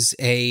was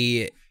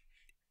a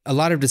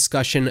lot of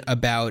discussion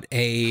about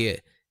a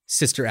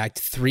Sister Act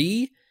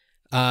 3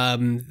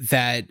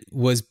 that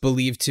was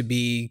believed to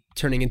be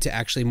turning into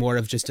actually more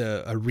of just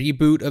a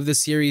reboot of the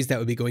series that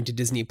would be going to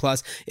Disney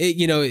Plus.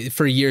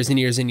 For years and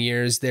years and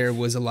years, there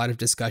was a lot of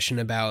discussion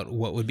about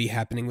what would be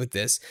happening with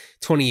this.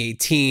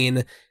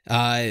 2018,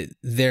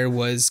 there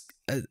was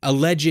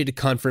alleged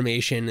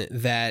confirmation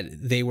that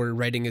they were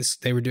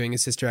doing a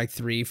Sister Act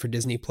 3 for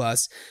Disney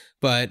Plus.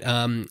 But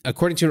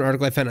according to an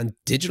article I found on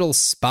Digital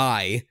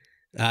Spy,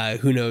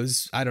 who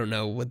knows? I don't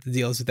know what the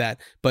deal is with that.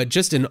 But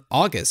just in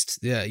August,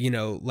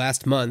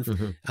 last month,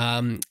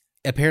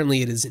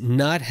 apparently it is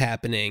not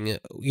happening.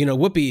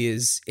 Whoopi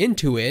is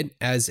into it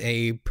as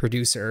a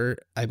producer,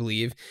 I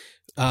believe.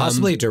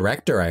 Possibly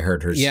director, I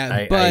heard her.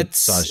 Yeah, I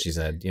saw she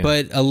said. Yeah.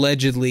 But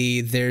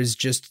allegedly, there's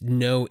just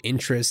no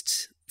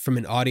interest from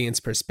an audience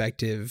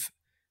perspective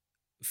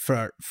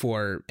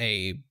for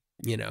a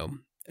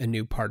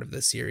new part of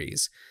the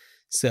series.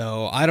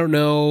 So I don't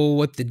know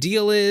what the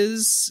deal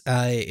is.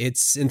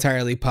 It's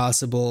entirely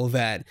possible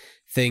that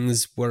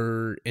things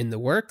were in the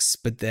works,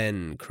 but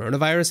then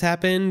coronavirus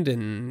happened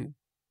and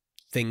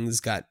things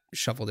got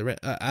shuffled around.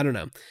 I don't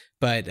know.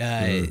 But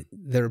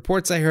the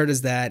reports I heard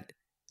is that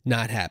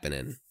not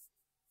happening.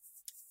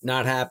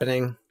 Not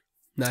happening.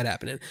 Not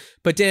happening.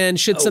 But Dan,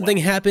 should something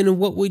happen,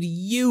 what would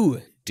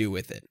you do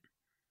with it?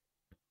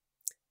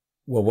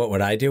 Well, what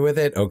would I do with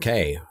it?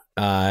 Okay.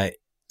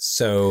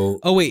 So.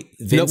 Oh, wait.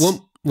 Vince...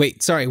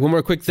 Wait, sorry. One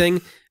more quick thing.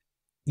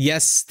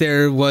 Yes,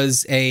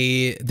 there's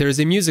a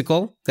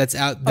musical that's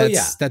out.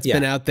 That's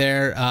been out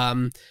there.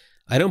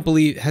 I don't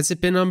believe, has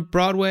it been on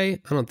Broadway?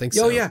 I don't think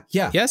so. Oh yeah.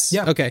 Yes.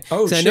 Yeah. Okay.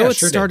 Oh, so I know it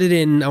started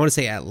in, I want to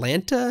say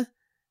Atlanta,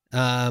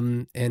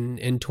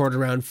 and toured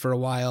around for a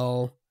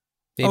while.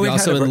 Maybe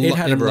also it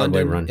had a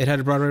Broadway London. run. It had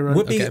a Broadway run.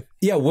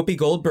 Whoopi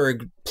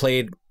Goldberg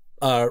played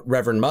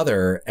Reverend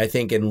Mother, I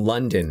think, in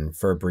London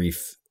for a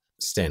brief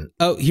stint.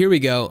 Oh, here we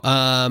go.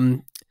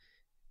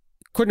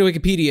 According to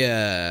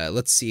Wikipedia,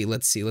 let's see.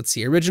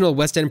 Original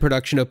West End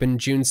production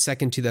opened June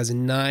 2nd,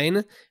 2009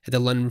 at the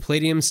London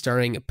Palladium,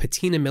 starring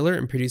Patina Miller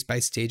and produced by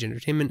Stage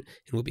Entertainment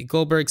and Whoopi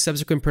Goldberg.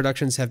 Subsequent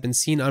productions have been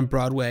seen on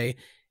Broadway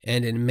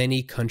and in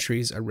many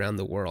countries around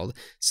the world.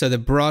 So the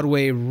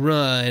Broadway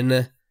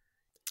run,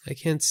 I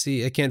can't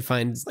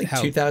find it's like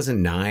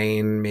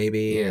 2009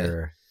 maybe,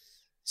 or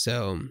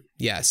So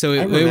yeah, so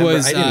it remember,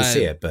 was. I didn't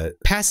see it, but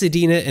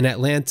Pasadena and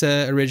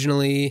Atlanta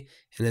originally,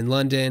 and then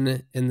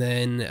London, and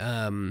then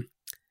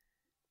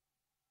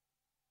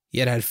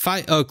it had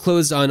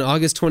closed on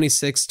August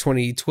 26,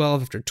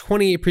 2012, after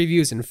 28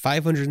 previews and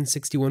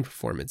 561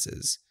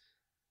 performances.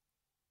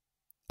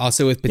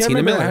 Also with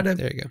Bettina Miller.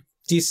 There you go.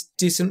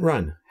 Decent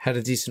run. Had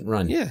a decent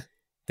run. Yeah.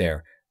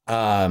 There.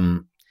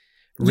 Raven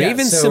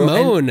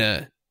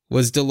Simone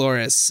was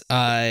Dolores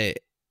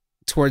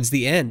towards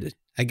the end,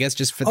 I guess,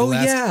 just for the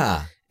last. Oh,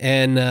 yeah.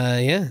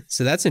 And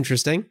so that's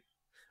interesting.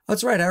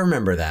 That's right. I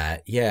remember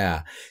that.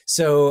 Yeah.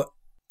 So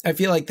I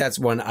feel like that's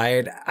one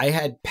I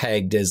had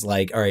pegged as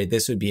like, all right,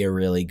 this would be a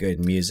really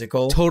good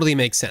musical. Totally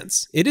makes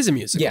sense. It is a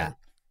musical. Yeah.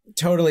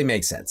 Totally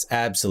makes sense.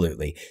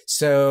 Absolutely.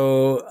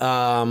 So,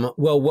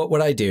 well, what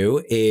would I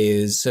do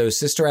is,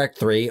 Sister Act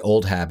 3,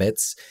 Old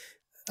Habits.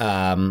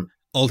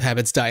 Old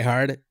Habits Die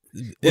Hard.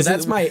 Well,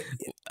 that's my...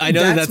 I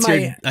know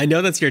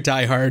that's your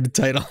Die Hard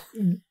title.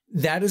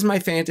 That is my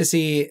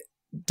fantasy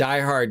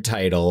Die Hard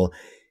title.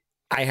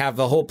 I have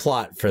the whole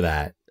plot for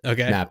that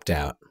mapped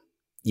out.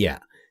 Yeah.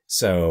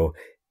 So,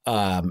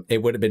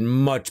 it would have been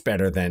much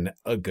better than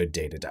A Good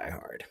Day to Die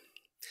Hard,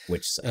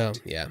 which sucked. Oh,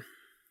 yeah.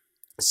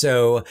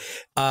 So,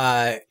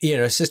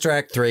 Sister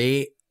Act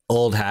 3,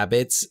 Old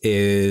Habits,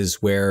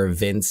 is where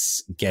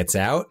Vince gets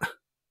out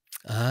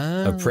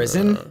of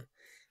prison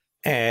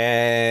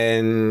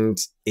and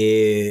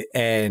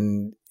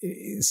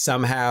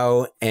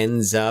somehow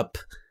ends up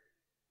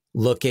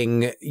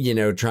looking,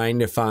 trying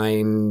to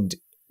find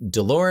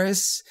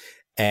Dolores,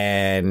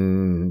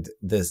 and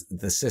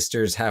the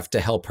sisters have to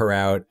help her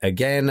out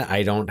again.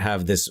 I don't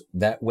have this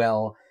that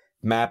well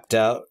mapped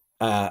out.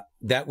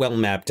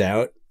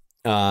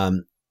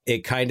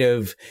 It kind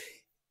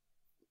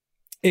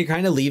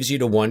of leaves you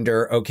to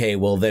wonder, okay,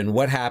 well then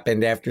what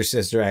happened after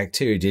Sister Act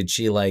 2? Did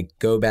she like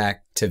go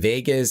back to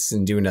Vegas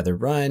and do another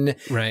run?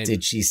 Right.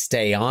 Did she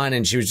stay on?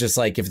 And she was just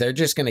like, if they're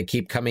just going to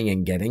keep coming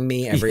and getting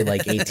me every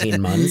like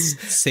 18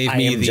 months, save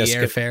me the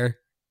airfare.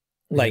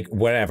 Like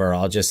whatever,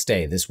 I'll just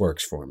stay. This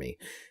works for me.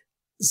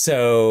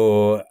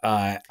 So,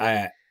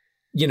 I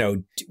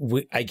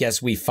guess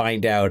we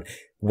find out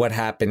what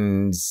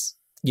happens,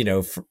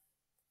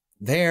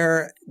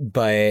 there,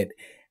 but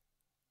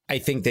I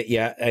think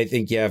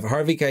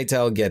Harvey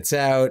Keitel gets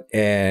out,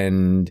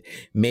 and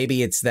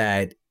maybe it's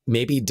that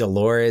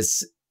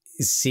Dolores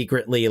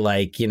secretly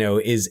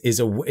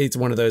it's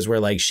one of those where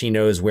like she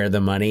knows where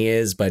the money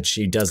is, but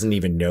she doesn't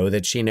even know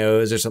that she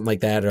knows, or something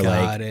like that. Or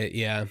Got it.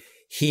 Yeah.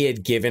 He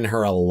had given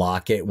her a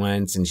locket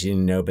once and she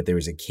didn't know, but there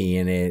was a key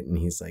in it, and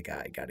he's like,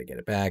 I got to get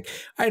it back.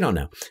 I don't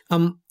know.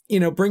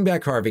 Bring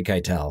back Harvey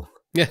Keitel.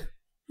 Yeah.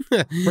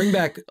 Bring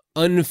back.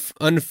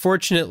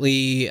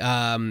 Unfortunately,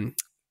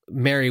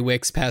 Mary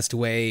Wicks passed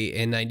away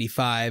in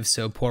 95,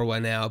 so pour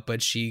one out,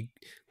 but she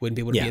wouldn't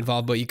be able to be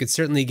involved. But you could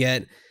certainly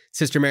get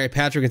Sister Mary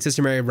Patrick and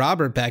Sister Mary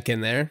Robert back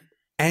in there.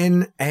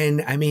 And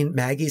I mean,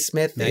 Maggie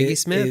Smith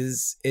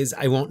is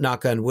I won't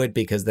knock on wood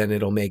because then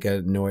it'll make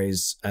a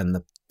noise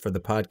for the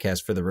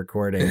podcast, for the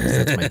recording,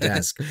 because that's my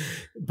desk.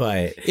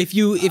 But if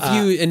you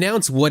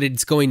announce what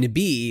it's going to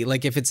be,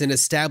 like if it's an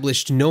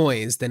established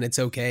noise, then it's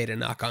okay to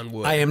knock on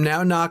wood. I am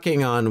now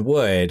knocking on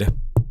wood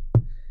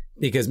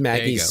because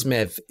Maggie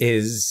Smith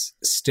is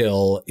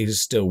still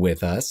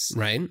with us,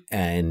 right?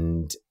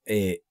 And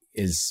it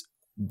is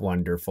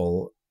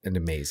wonderful and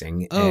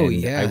amazing. Oh, and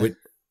yeah.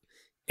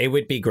 It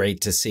would be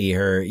great to see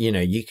her.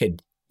 You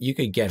could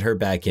get her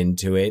back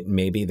into it.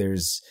 Maybe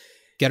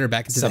get her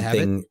back into something. The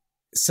habit.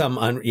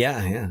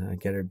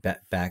 Get her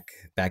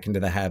back into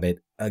the habit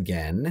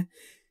again.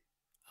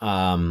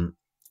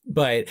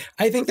 But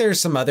I think there are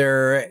some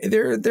other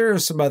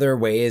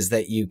ways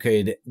that you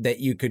could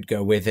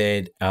go with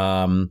it.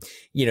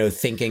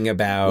 Thinking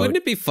about, wouldn't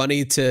it be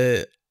funny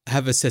to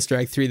have a Sister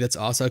Act 3 that's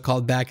also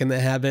called Back in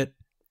the Habit?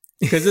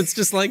 Because it's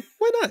just like,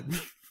 why not?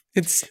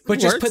 Just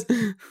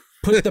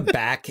put the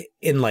back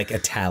in like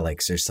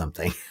italics or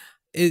something.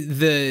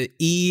 The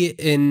E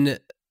in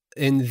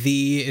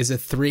the is a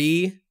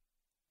 3.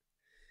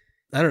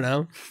 I don't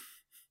know.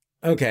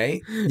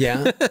 Okay.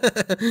 Yeah.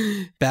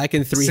 Back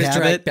in 3 Sister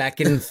habit. Act,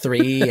 back in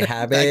 3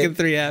 habit. Back in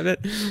 3 habit.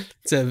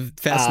 It's a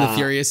Fast and the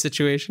Furious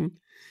situation.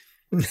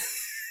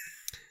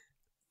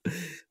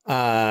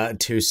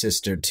 2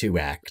 sister, 2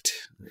 act.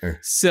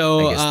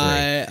 So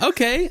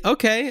okay,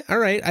 all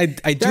right.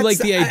 I do like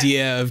the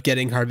idea of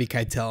getting Harvey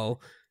Keitel,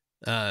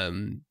 back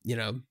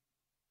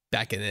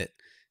in it.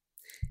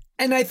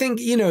 And I think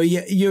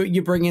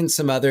you bring in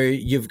some other.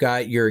 You've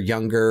got your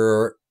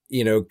younger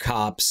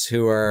cops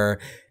who are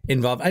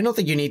involved. I don't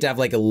think you need to have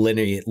like a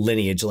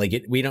lineage.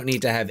 Like we don't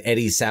need to have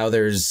Eddie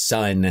Souther's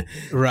son.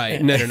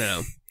 Right.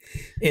 No.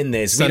 In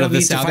this. Son of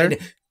the Souther?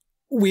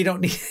 We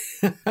don't need...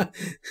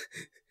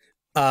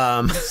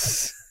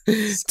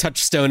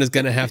 Touchstone is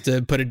going to have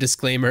to put a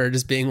disclaimer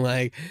just being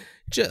like,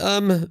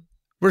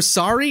 we're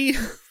sorry.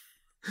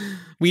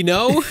 We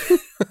know.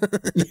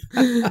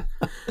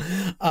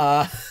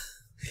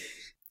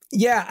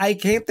 Yeah, I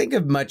can't think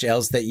of much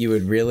else that you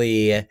would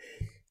really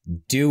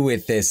do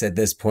with this at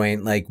this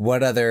point. Like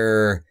what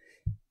other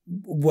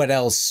what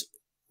else?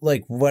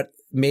 Like what?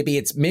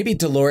 Maybe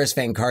Dolores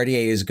Van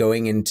Cartier is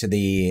going into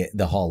the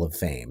Hall of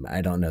Fame.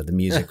 I don't know, the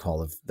music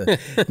hall of the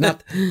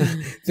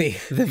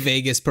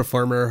Vegas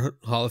Performer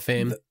Hall of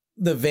Fame.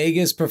 The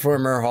Vegas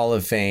Performer Hall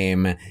of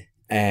Fame.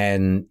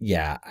 And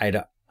yeah, I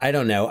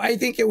don't know. I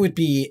think it would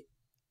be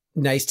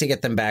nice to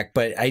get them back,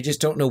 but I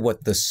just don't know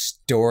what the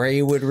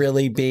story would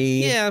really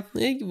be. Yeah,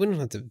 you wouldn't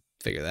have to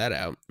figure that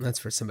out. That's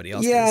for somebody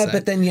else. Yeah,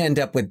 but then you end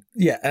up with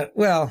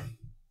well,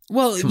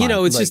 you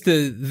know, it's just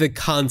the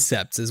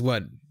concepts is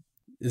what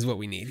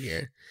we need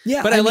here.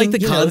 Yeah, but I like the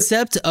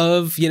concept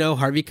of, you know,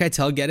 Harvey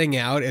Keitel getting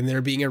out and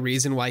there being a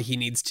reason why he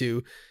needs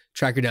to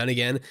track her down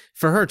again.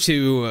 For her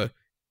to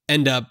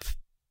end up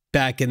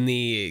back in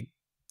the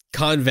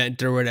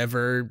convent or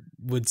whatever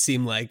would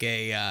seem like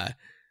a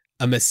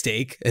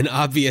mistake, an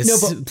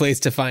obvious place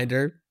to find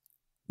her.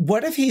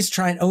 What if he's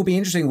trying? Oh, it'd be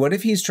interesting. What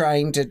if he's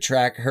trying to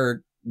track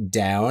her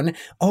down?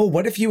 Oh,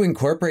 what if you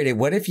incorporate it?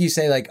 What if you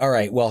say like, all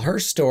right, well, her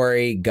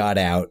story got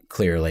out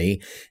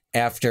clearly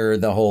after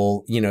the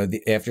whole, you know,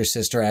 after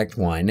Sister Act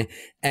 1,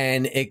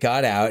 and it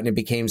got out and it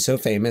became so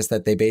famous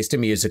that they based a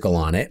musical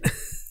on it.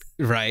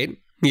 Right.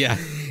 Yeah.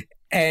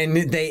 And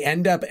they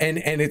end up, and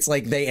it's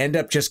like they end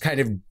up just kind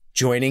of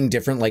joining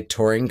different like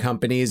touring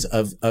companies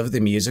of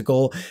the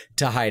musical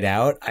to hide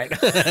out.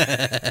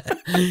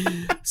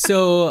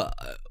 So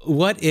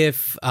what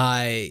if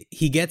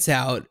he gets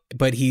out,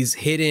 but he's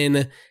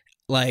hidden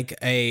like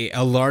a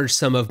large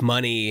sum of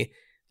money,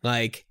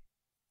 like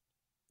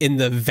in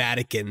the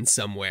Vatican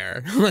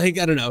somewhere? Like,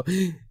 I don't know.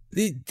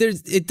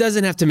 It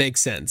doesn't have to make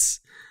sense.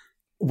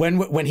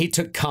 When he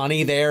took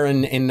Connie there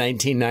in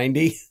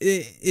 1990?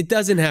 It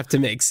doesn't have to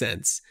make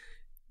sense.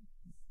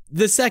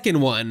 The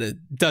second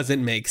one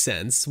doesn't make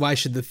sense. Why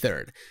should the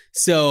third?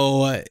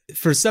 So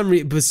for some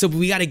reason, so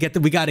we got to get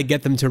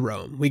them to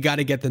Rome. We got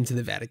to get them to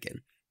the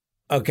Vatican.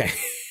 Okay.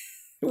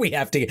 We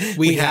have to.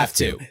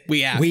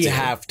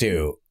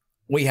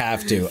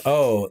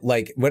 Oh,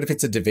 like what if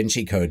it's a Da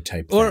Vinci Code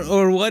type thing?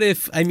 Or what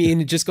if, I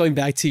mean, just going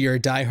back to your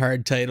Die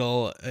Hard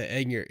title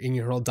and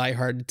your whole Die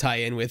Hard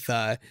tie-in with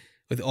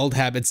Old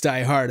Habits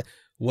Die Hard,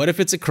 what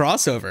if it's a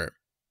crossover?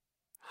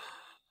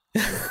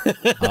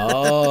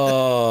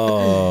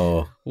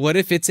 Oh. What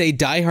if it's a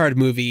Die Hard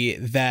movie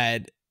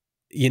that,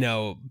 you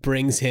know,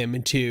 brings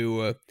him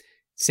to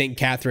St.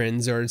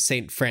 Catherine's or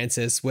St.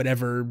 Francis,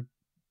 whatever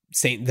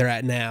saint they're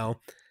at now,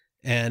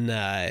 and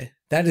that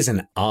is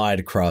an odd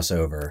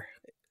crossover.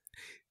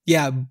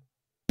 Yeah,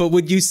 but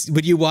would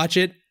you watch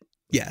it?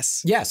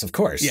 Yes. Yes, of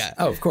course. Yeah.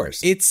 Oh, of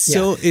course. It would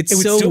so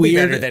still weird. Be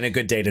better than A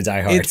Good Day to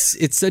Die Hard.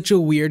 It's such a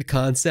weird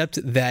concept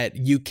that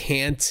you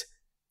can't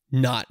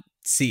not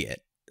see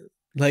it.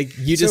 Like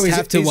you just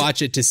have to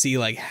watch it to see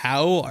like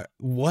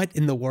what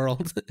in the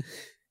world.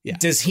 Yeah.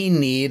 Does he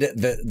need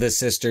the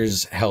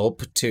sisters'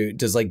 help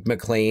does like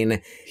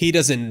McClane? He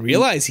doesn't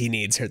realize he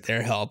needs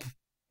their help.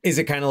 Is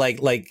it kind of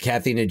like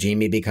Kathy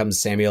Najimy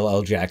becomes Samuel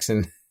L.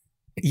 Jackson?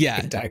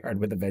 Yeah. In Die Hard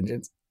with a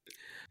Vengeance.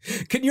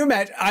 Can you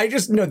imagine?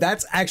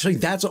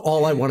 That's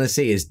all I want to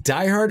see is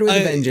Die Hard with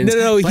a Vengeance.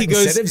 No, he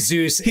goes, instead of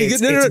Zeus,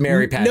 it's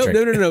Mary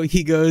Patrick. No.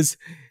 He goes,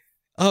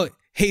 oh,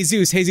 hey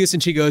Zeus.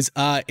 And she goes,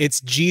 it's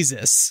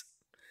Jesus.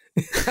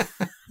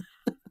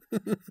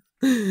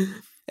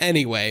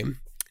 Anyway,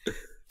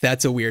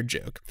 that's a weird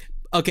joke.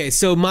 Okay,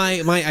 so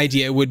my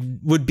idea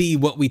would be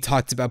what we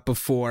talked about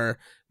before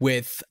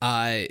with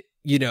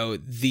you know,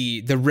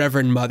 the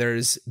Reverend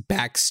Mother's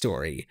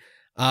backstory.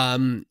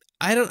 I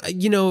don't,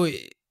 you know,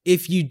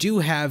 if you do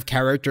have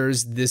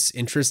characters this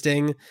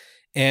interesting,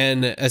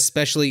 and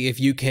especially if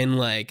you can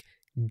like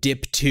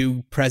dip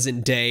to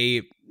present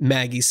day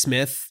Maggie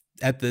Smith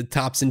at the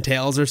tops and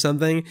tails or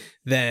something,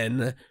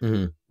 then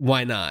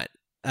why not?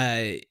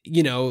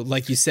 You know,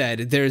 like you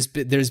said, there's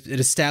it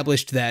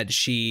established that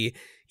she,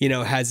 you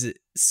know, has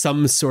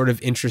some sort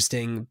of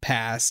interesting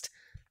past.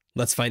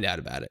 Let's find out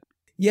about it.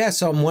 Yeah,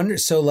 so I'm wondering.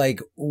 So, like,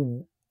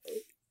 do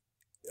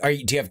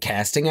you have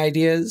casting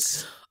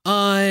ideas?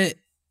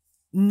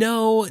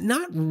 No,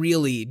 not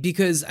really,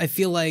 because I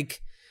feel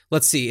like,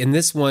 let's see, in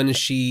this one, does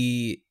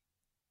she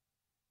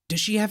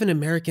have an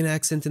American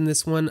accent in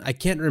this one? I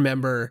can't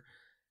remember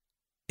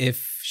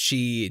if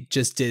she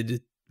just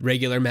did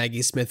regular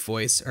Maggie Smith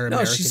voice or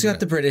American. No, she's got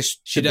the British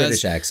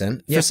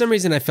accent. For some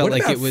reason, I felt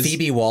like it was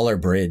Phoebe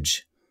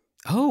Waller-Bridge.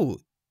 Oh,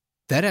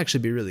 that'd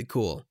actually be really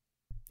cool.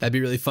 That'd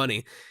be really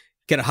funny.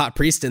 Get a hot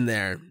priest in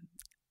there.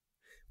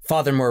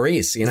 Father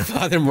Maurice, you know.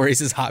 Father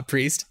Maurice's hot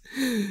priest.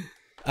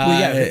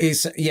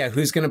 Who's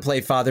going to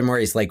play Father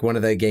Maurice? Like one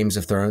of the Games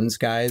of Thrones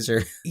guys,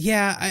 or?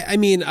 Yeah, I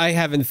mean, I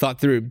haven't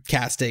thought through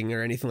casting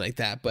or anything like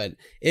that, but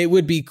it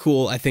would be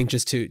cool, I think,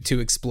 just to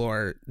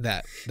explore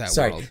that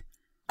world.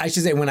 I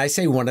should say, when I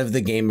say one of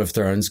the Game of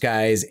Thrones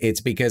guys, it's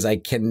because I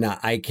can't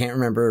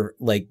remember,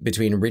 like,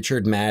 between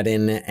Richard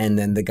Madden and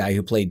then the guy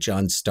who played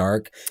Jon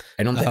Stark.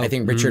 I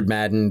think Richard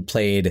Madden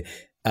played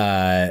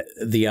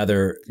the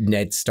other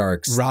Ned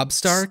Stark's Robb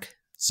Stark.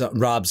 So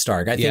Robb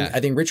Stark. I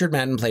think Richard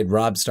Madden played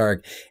Robb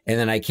Stark, and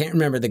then I can't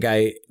remember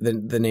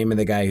the name of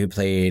the guy who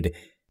played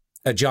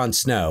Jon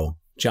Snow.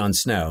 Jon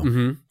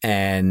Snow.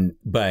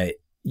 But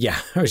yeah,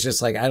 I was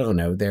just like, I don't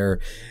know. They're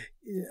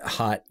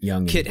hot,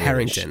 young. Kit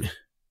Harington.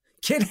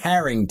 Kit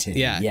Harington.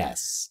 Yeah.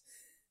 Yes.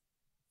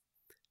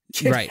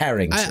 Kit Right.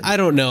 Harington. I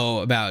don't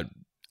know about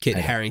Kit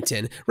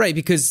Harington. Right.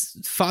 Because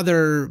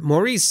Father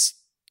Maurice,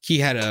 he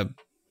had a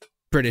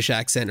British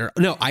accent or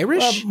no,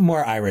 Irish?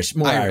 More Irish.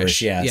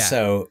 Yeah.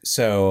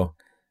 So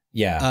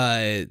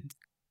yeah.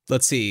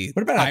 Let's see.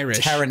 What about Irish?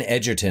 Taron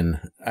Egerton?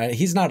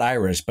 He's not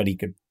Irish, but he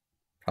could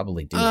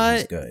probably do it.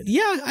 He's good.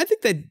 Yeah, I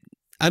think that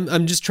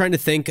I'm just trying to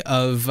think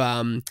of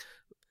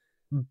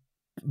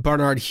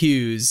Barnard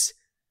Hughes.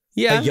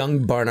 Yeah. A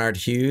young Barnard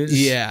Hughes.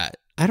 Yeah.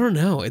 I don't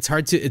know.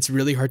 It's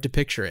really hard to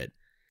picture it.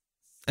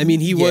 I mean,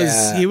 he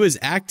was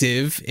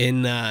active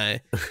in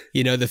the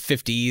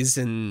 50s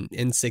and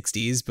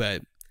 60s,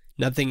 but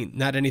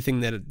not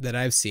anything that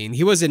I've seen.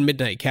 He was in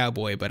Midnight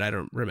Cowboy, but I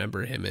don't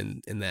remember him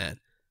in that.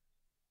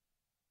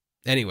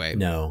 Anyway.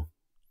 No.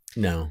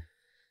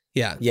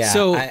 Yeah. Yeah.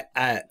 So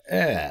I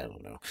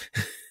don't know.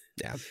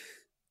 Yeah.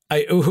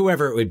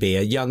 Whoever it would be,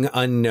 a young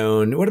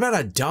unknown. What about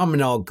a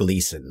Domhnall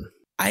Gleeson?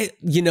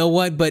 You know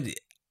what? But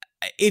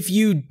if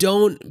you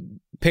don't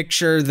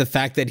picture the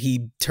fact that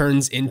he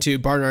turns into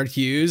Barnard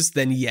Hughes,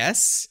 then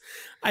yes.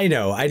 I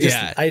know. I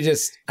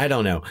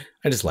don't know.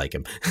 I just like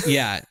him.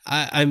 Yeah.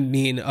 I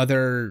mean,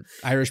 other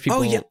Irish people.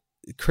 Oh, yeah.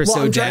 Chris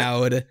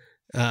O'Dowd.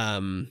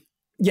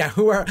 Yeah,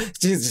 who are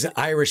just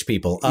Irish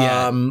people.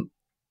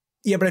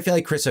 Yeah, but I feel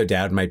like Chris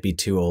O'Dowd might be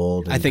too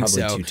old. And I think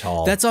probably so. Too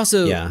tall. That's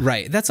also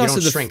right. That's you also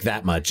don't shrink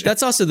that much.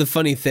 That's also the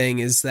funny thing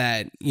is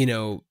that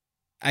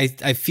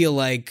I feel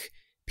like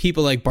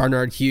people like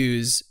Barnard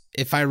Hughes,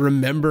 if I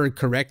remember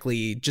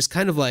correctly, just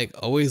kind of like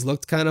always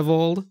looked kind of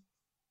old.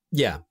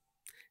 Yeah,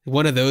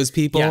 one of those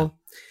people. Yeah.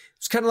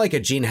 It's kind of like a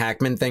Gene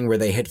Hackman thing where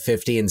they hit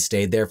 50 and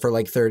stayed there for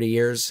like 30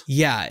 years.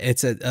 Yeah,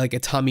 it's like a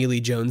Tommy Lee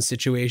Jones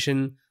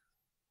situation.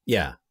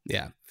 Yeah.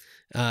 Yeah.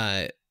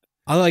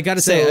 Although I got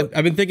to say,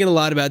 I've been thinking a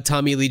lot about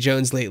Tommy Lee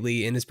Jones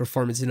lately in his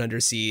performance in Under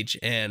Siege,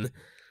 and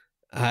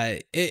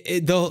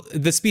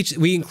the speech,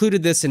 we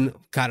included this in,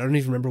 God, I don't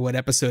even remember what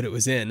episode it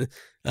was in,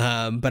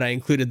 but I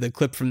included the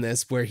clip from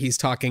this where he's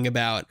talking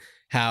about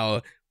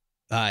how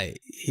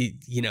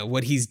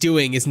what he's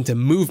doing isn't a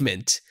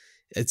movement.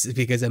 It's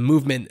because a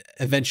movement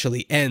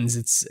eventually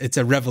ends. It's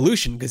a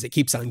revolution because it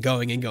keeps on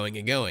going and going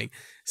and going.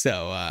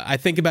 So I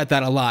think about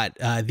that a lot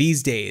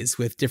these days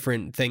with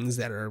different things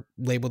that are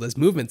labeled as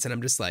movements. And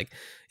I'm just like,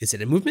 is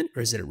it a movement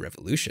or is it a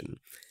revolution?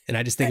 And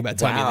I just think about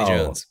Tommy Lee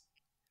Jones.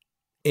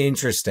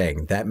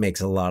 Interesting. That makes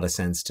a lot of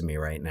sense to me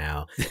right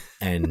now.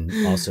 And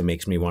also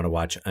makes me want to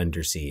watch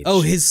Under Siege.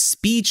 Oh, his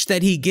speech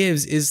that he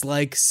gives is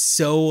like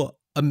so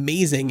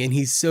amazing and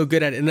he's so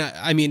good at it. And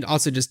I mean,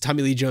 also just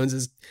Tommy Lee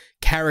Jones's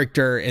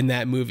character in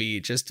that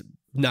movie just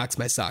knocks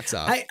my socks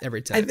off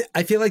every time.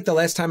 I feel like the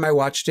last time I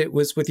watched it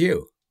was with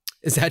you.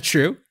 Is that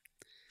true?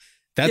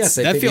 That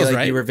feels like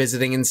right. You were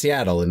visiting in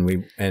Seattle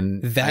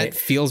and that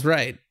feels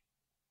right.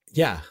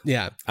 Yeah.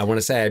 Yeah. I want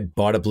to say I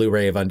bought a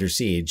Blu-ray of Under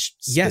Siege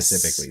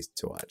specifically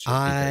to watch.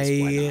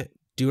 I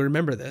do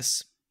remember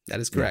this.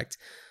 That is correct.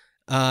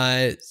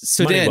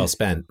 So money Dan, well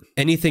spent.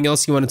 Anything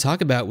else you want to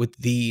talk about with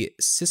the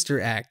Sister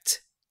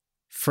Act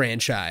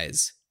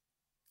franchise?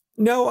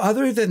 No,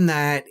 other than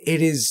that,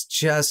 it is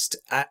just,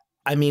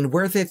 I mean,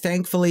 worth it.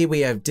 Thankfully,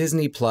 we have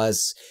Disney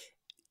Plus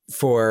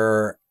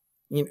for,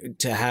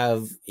 to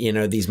have,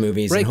 these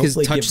movies. Right, because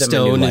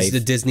Touchstone is the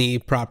Disney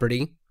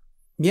property.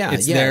 Yeah.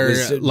 It's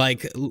their,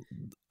 like,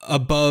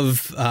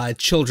 above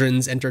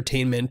children's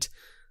entertainment.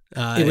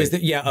 It was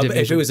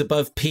if it was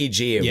above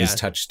PG, it was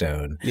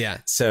Touchstone. Yeah.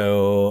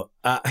 So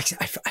I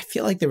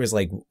feel like there was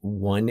like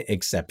one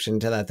exception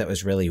to that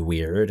was really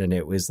weird, and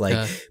it was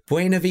like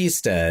Buena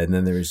Vista, and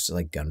then there was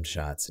like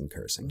gunshots and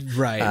cursing.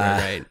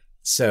 Right.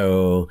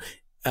 So,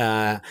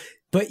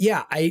 but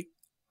yeah, I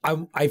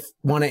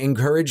want to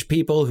encourage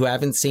people who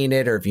haven't seen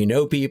it, or if you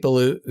know people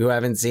who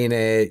haven't seen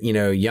it,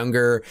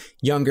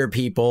 younger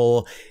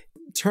people.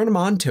 Turn them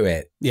on to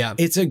it. Yeah.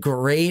 It's a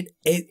great,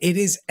 it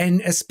is. And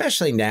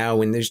especially now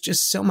when there's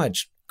just so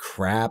much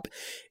crap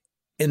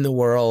in the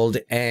world,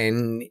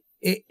 and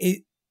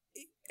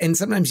and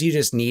sometimes you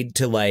just need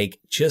to like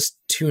just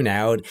tune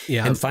out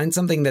and find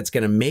something that's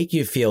going to make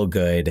you feel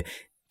good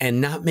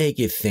and not make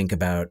you think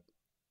about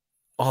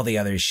all the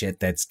other shit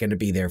that's going to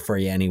be there for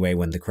you anyway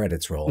when the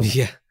credits roll.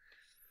 Yeah.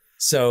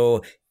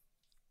 So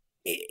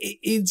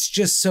it's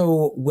just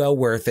so well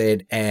worth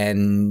it.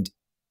 And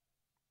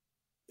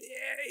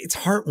it's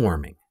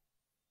heartwarming.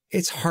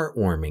 It's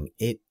heartwarming.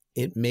 It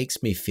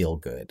makes me feel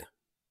good.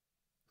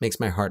 Makes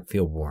my heart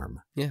feel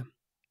warm. Yeah.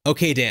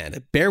 Okay,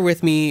 Dan, bear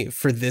with me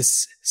for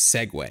this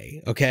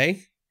segue,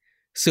 okay?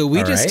 So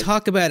we just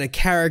talk about a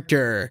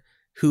character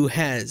who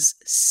has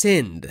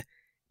sinned.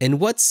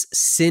 And what's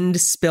sinned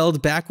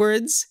spelled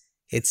backwards?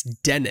 It's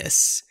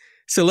Dennis.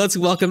 So let's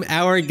welcome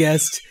our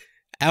guest,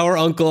 our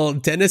uncle,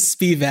 Dennis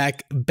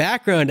Spivak,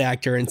 background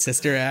actor in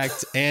Sister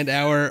Act, and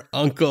our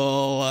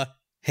uncle...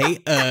 Hey,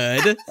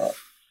 Ed.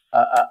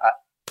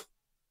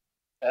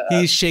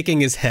 He's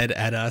shaking his head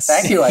at us.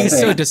 Thank you. He's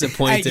so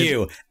disappointed. At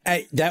you.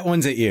 That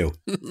one's at you.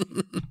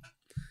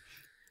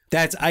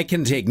 I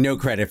can take no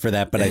credit for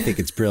that, but I think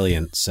it's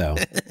brilliant. So.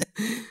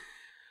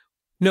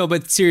 No,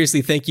 but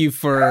seriously, thank you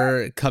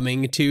for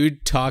coming to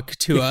talk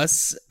to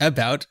us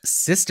about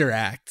Sister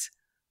Act.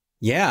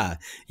 Yeah,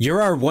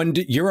 you're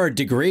our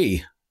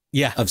degree.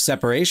 Yeah. Of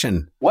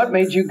separation. What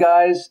made you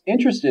guys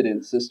interested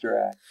in Sister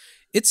Act?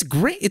 It's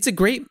great. It's a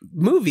great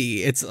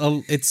movie. It's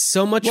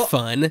so much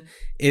fun.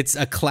 It's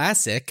a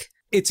classic.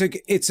 It's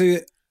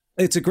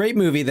a great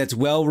movie that's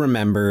well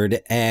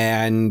remembered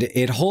and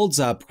it holds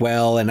up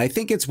well. And I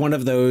think it's one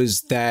of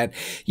those that,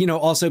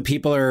 also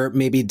people are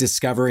maybe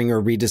discovering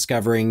or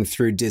rediscovering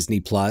through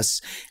Disney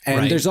Plus.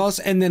 And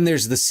then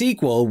there's the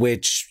sequel,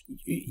 which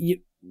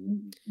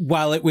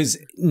while it was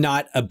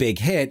not a big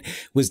hit,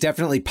 was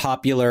definitely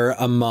popular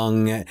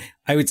among,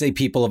 I would say,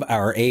 people of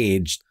our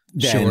age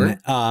then,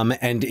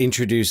 and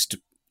introduced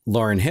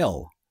Lauryn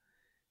Hill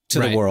to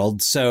the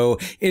world. So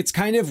it's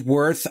kind of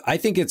I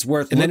think it's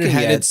worth looking at.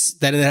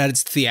 Then it had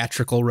its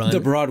theatrical run. The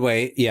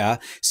Broadway, yeah.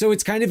 So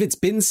it's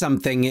been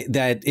something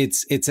that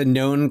it's a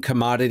known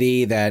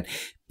commodity that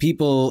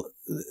people,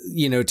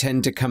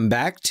 tend to come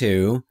back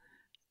to.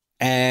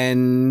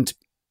 And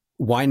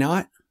why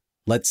not?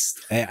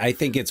 I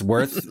think it's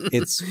worth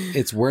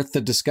it's worth the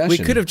discussion. We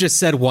could have just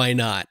said why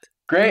not.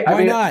 Great.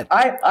 Why not?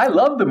 I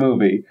love the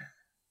movie.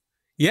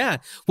 Yeah.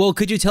 Well,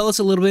 could you tell us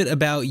a little bit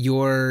about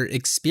your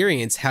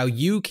experience, how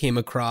you came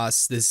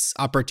across this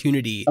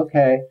opportunity?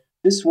 Okay.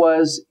 This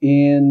was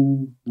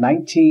in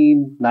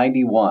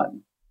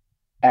 1991.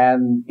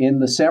 And in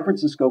the San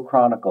Francisco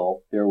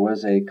Chronicle, there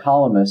was a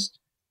columnist,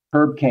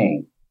 Herb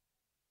Caen.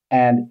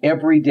 And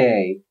every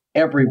day,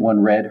 everyone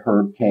read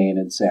Herb Caen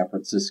in San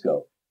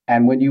Francisco.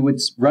 And when you would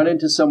run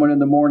into someone in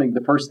the morning,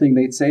 the first thing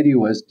they'd say to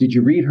you was, "Did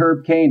you read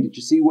Herb Caen? Did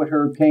you see what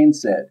Herb Caen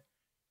said?"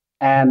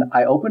 And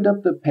I opened up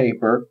the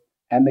paper,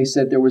 and they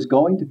said there was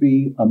going to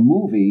be a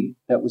movie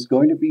that was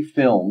going to be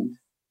filmed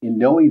in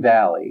Noe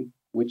Valley,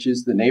 which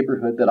is the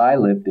neighborhood that I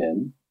lived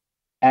in.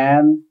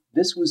 And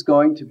this was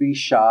going to be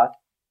shot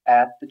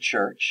at the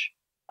church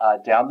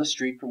down the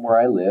street from where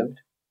I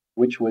lived,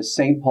 which was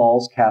St.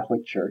 Paul's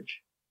Catholic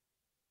Church.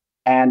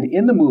 And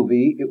in the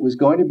movie, it was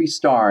going to be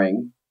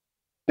starring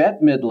Bette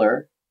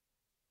Midler,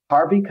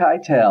 Harvey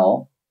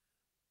Keitel,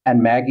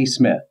 and Maggie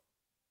Smith.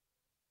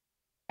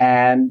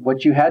 And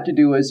what you had to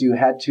do is you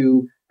had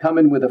to come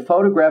in with a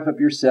photograph of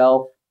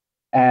yourself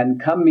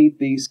and come meet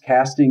these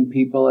casting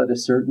people at a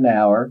certain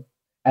hour.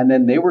 And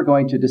then they were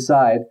going to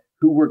decide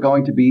who were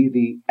going to be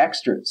the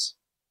extras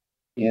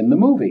in the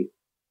movie.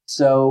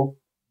 So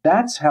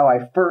that's how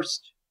I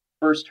first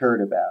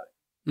heard about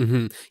it.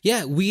 Mm-hmm.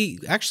 Yeah, we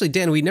actually,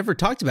 Dan, we never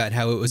talked about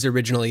how it was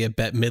originally a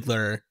Bette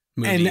Midler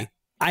movie. And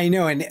I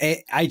know, and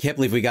I can't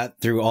believe we got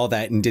through all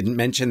that and didn't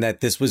mention that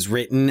this was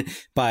written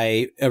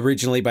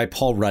originally by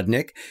Paul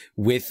Rudnick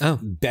with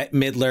Bette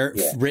Midler,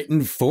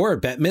 written for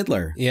Bette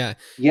Midler. Yeah.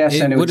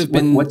 Yes, and it would have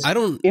been. What's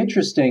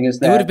interesting is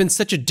that it would have been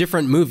such a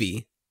different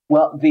movie.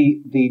 Well,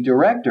 the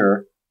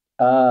director,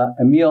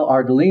 Emile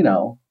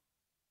Ardolino,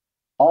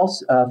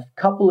 also a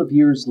couple of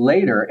years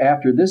later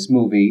after this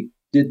movie,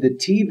 did the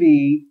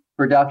TV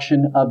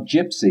production of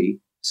Gypsy,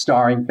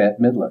 starring Bette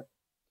Midler.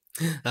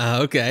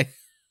 Okay.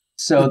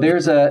 So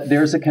there's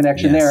a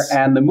connection there,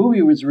 and the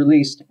movie was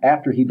released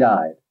after he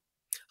died.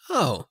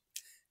 Oh,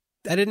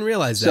 I didn't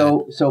realize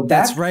that. So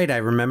that's right. I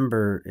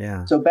remember.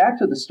 Yeah. So back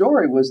to the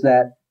story was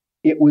that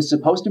it was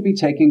supposed to be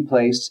taking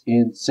place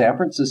in San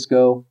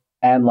Francisco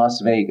and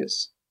Las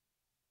Vegas,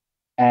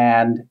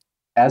 and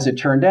as it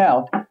turned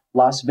out,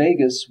 Las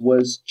Vegas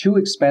was too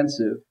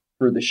expensive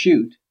for the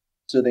shoot,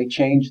 so they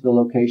changed the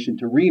location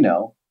to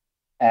Reno,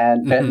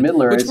 and Bette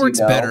Midler, which works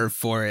better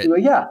for it. Well,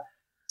 yeah.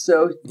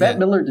 So Bette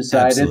Midler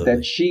decided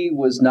that she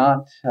was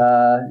not,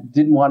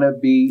 didn't want to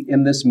be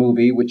in this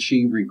movie, which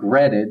she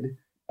regretted.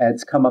 And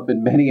it's come up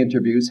in many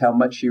interviews how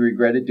much she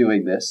regretted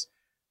doing this.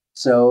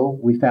 So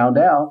we found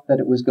out that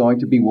it was going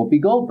to be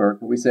Whoopi Goldberg.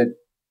 And we said,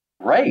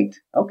 great,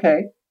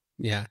 okay.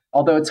 Yeah.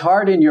 Although it's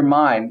hard in your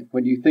mind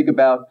when you think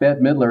about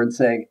Bette Midler and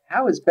saying,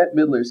 how is Bette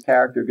Midler's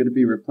character going to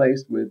be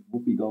replaced with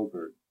Whoopi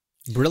Goldberg?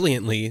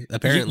 Brilliantly,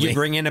 apparently. You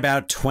bring in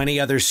about 20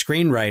 other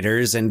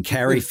screenwriters and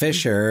Carrie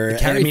Fisher.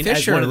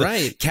 Fisher,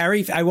 right.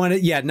 Carrie, I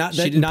wanted, not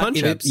that. She did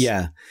punch-ups.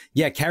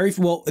 Yeah, Carrie,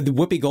 well,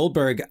 Whoopi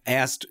Goldberg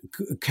asked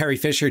Carrie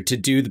Fisher to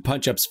do the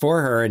punch-ups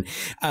for her. And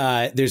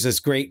there's this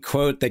great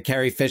quote that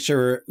Carrie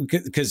Fisher,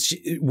 because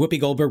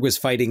Whoopi Goldberg was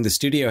fighting the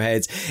studio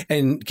heads,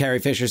 and Carrie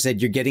Fisher said,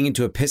 "You're getting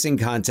into a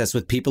pissing contest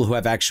with people who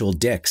have actual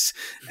dicks."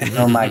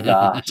 Oh, my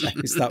gosh. I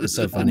just thought it was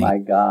so funny. Oh, my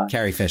God.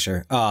 Carrie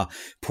Fisher.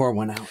 Pour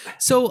one out.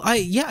 So,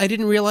 I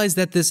didn't realize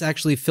that this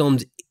actually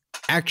filmed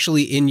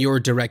in your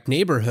direct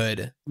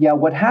neighborhood. Yeah,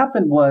 what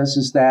happened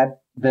was that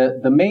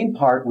the main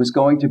part was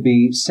going to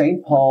be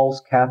St.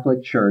 Paul's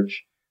Catholic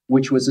Church,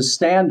 which was a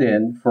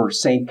stand-in for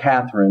St.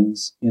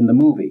 Catherine's in the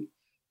movie.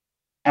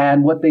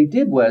 And what they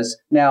did was,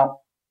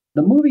 now,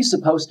 the movie's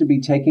supposed to be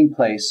taking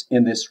place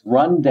in this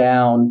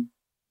run-down,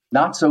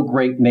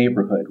 not-so-great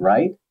neighborhood,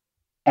 right?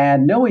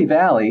 And Noe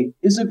Valley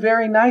is a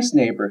very nice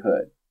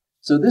neighborhood.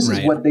 So this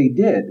is what they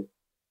did.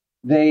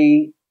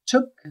 They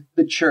took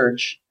the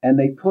church and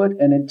they put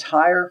an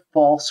entire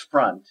false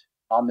front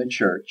on the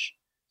church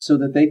so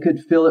that they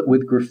could fill it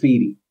with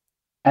graffiti.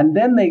 And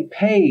then they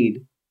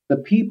paid the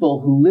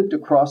people who lived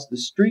across the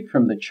street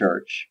from the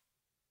church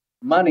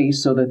money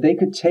so that they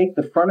could take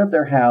the front of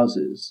their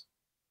houses,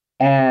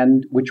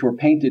 and which were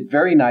painted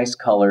very nice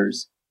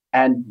colors,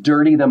 and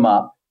dirty them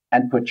up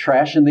and put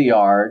trash in the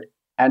yard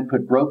and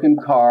put broken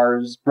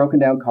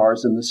down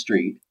cars in the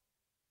street.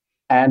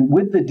 And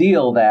with the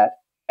deal that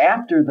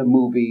after the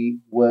movie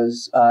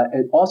was,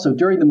 also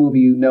during the movie,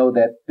 you know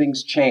that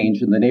things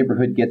change and the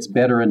neighborhood gets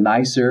better and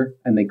nicer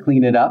and they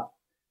clean it up.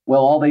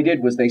 Well, all they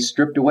did was they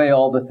stripped away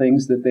all the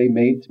things that they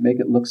made to make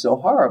it look so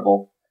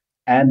horrible.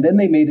 And then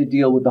they made a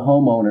deal with the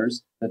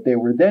homeowners that they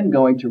were then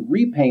going to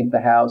repaint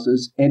the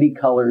houses any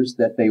colors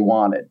that they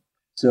wanted.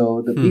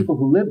 So the people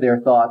who lived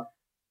there thought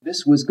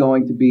this was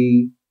going to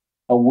be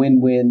a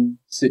win-win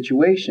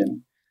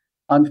situation.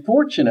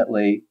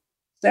 Unfortunately,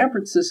 San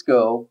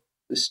Francisco,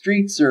 the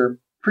streets are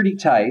pretty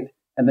tight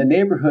and the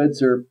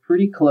neighborhoods are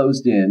pretty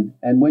closed in.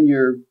 And when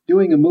you're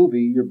doing a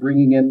movie, you're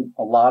bringing in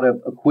a lot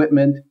of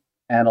equipment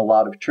and a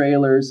lot of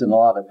trailers and a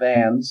lot of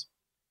vans.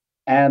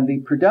 And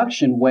the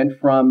production went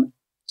from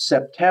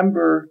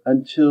September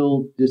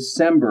until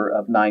December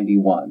of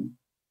 91.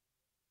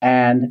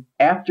 And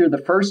after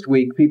the first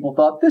week, people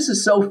thought, this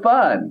is so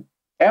fun.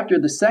 After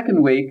the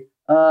second week,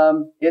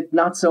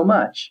 not so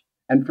much.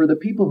 And for the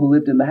people who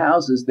lived in the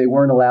houses, they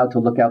weren't allowed to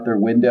look out their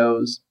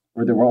windows,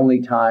 or there were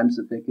only times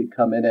that they could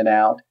come in and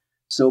out.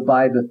 So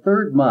by the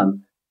third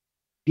month,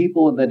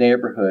 people in the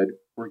neighborhood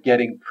were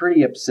getting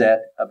pretty upset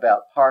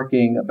about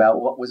parking,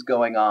 about what was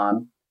going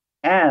on.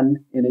 And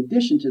in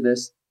addition to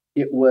this,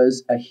 it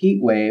was a heat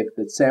wave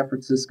that San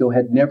Francisco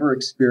had never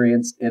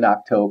experienced in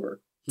October.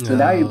 So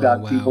now you've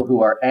got people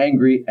who are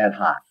angry and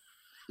hot.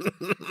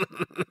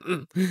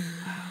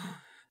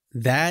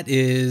 That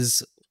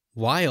is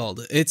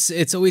wild.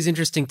 It's always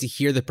interesting to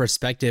hear the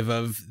perspective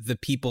of the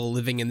people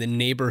living in the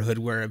neighborhood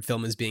where a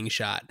film is being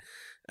shot,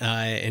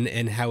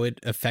 and how it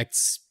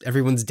affects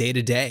everyone's day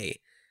to day.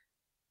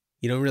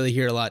 You don't really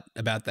hear a lot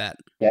about that.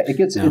 Yeah,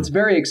 it's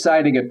very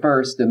exciting at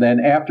first, and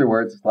then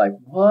afterwards it's like,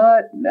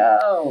 what?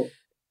 No.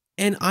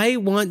 And I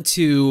want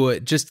to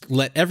just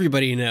let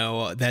everybody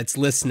know that's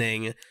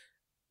listening,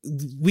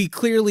 we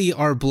clearly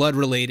are blood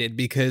related,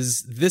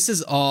 because this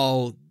is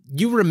all,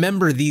 you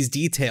remember these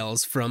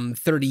details from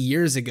 30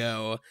 years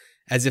ago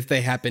as if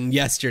they happened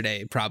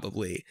yesterday,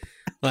 probably.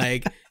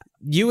 Like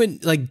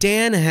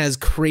Dan has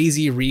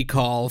crazy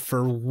recall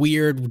for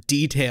weird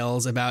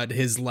details about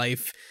his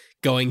life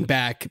going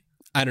back,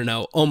 I don't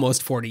know,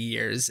 almost 40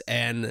 years.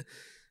 And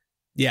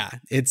yeah,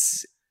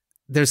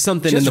 there's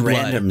something just in the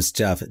blood.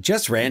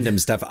 Just random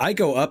stuff. I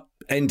go up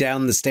and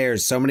down the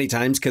stairs so many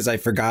times because I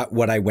forgot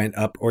what I went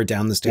up or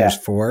down the stairs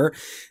for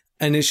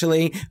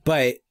initially.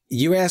 But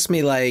you asked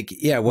me, like,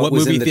 what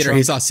was movie in the theater trunk?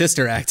 he saw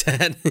Sister Act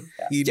at?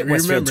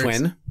 Westfield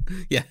Twin.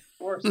 Yeah,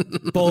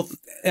 both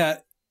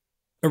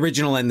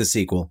original and the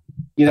sequel.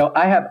 You know,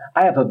 I have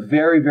a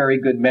very, very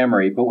good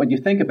memory. But when you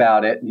think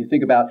about it, you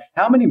think about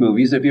how many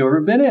movies have you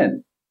ever been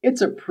in?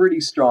 It's a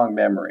pretty strong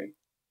memory.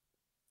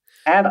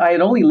 And I had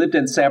only lived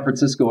in San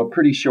Francisco a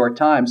pretty short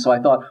time, so I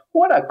thought,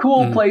 what a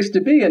cool place to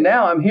be. And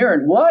now I'm here,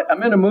 and what?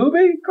 I'm in a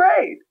movie?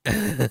 Great.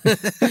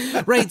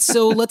 Right.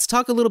 So let's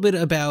talk a little bit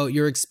about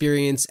your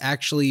experience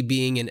actually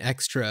being an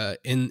extra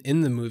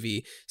in the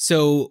movie.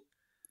 So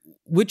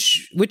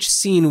which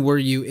scene were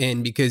you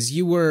in? Because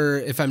you were,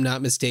 if I'm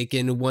not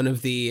mistaken, one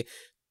of the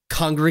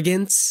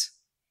congregants.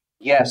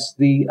 Yes.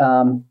 The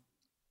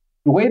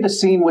way the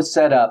scene was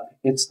set up,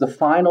 it's the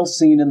final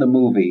scene in the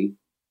movie.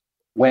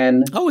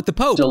 When with the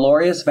Pope,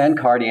 Dolores Van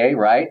Cartier,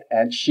 right?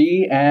 And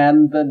she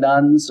and the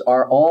nuns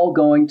are all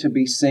going to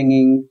be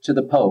singing to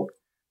the Pope.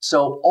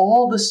 So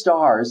all the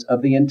stars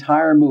of the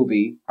entire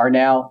movie are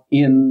now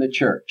in the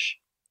church.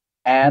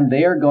 And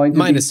they are going to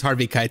minus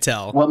Harvey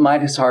Keitel. Well,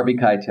 minus Harvey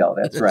Keitel,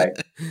 that's right.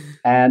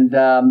 And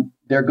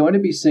they're going to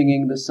be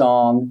singing the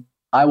song,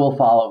 I Will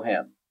Follow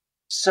Him.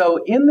 So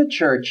in the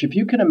church, if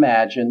you can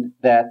imagine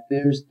that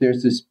there's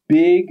this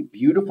big,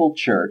 beautiful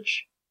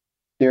church.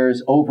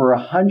 There's over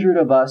 100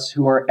 of us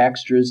who are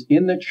extras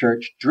in the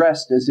church,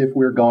 dressed as if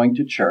we're going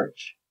to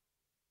church.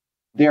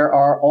 There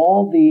are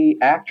all the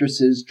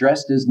actresses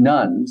dressed as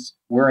nuns,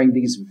 wearing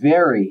these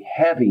very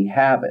heavy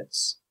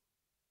habits.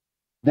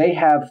 They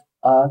have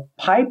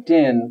piped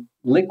in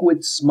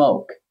liquid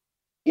smoke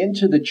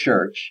into the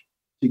church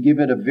to give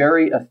it a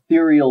very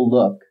ethereal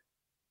look.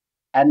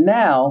 And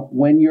now,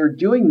 when you're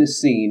doing this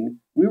scene,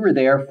 we were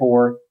there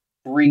for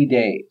 3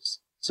 days.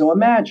 So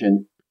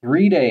imagine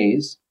 3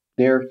 days.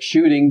 They're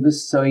shooting the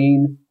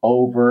scene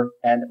over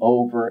and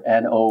over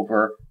and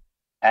over.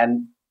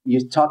 And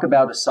you talk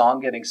about a song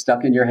getting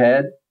stuck in your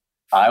head.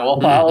 I Will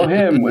Follow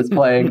Him was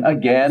playing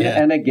again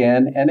and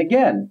again and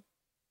again.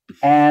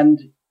 And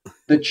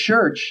the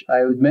church,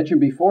 I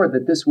mentioned before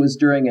that this was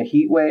during a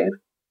heat wave.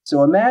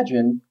 So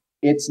imagine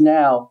it's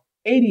now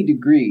 80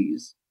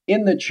 degrees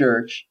in the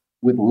church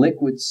with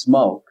liquid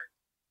smoke.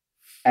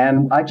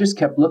 And I just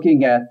kept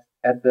looking at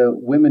the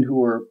women who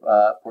were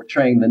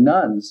portraying the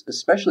nuns,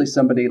 especially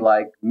somebody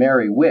like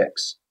Mary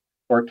Wicks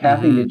or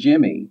Kathy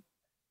Najimy.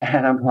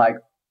 And I'm like,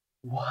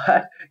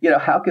 what?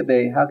 How could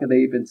they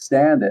even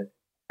stand it?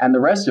 And the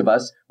rest of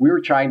us, we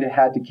were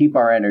had to keep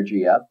our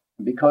energy up.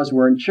 Because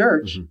we're in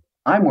church,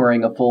 I'm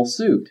wearing a full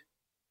suit.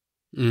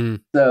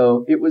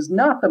 So it was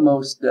not the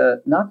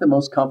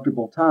most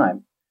comfortable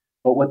time.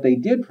 But what they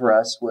did for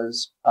us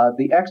was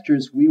the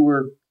extras, we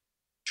were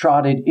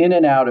trotted in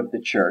and out of the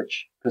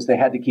church because they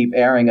had to keep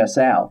airing us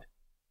out.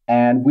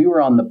 And we were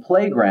on the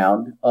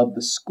playground of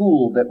the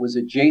school that was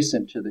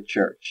adjacent to the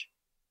church.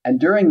 And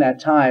during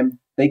that time,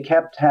 they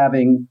kept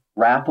having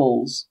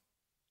raffles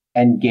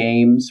and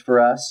games for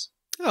us.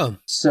 Oh,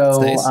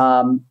 so nice.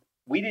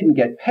 We didn't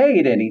get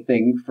paid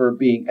anything for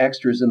being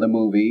extras in the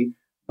movie,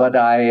 but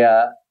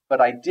I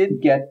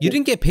did get. You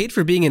didn't get paid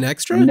for being an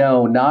extra?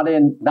 No, not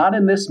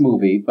in this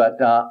movie, but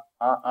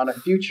on a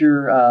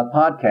future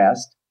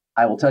podcast,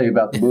 I will tell you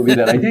about the movie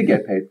that I did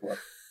get paid for.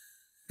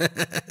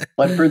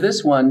 But for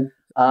this one,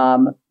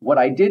 what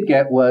I did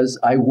get was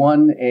I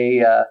won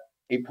a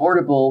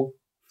portable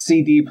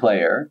CD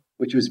player,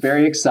 which was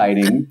very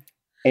exciting,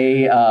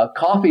 a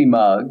coffee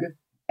mug,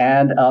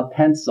 and a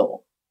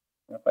pencil.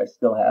 I don't know if I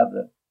still have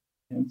the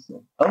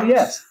pencil. Oh,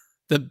 yes.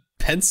 The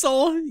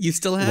pencil you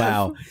still have?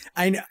 Wow.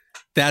 I know.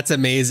 That's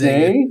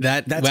amazing. See?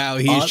 That's wow,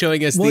 he's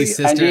showing us these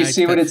Sister And do you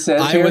see what it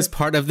says I here? was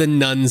part of the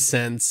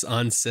nonsense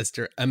on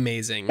Sister.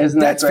 Amazing.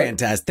 That's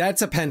fantastic.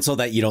 That's a pencil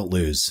that you don't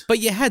lose. But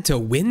you had to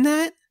win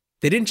that?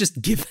 They didn't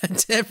just give that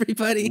to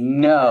everybody?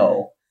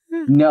 No.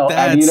 And you know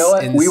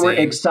what? Insane. We were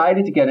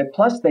excited to get it.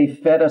 Plus, they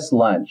fed us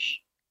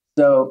lunch.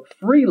 So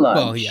free lunch.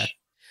 Well, yeah.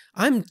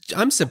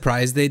 I'm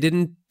surprised they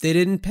didn't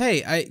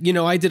pay.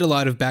 I did a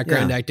lot of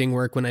background acting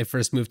work when I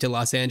first moved to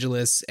Los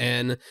Angeles,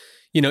 and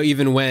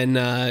even when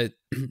the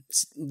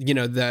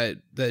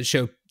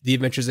show The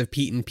Adventures of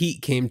Pete and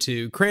Pete came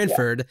to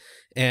Cranford,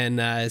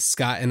 and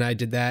Scott and I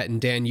did that,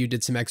 and Dan, you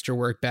did some extra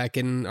work back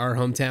in our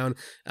hometown.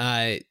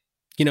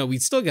 We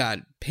still got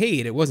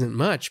paid. It wasn't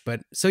much, but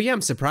so yeah,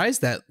 I'm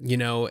surprised that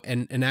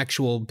an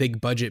actual big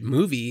budget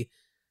movie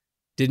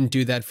didn't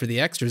do that for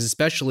the extras,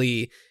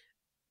 especially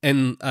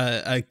in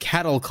a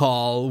cattle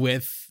call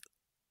with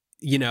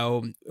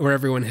where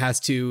everyone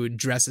has to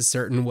dress a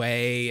certain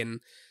way,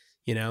 and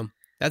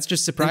that's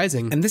just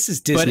surprising. And this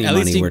is Disney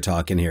money we're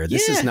talking here.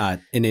 This is not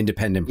an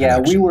independent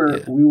production. We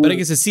were. But I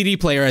guess a CD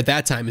player at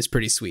that time is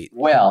pretty sweet.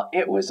 Well,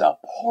 it was a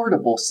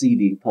portable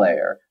CD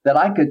player that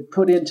I could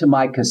put into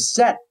my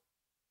cassette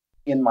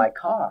in my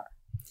car.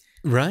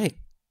 Right.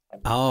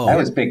 Oh, that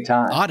was big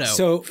time. Auto.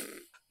 So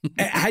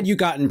had you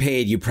gotten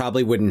paid, you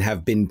probably wouldn't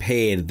have been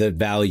paid the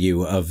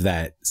value of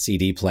that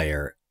CD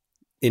player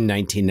in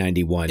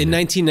 1991. In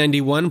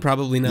 1991,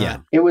 probably not. Yeah.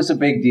 It was a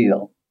big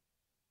deal.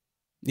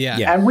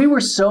 Yeah. And we were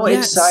so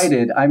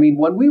excited. I mean,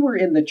 when we were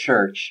in the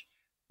church,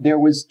 there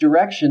was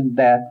direction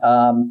that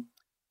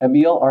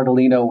Emil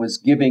Ardolino was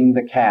giving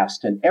the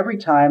cast. And every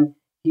time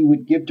he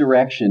would give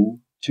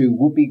direction to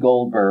Whoopi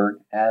Goldberg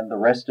and the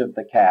rest of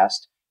the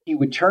cast, he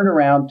would turn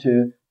around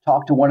to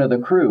talk to one of the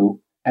crew,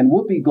 and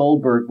Whoopi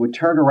Goldberg would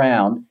turn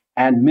around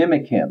and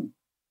mimic him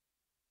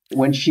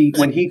when he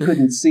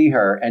couldn't see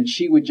her, and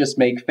she would just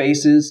make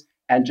faces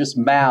and just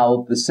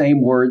mouth the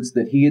same words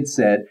that he had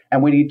said.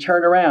 And when he'd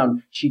turn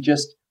around, she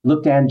just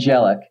looked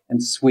angelic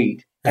and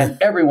sweet, and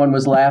everyone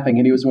was laughing,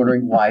 and he was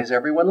wondering, why is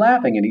everyone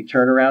laughing? And he'd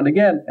turn around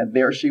again, and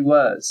there she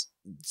was.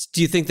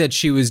 Do you think that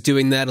she was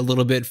doing that a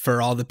little bit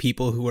for all the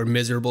people who were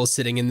miserable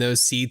sitting in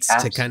those seats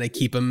to kind of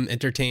keep them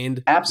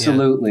entertained?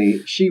 Absolutely.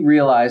 Yeah. She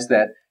realized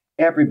that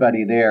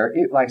everybody there,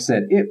 like I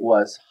said, it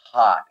was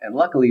hot. And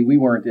luckily we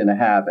weren't in a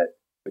habit,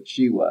 but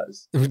she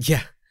was.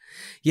 Yeah.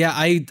 Yeah,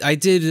 I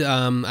did.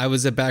 I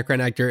was a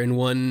background actor in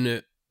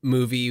one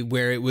movie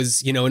where it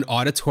was, an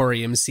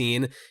auditorium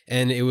scene,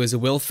 and it was a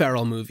Will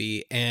Ferrell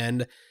movie.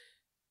 And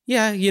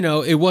yeah,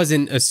 it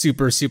wasn't a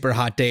super, super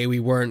hot day. We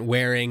weren't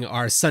wearing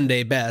our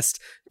Sunday best,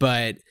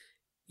 but,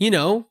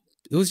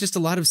 it was just a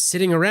lot of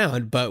sitting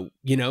around. But,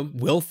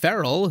 Will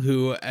Ferrell,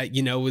 who,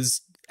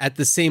 was at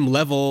the same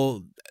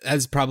level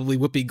as probably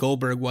Whoopi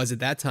Goldberg was at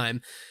that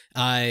time,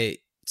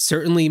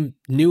 certainly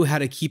knew how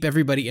to keep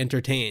everybody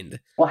entertained.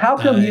 Well, how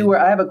come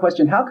I have a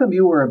question. How come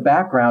you were a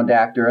background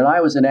actor and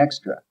I was an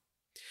extra?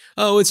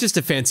 Oh, it's just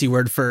a fancy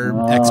word for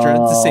extra.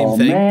 It's the same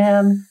thing.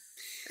 Man.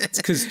 It's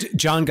because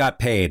John got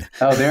paid.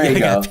 Oh, there you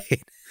go.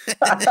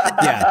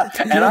 Yeah.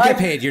 You don't get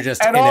paid. You're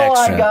just an extra. And all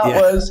I got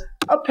was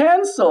a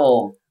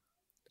pencil.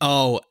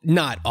 Oh,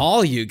 not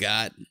all you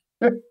got.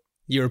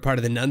 You were part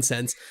of the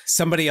nonsense.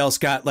 Somebody else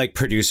got like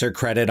producer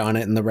credit on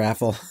it in the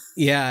raffle.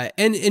 Yeah.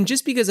 And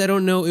just because I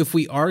don't know if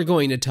we are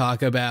going to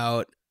talk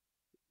about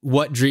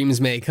What Dreams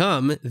May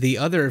Come, the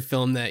other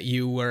film that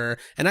you were,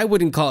 and I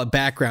wouldn't call it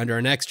background or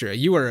an extra.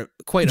 You were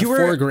quite a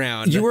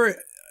foreground.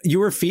 You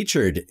were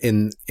featured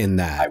in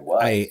that. I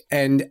was.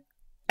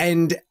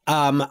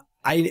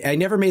 I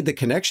never made the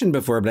connection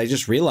before, but I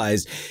just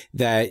realized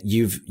that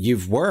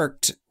you've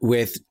worked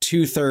with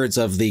 2/3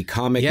 of the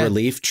comic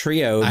relief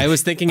trio. I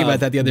was thinking about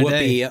that the other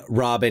day. Whoopi,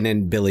 Robin,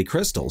 and Billy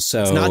Crystal.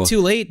 So it's not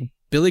too late.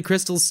 Billy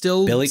Crystal's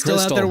still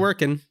out there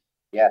working.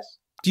 Yes.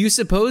 Do you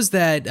suppose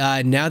that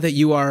now that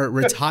you are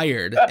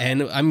retired,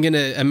 and I'm going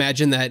to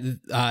imagine that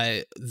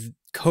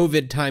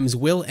COVID times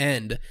will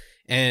end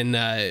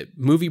and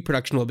movie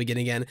production will begin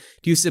again,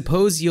 do you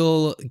suppose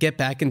you'll get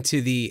back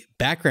into the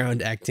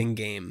background acting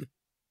game?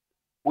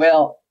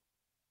 Well,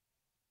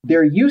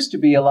 there used to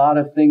be a lot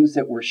of things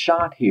that were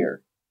shot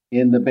here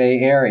in the Bay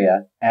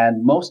Area,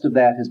 and most of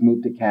that has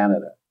moved to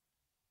Canada.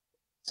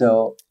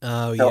 So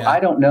I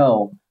don't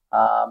know.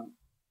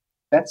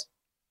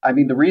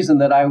 The reason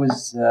that I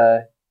was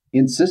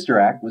in Sister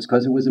Act was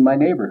because it was in my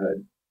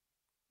neighborhood.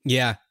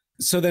 Yeah.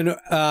 So then,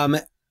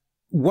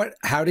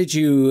 how did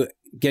you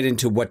get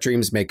into What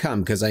Dreams May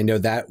Come? Because I know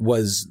that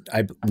was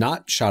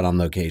not shot on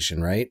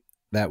location, right?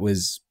 That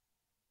was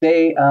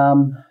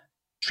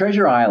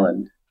Treasure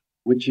Island,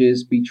 which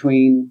is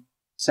between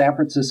San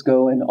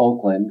Francisco and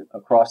Oakland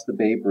across the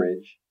Bay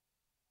Bridge,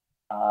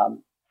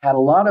 had a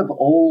lot of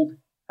old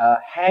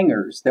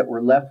hangars that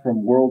were left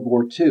from World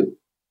War II.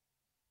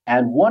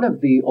 And one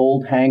of the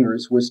old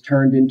hangars was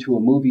turned into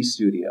a movie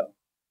studio.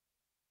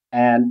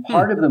 And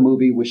part of the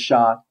movie was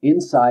shot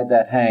inside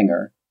that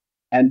hangar,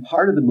 and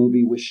part of the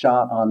movie was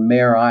shot on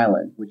Mare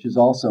Island, which is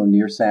also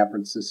near San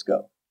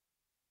Francisco.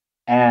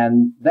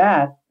 And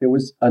there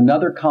was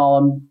another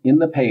column in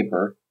the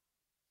paper,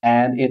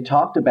 and it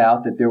talked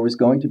about that there was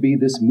going to be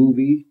this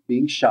movie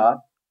being shot.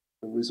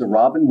 It was a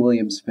Robin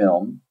Williams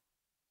film,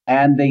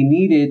 and they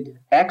needed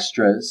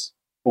extras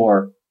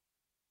or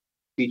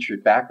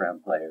featured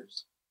background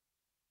players.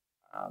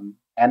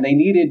 And they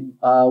needed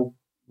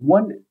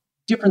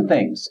different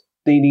things.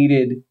 They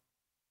needed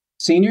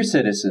senior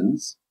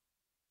citizens,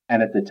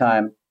 and at the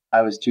time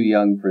I was too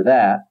young for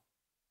that.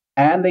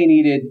 And they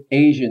needed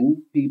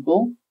Asian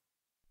people.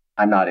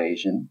 I'm not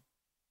Asian.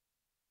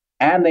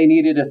 And they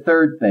needed a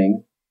third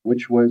thing,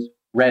 which was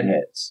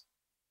redheads.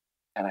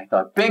 And I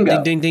thought,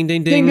 bingo. Ding, ding,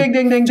 ding, ding, ding. Ding,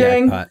 ding, ding,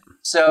 ding. Jackpot.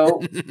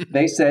 So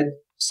they said,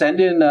 send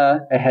in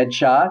a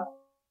headshot.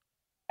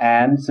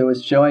 And so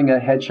it's showing a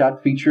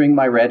headshot featuring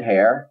my red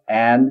hair,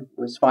 and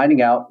was finding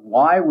out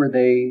why were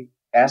they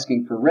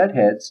asking for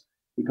redheads,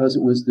 because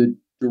it was the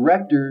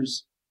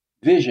director's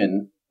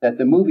vision that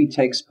the movie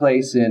takes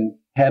place in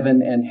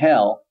heaven and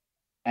hell.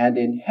 And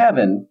in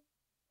heaven,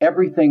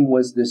 everything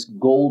was this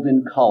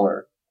golden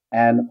color,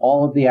 and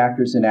all of the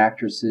actors and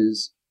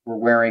actresses were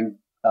wearing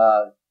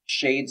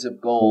shades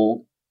of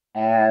gold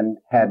and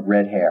had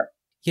red hair.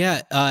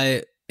 Yeah,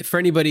 for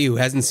anybody who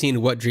hasn't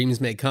seen What Dreams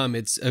May Come,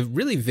 it's a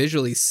really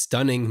visually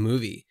stunning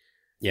movie.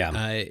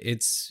 Yeah.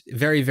 It's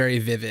very, very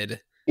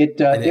vivid.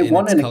 It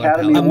won an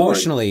Academy Award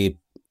emotionally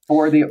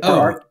for the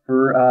art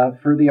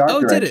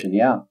direction.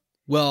 Yeah.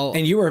 Well,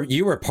 and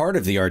you were part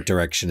of the art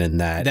direction in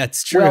that.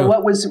 That's true.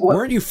 Well,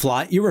 weren't you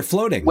You were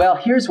floating. Well,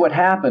 here's what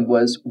happened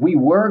was we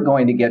were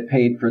going to get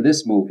paid for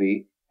this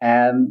movie,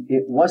 and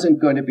it wasn't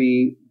going to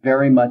be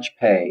very much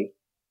pay.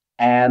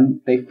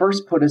 And they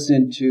first put us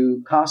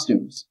into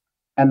costumes.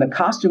 And the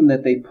costume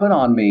that they put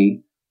on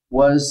me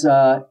was,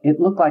 it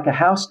looked like a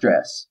house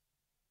dress.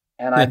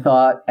 And I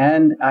thought,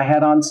 and I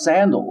had on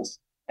sandals.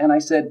 And I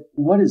said,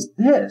 what is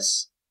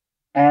this?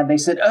 And they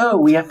said, oh,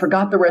 we have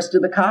forgot the rest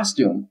of the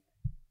costume.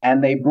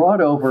 And they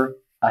brought over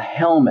a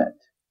helmet.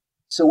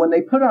 So when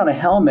they put on a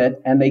helmet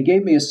and they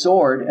gave me a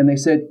sword and they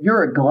said,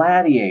 you're a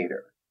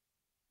gladiator.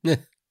 And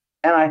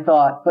I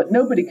thought, but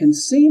nobody can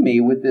see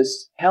me with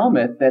this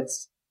helmet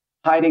that's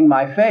hiding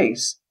my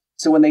face.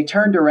 So when they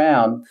turned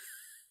around,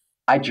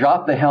 I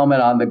dropped the helmet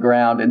on the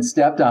ground and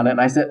stepped on it.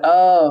 And I said,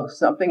 oh,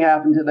 something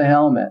happened to the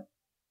helmet.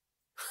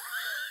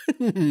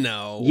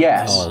 No.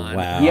 Yes. Oh,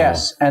 wow.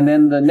 This. And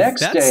then the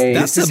next day.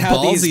 This is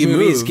how these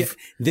movies get.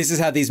 This is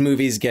how these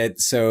movies get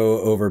so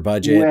over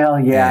budget. Well,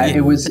 yeah,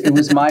 it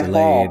was my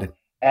fault.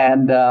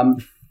 And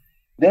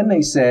then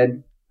they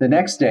said, the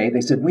next day,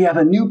 they said, we have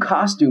a new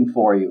costume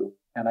for you.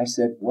 And I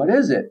said, what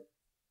is it?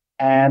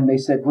 And they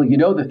said, well, you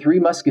know, the Three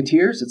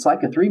Musketeers? It's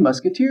like a Three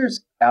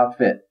Musketeers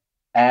outfit.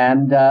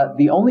 And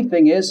the only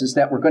thing is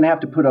that we're going to have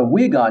to put a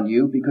wig on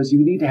you because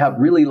you need to have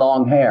really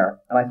long hair.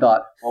 And I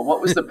thought, well,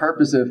 what was the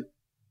purpose of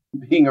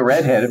being a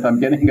redhead if I'm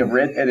getting a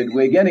redheaded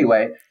wig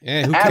anyway?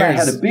 Yeah, who and cares?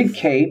 I had a big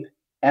cape,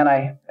 and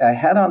I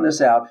had on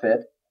this outfit.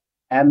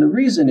 And the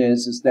reason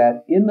is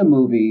that in the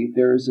movie,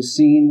 there is a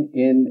scene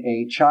in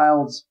a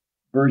child's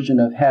version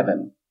of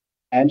heaven.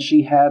 And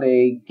she had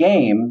a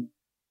game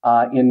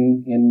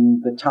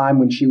in the time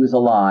when she was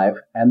alive.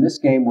 And this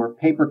game were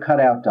paper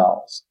cutout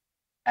dolls.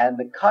 And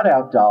the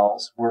cutout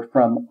dolls were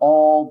from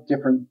all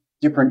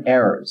different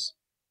eras.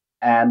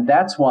 And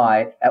that's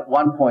why at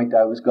one point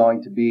I was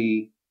going to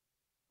be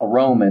a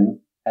Roman.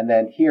 And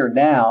then here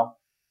now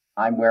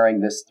I'm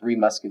wearing this Three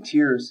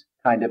Musketeers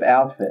kind of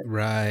outfit.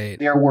 Right.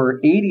 There were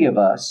 80 of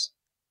us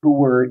who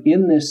were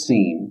in this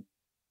scene.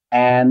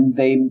 And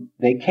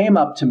they came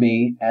up to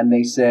me and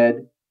they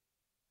said,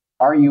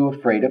 are you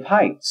afraid of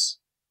heights?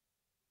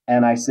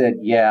 And I said,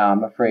 yeah,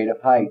 I'm afraid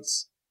of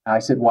heights. And I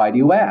said, why do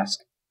you ask?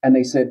 And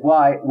they said,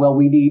 why? Well,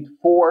 we need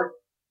 4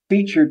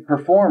 featured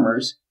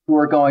performers who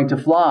are going to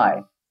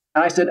fly.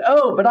 And I said,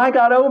 oh, but I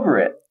got over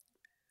it.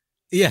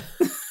 Yeah,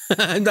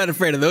 I'm not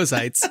afraid of those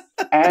heights.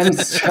 And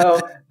so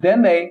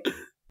then they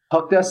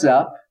hooked us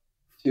up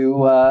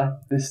to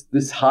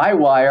this high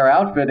wire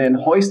outfit and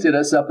hoisted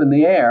us up in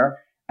the air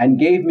and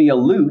gave me a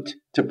lute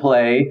to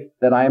play,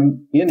 that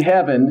I'm in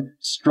heaven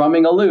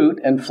strumming a lute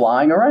and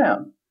flying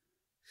around.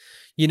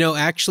 You know,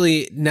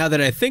 actually, now that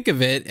I think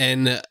of it,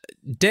 and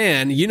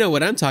Dan, you know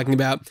what I'm talking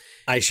about.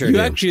 I sure do. You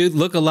actually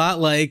look a lot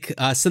like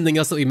something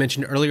else that we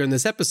mentioned earlier in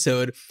this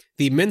episode,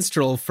 the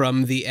minstrel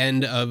from the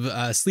end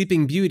of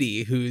Sleeping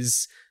Beauty,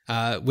 who's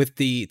with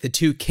the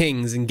 2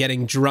 kings and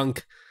getting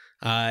drunk.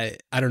 I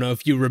don't know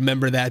if you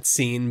remember that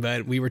scene,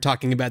 but we were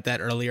talking about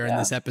that earlier in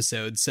this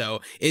episode. So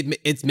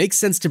it makes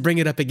sense to bring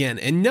it up again.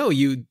 And no,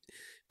 you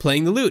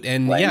playing the lute.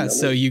 And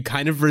so you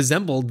kind of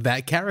resembled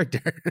that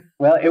character.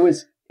 Well, it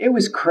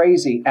was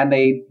crazy. And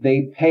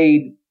they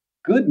paid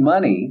good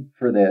money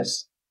for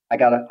this. I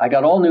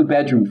got all new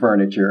bedroom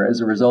furniture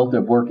as a result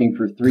of working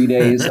for 3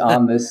 days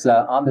on this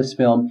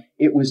film.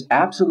 It was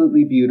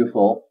absolutely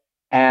beautiful.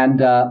 And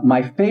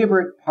my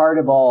favorite part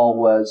of all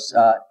was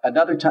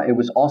another time. It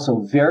was also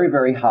very,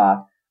 very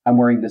hot. I'm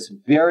wearing this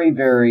very,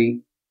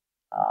 very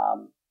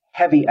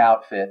heavy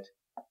outfit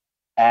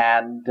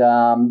and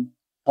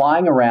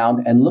flying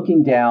around and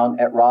looking down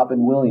at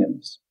Robin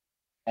Williams.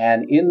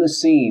 And in the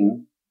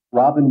scene,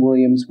 Robin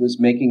Williams was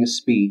making a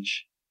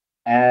speech.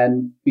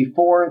 And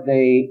before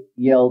they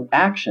yelled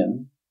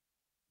action,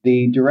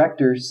 the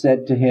director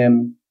said to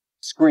him,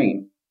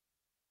 scream.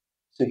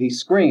 So he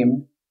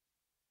screamed.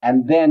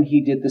 And then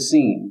he did the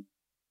scene.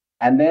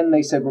 And then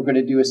they said, we're going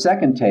to do a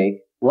second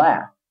take,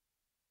 laugh.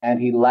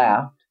 And he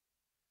laughed.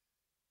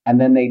 And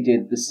then they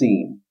did the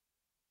scene.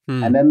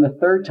 And then the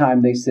third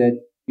time they said,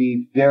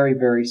 be very,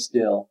 very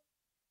still.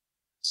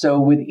 So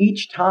with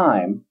each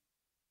time,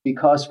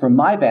 because from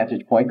my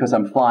vantage point, because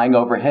I'm flying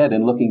overhead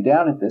and looking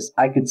down at this,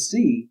 I could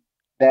see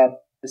that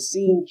the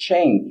scene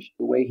changed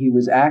the way he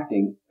was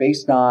acting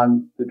based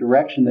on the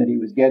direction that he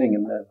was getting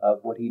and of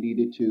what he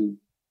needed to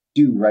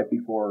do right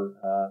before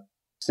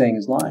saying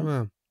his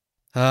line.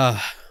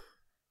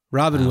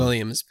 Robin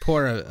Williams,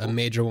 pour a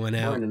major one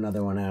out. Pouring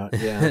another one out,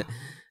 yeah.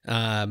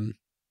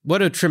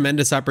 What a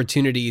tremendous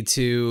opportunity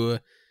to,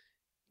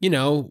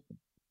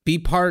 be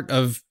part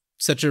of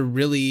such a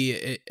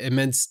really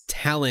immense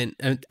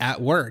talent at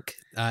work.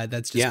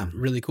 That's just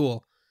really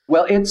cool.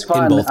 Well, it's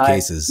fun. In both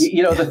cases.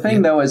 The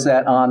thing, though, is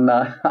that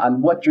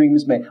on What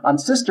Dreams May, on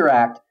Sister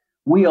Act,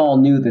 we all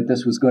knew that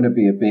this was going to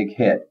be a big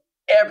hit.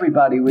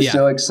 Everybody was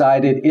so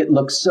excited. It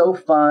looked so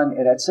fun.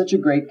 It had such a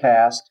great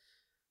cast.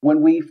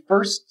 When we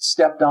first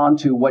stepped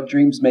onto What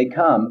Dreams May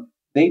Come,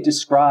 they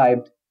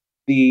described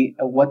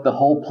what the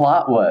whole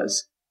plot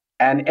was.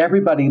 And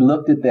everybody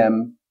looked at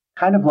them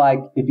kind of like,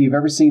 if you've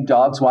ever seen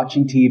dogs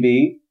watching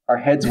TV, our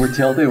heads were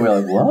tilted. We're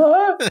like,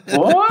 what?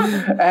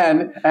 What?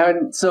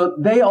 And so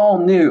they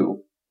all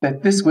knew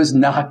that this was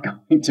not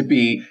going to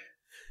be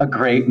a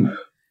great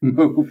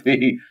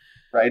movie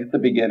right at the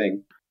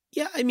beginning.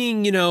 Yeah, I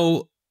mean,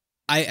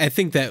 I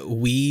think that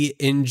we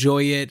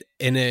enjoy it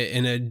in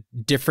a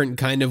different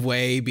kind of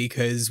way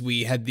because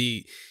we had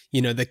the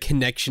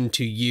connection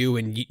to you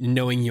and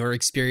knowing your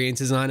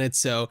experiences on it.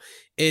 So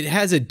it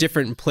has a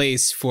different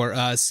place for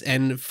us,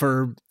 and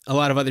for a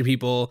lot of other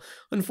people,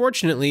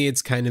 unfortunately,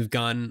 it's kind of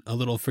gone a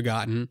little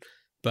forgotten.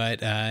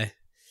 But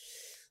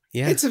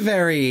it's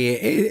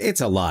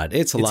a lot.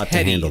 It's a lot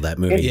to handle, that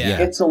movie.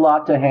 It's a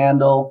lot to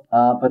handle,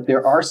 but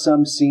there are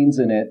some scenes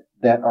in it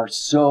that are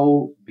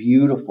so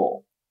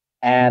beautiful.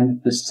 And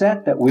the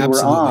set that we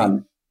were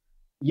on,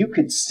 you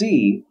could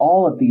see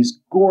all of these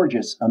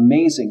gorgeous,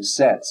 amazing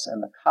sets,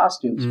 and the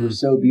costumes were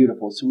so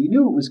beautiful. So we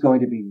knew it was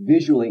going to be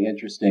visually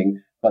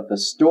interesting, but the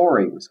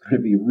story was going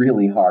to be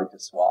really hard to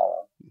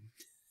swallow.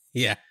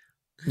 Yeah.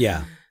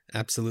 Yeah.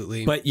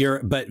 Absolutely.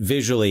 But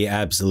visually,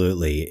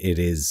 absolutely,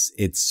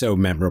 it's so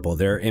memorable.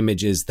 There are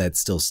images that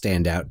still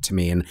stand out to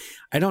me. And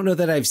I don't know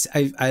that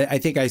I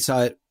think I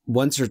saw it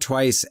once or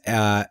twice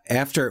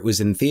after it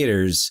was in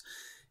theaters,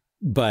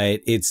 but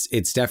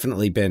it's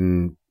definitely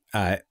been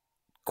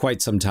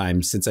quite some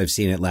time since I've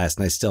seen it last,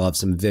 and I still have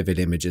some vivid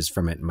images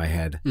from it in my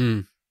head.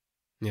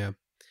 Yeah.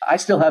 I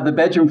still have the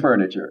bedroom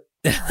furniture.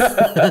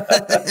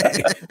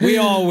 We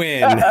all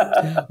win.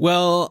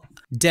 Well,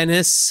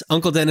 Dennis,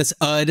 Uncle Dennis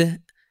Udd,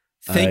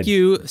 thank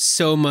you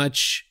so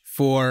much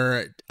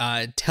for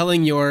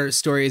telling your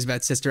stories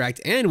about Sister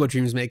Act and What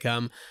Dreams May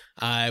Come.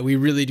 We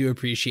really do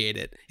appreciate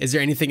it. Is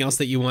there anything else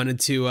that you wanted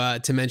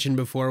to mention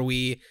before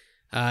we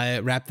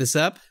wrap this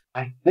up?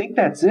 I think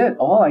that's it.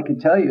 All I can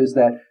tell you is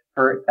that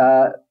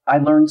I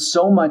learned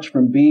so much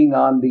from being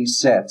on these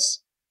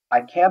sets.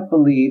 I can't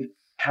believe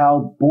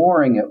how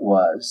boring it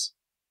was,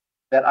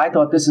 that I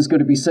thought this is going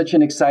to be such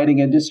an exciting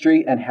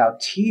industry, and how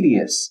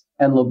tedious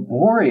and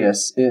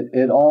laborious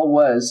it all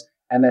was,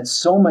 and that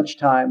so much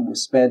time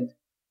was spent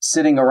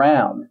sitting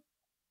around.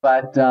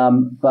 But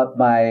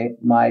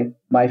my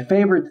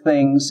favorite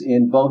things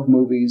in both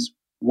movies,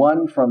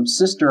 one from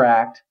Sister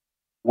Act,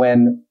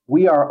 when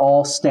we are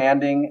all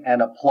standing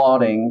and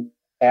applauding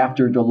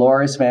after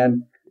Dolores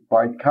Van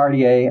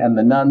Cartier and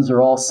the nuns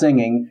are all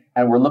singing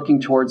and we're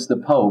looking towards the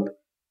Pope.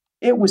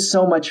 It was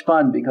so much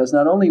fun because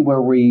not only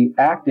were we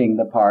acting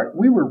the part,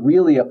 we were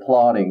really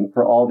applauding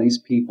for all these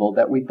people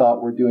that we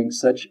thought were doing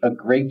such a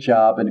great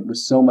job, and it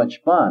was so much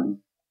fun.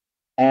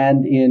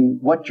 And in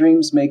What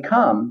Dreams May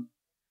Come,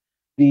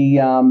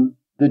 the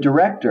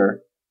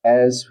director,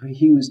 as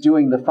he was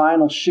doing the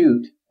final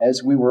shoot,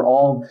 as we were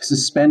all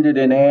suspended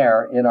in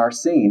air in our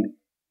scene,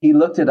 he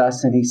looked at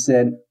us and he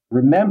said,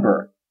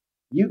 "Remember,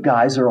 you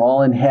guys are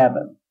all in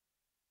heaven."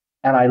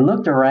 And I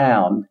looked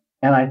around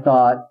and I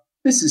thought,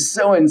 this is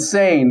so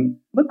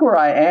insane. Look where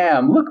I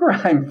am. Look where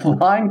I'm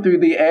flying through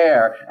the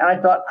air. And I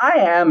thought, I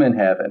am in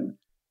heaven.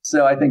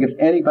 So I think if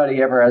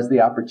anybody ever has the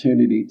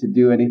opportunity to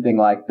do anything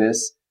like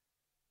this,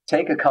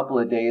 take a couple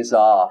of days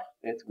off.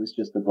 It was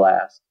just a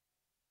blast.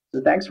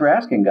 So thanks for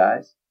asking,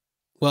 guys.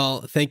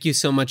 Well, thank you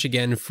so much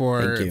again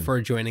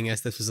for joining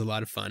us. This was a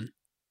lot of fun.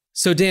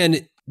 So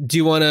Dan, do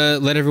you want to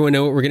let everyone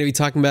know what we're going to be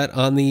talking about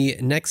on the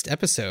next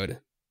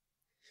episode?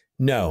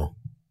 No.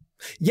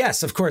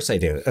 Yes, of course I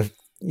do.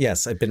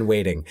 Yes, I've been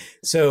waiting.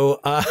 So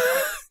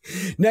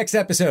next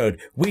episode,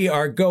 we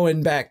are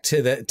going back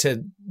to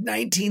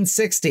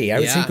 1960. I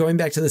would say going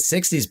back to the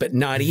 60s, but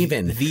not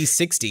even. The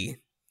 60.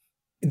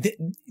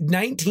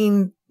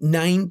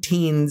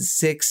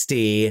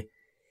 1960,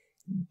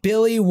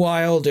 Billy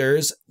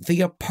Wilder's The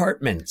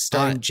Apartment,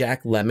 starring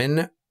Jack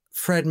Lemmon,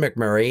 Fred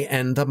MacMurray,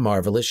 and the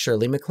marvelous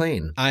Shirley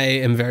MacLaine. I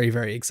am very,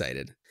 very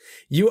excited.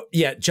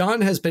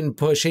 John has been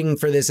pushing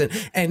for this,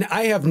 and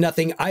I have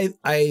nothing.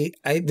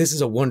 This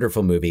is a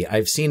wonderful movie.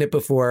 I've seen it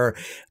before,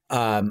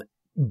 and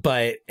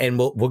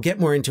we'll get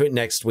more into it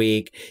next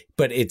week.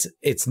 But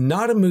it's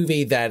not a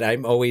movie that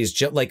I'm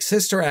always like.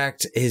 Sister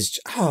Act is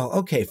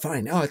okay,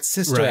 fine. Oh, it's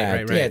Sister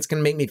Act. Right. Yeah, it's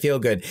gonna make me feel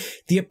good.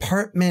 The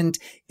Apartment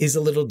is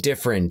a little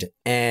different,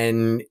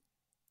 and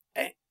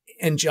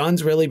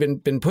John's really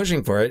been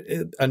pushing for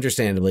it,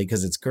 understandably,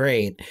 because it's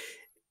great.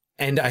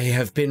 And I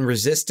have been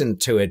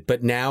resistant to it,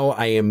 but now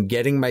I am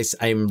getting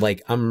I'm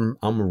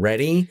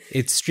ready.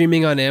 It's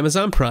streaming on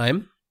Amazon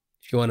Prime,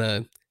 if you want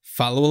to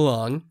follow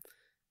along.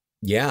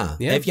 Yeah.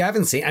 If you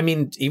haven't seen, I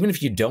mean, even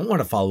if you don't want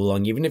to follow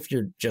along, even if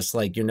you're just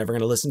like, you're never going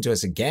to listen to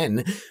us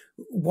again,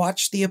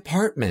 watch The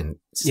Apartment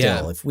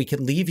still, if we could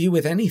leave you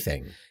with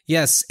anything.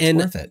 Yes. It's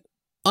worth it.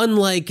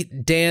 Unlike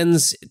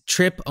Dan's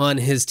trip on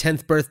his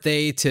 10th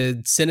birthday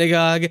to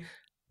synagogue,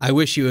 I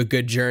wish you a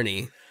good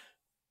journey.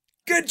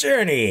 Good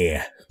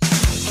journey.